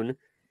soon,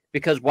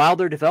 because while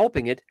they're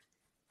developing it,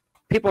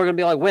 people are going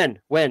to be like, when?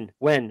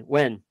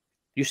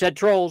 You said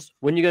trolls.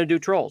 When are you going to do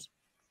trolls?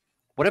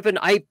 What if an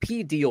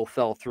IP deal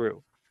fell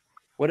through?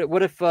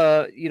 What if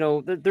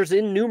there's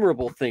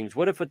innumerable things.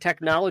 What if a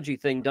technology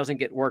thing doesn't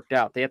get worked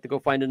out? They have to go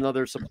find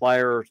another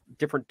supplier or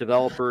different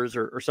developers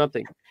or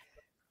something.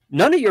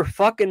 None of your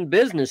fucking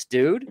business,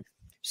 dude.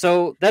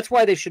 So that's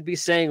why they should be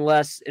saying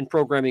less and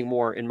programming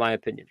more, in my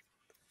opinion.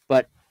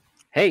 But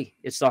hey,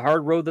 it's the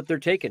hard road that they're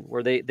taking,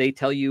 where they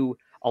tell you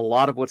a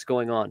lot of what's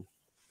going on.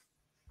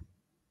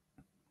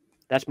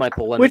 That's my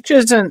polemic. Which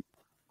isn't,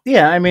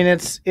 yeah, I mean,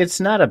 it's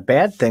not a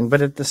bad thing,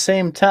 but at the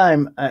same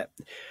time,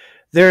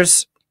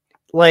 there's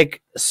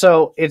like,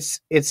 so it's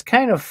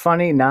kind of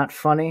funny, not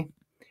funny.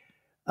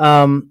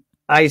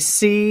 I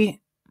see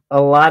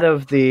a lot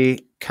of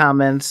the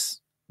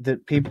comments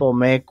that people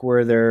make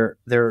where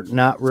they're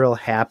not real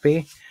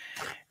happy,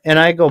 and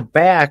I go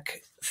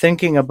back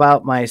thinking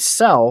about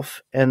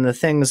myself and the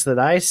things that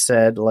I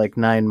said like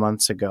 9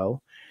 months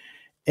ago,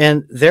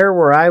 and there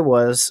where I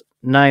was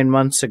 9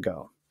 months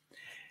ago.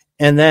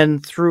 And then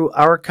through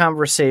our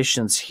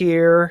conversations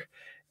here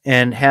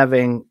and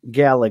having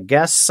gala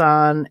guests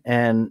on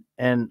and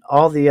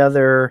all the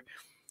other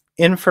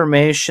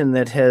information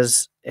that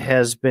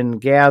has been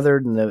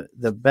gathered and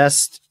the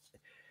best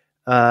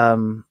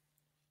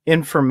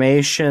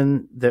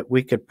information that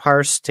we could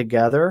parse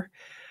together,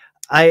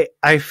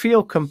 I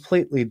feel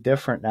completely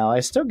different now. I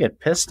still get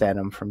pissed at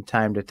them from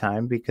time to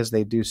time because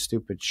they do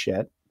stupid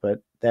shit,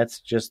 but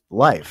that's just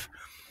life.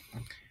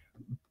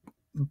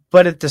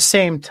 But at the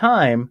same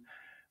time,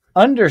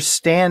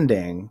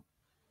 understanding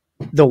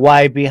the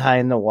why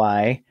behind the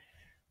why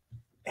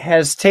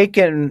has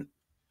taken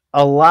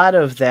a lot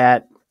of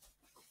that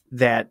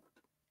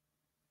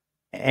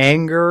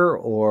anger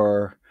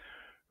or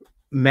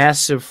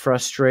massive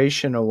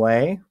frustration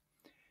away.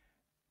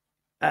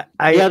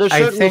 There's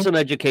certainly think some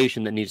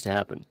education that needs to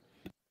happen.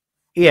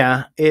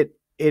 Yeah, it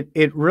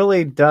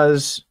really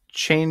does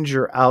change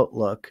your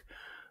outlook.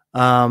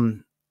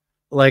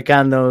 Like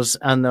on those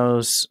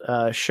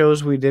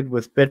shows we did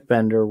with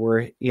Bitbender,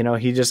 where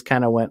he just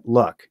kind of went,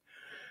 "Look,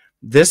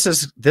 this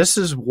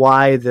is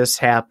why this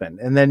happened,"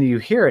 and then you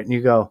hear it and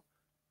you go,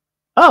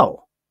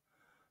 "Oh,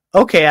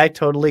 okay, I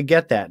totally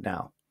get that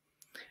now."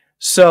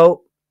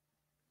 So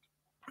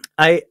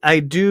I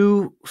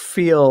do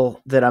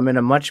feel that I'm in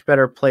a much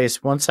better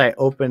place once I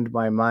opened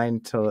my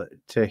mind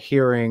to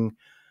hearing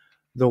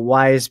the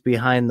whys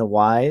behind the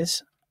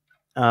whys.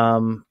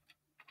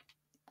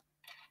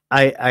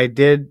 I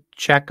did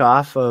check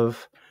off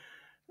of.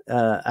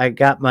 I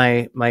got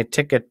my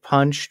ticket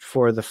punched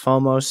for the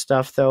FOMO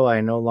stuff, though.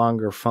 I no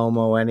longer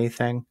FOMO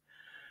anything,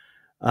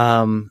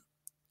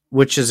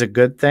 which is a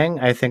good thing.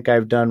 I think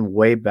I've done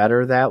way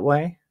better that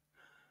way.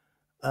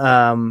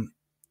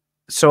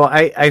 So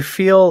I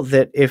feel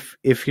that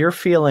if you're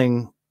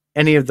feeling,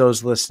 any of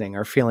those listening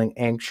are feeling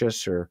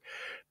anxious or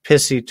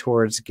pissy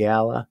towards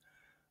Gala,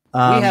 we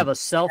have a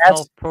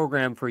self-help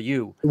program for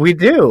you. We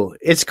do.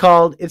 It's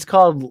called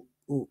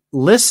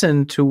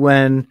Listen to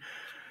When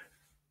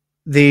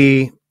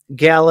the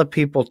Gala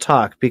People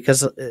Talk,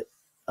 because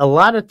a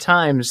lot of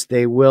times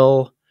they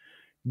will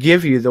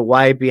give you the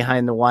why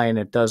behind the why, and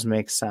it does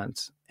make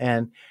sense.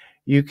 And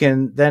you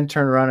can then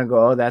turn around and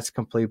go, "Oh, that's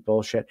complete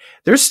bullshit."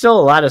 There's still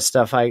a lot of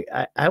stuff. I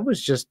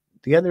was just,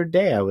 the other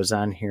day I was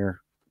on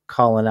here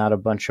calling out a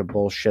bunch of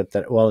bullshit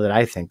that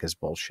I think is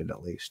bullshit,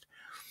 at least.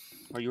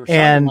 Or you were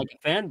sounding like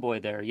a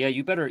fanboy there. Yeah,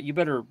 you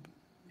better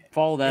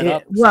follow that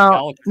up.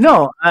 Well,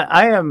 no,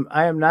 I am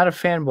not a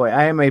fanboy.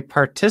 I am a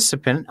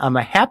participant. I'm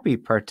a happy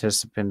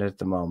participant at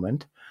the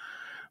moment.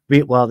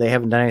 Well, they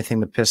haven't done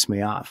anything to piss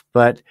me off,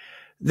 but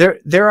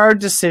there are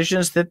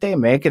decisions that they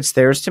make. It's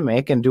theirs to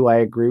make. And do I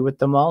agree with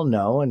them all?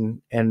 No.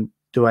 And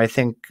do I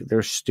think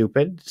they're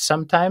stupid?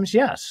 Sometimes,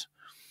 yes.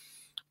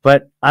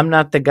 But I'm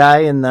not the guy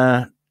in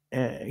the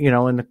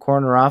in the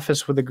corner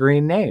office with a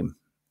green name.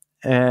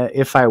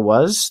 If I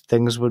was,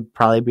 things would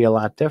probably be a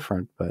lot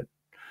different. But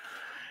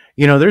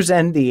there's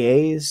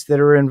NDAs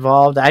that are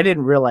involved. I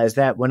didn't realize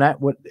that when I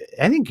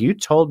think you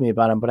told me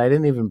about them, but I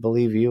didn't even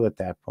believe you at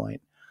that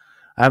point.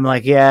 I'm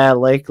like, yeah,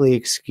 likely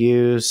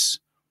excuse,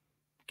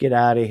 get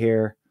out of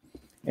here.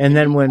 And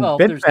then when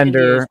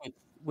Bitbender,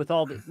 with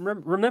all the,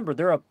 remember,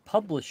 they're a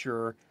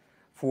publisher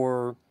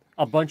for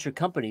a bunch of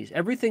companies.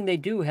 Everything they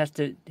do has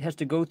to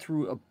go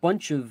through a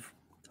bunch of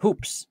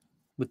hoops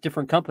with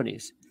different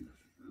companies.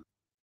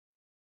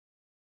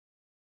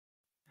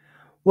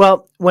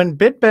 Well, when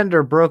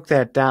Bitbender broke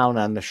that down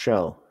on the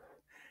show,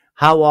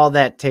 how all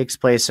that takes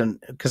place, and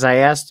because I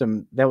asked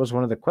him, that was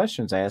one of the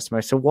questions I asked him.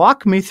 I said,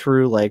 walk me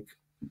through,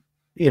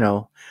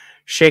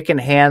 shaking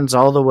hands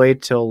all the way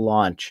till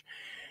launch.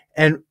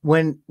 And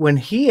when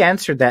he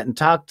answered that and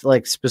talked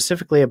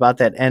specifically about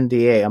that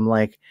NDA, I'm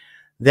like,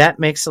 that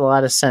makes a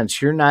lot of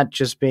sense. You're not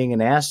just being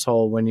an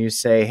asshole when you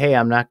say, "Hey,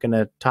 I'm not going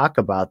to talk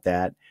about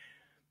that."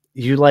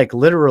 You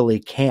literally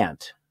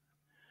can't.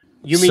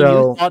 You mean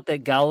you thought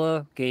that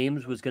Gala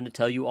Games was going to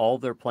tell you all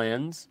their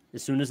plans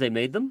as soon as they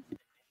made them?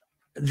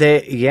 They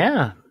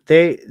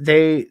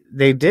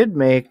did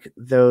make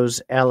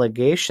those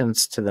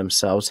allegations to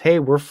themselves. Hey,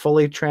 we're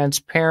fully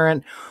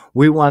transparent.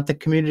 We want the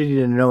community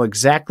to know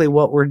exactly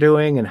what we're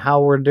doing and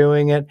how we're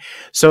doing it.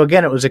 So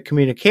again, it was a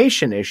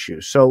communication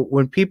issue. So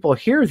when people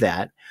hear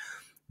that,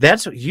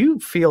 that's what you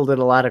fielded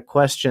a lot of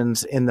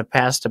questions in the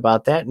past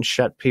about that and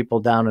shut people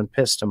down and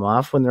pissed them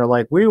off when they're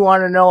like, "We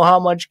want to know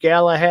how much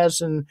Gala has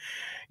and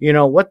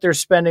what they're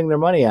spending their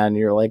money on."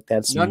 You're like,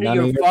 "That's none of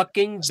your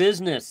fucking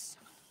business."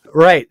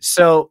 Right.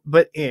 So,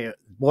 but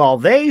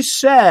they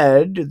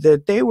said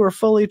that they were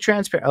fully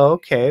transparent.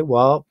 Okay,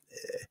 well,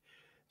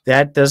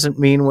 that doesn't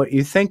mean what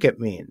you think it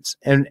means.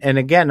 And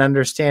again,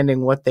 understanding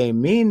what they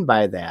mean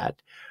by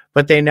that,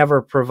 but they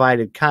never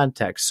provided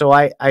context. So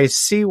I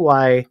see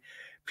why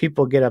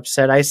people get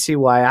upset, I see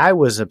why I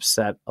was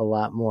upset a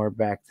lot more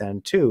back then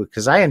too,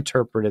 because I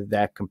interpreted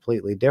that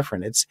completely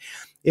different.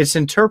 It's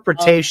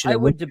interpretation. I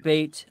would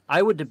debate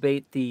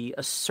the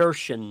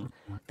assertion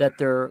that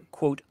they're,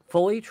 quote,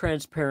 fully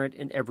transparent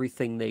in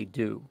everything they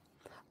do.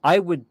 I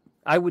would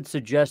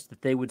suggest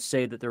that they would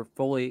say that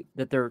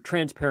they're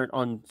transparent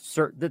on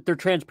that they're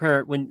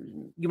transparent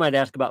when you might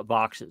ask about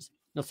boxes.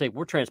 They'll say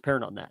we're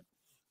transparent on that.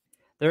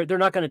 They're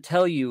not going to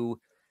tell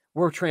you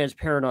we're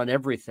transparent on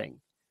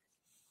everything.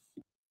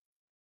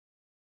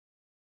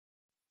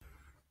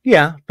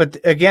 Yeah, but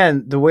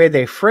again, the way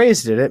they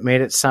phrased it, it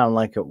made it sound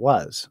like it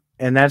was.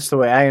 And that's the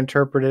way I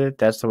interpreted it.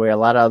 That's the way a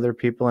lot of other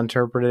people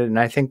interpreted it. And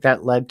I think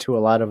that led to a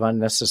lot of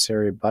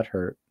unnecessary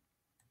butthurt.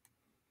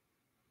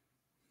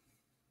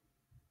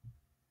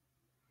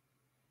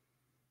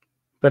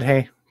 But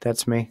hey,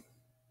 that's me.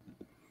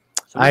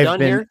 So I've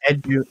been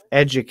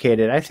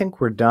educated. I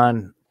think we're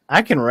done.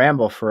 I can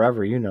ramble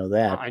forever, you know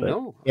that. I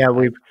know. Yeah,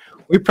 we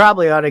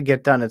probably ought to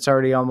get done. It's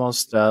already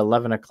almost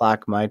 11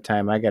 o'clock my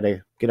time. I got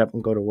to get up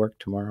and go to work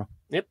tomorrow.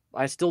 Yep,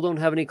 I still don't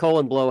have any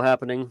colon blow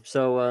happening,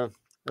 so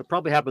it'll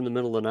probably happen in the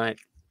middle of the night.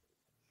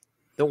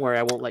 Don't worry,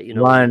 I won't let you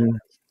know.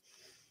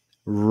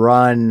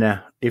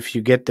 Run. If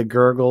you get the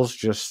gurgles,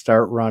 just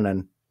start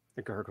running.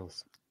 The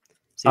gurgles.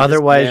 See,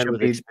 otherwise, you'll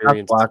be up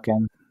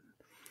walking.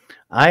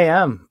 I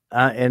am,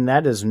 and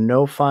that is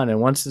no fun.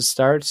 And once it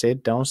starts,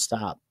 it don't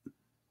stop.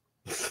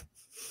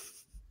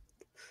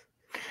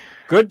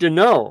 Good to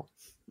know.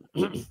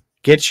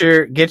 Get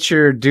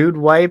your dude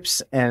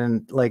wipes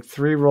and like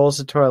 3 rolls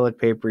of toilet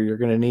paper. You're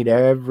going to need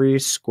every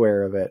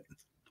square of it.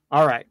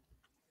 All right.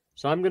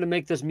 So I'm going to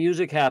make this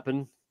music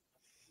happen,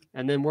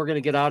 and then we're going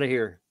to get out of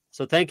here.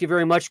 So thank you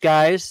very much,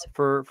 guys,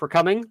 for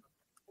coming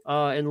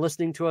and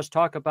listening to us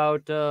talk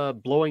about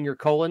blowing your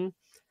colon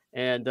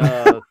and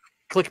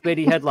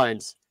clickbaity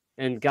headlines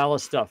and gala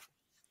stuff.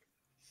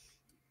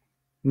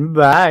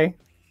 Bye.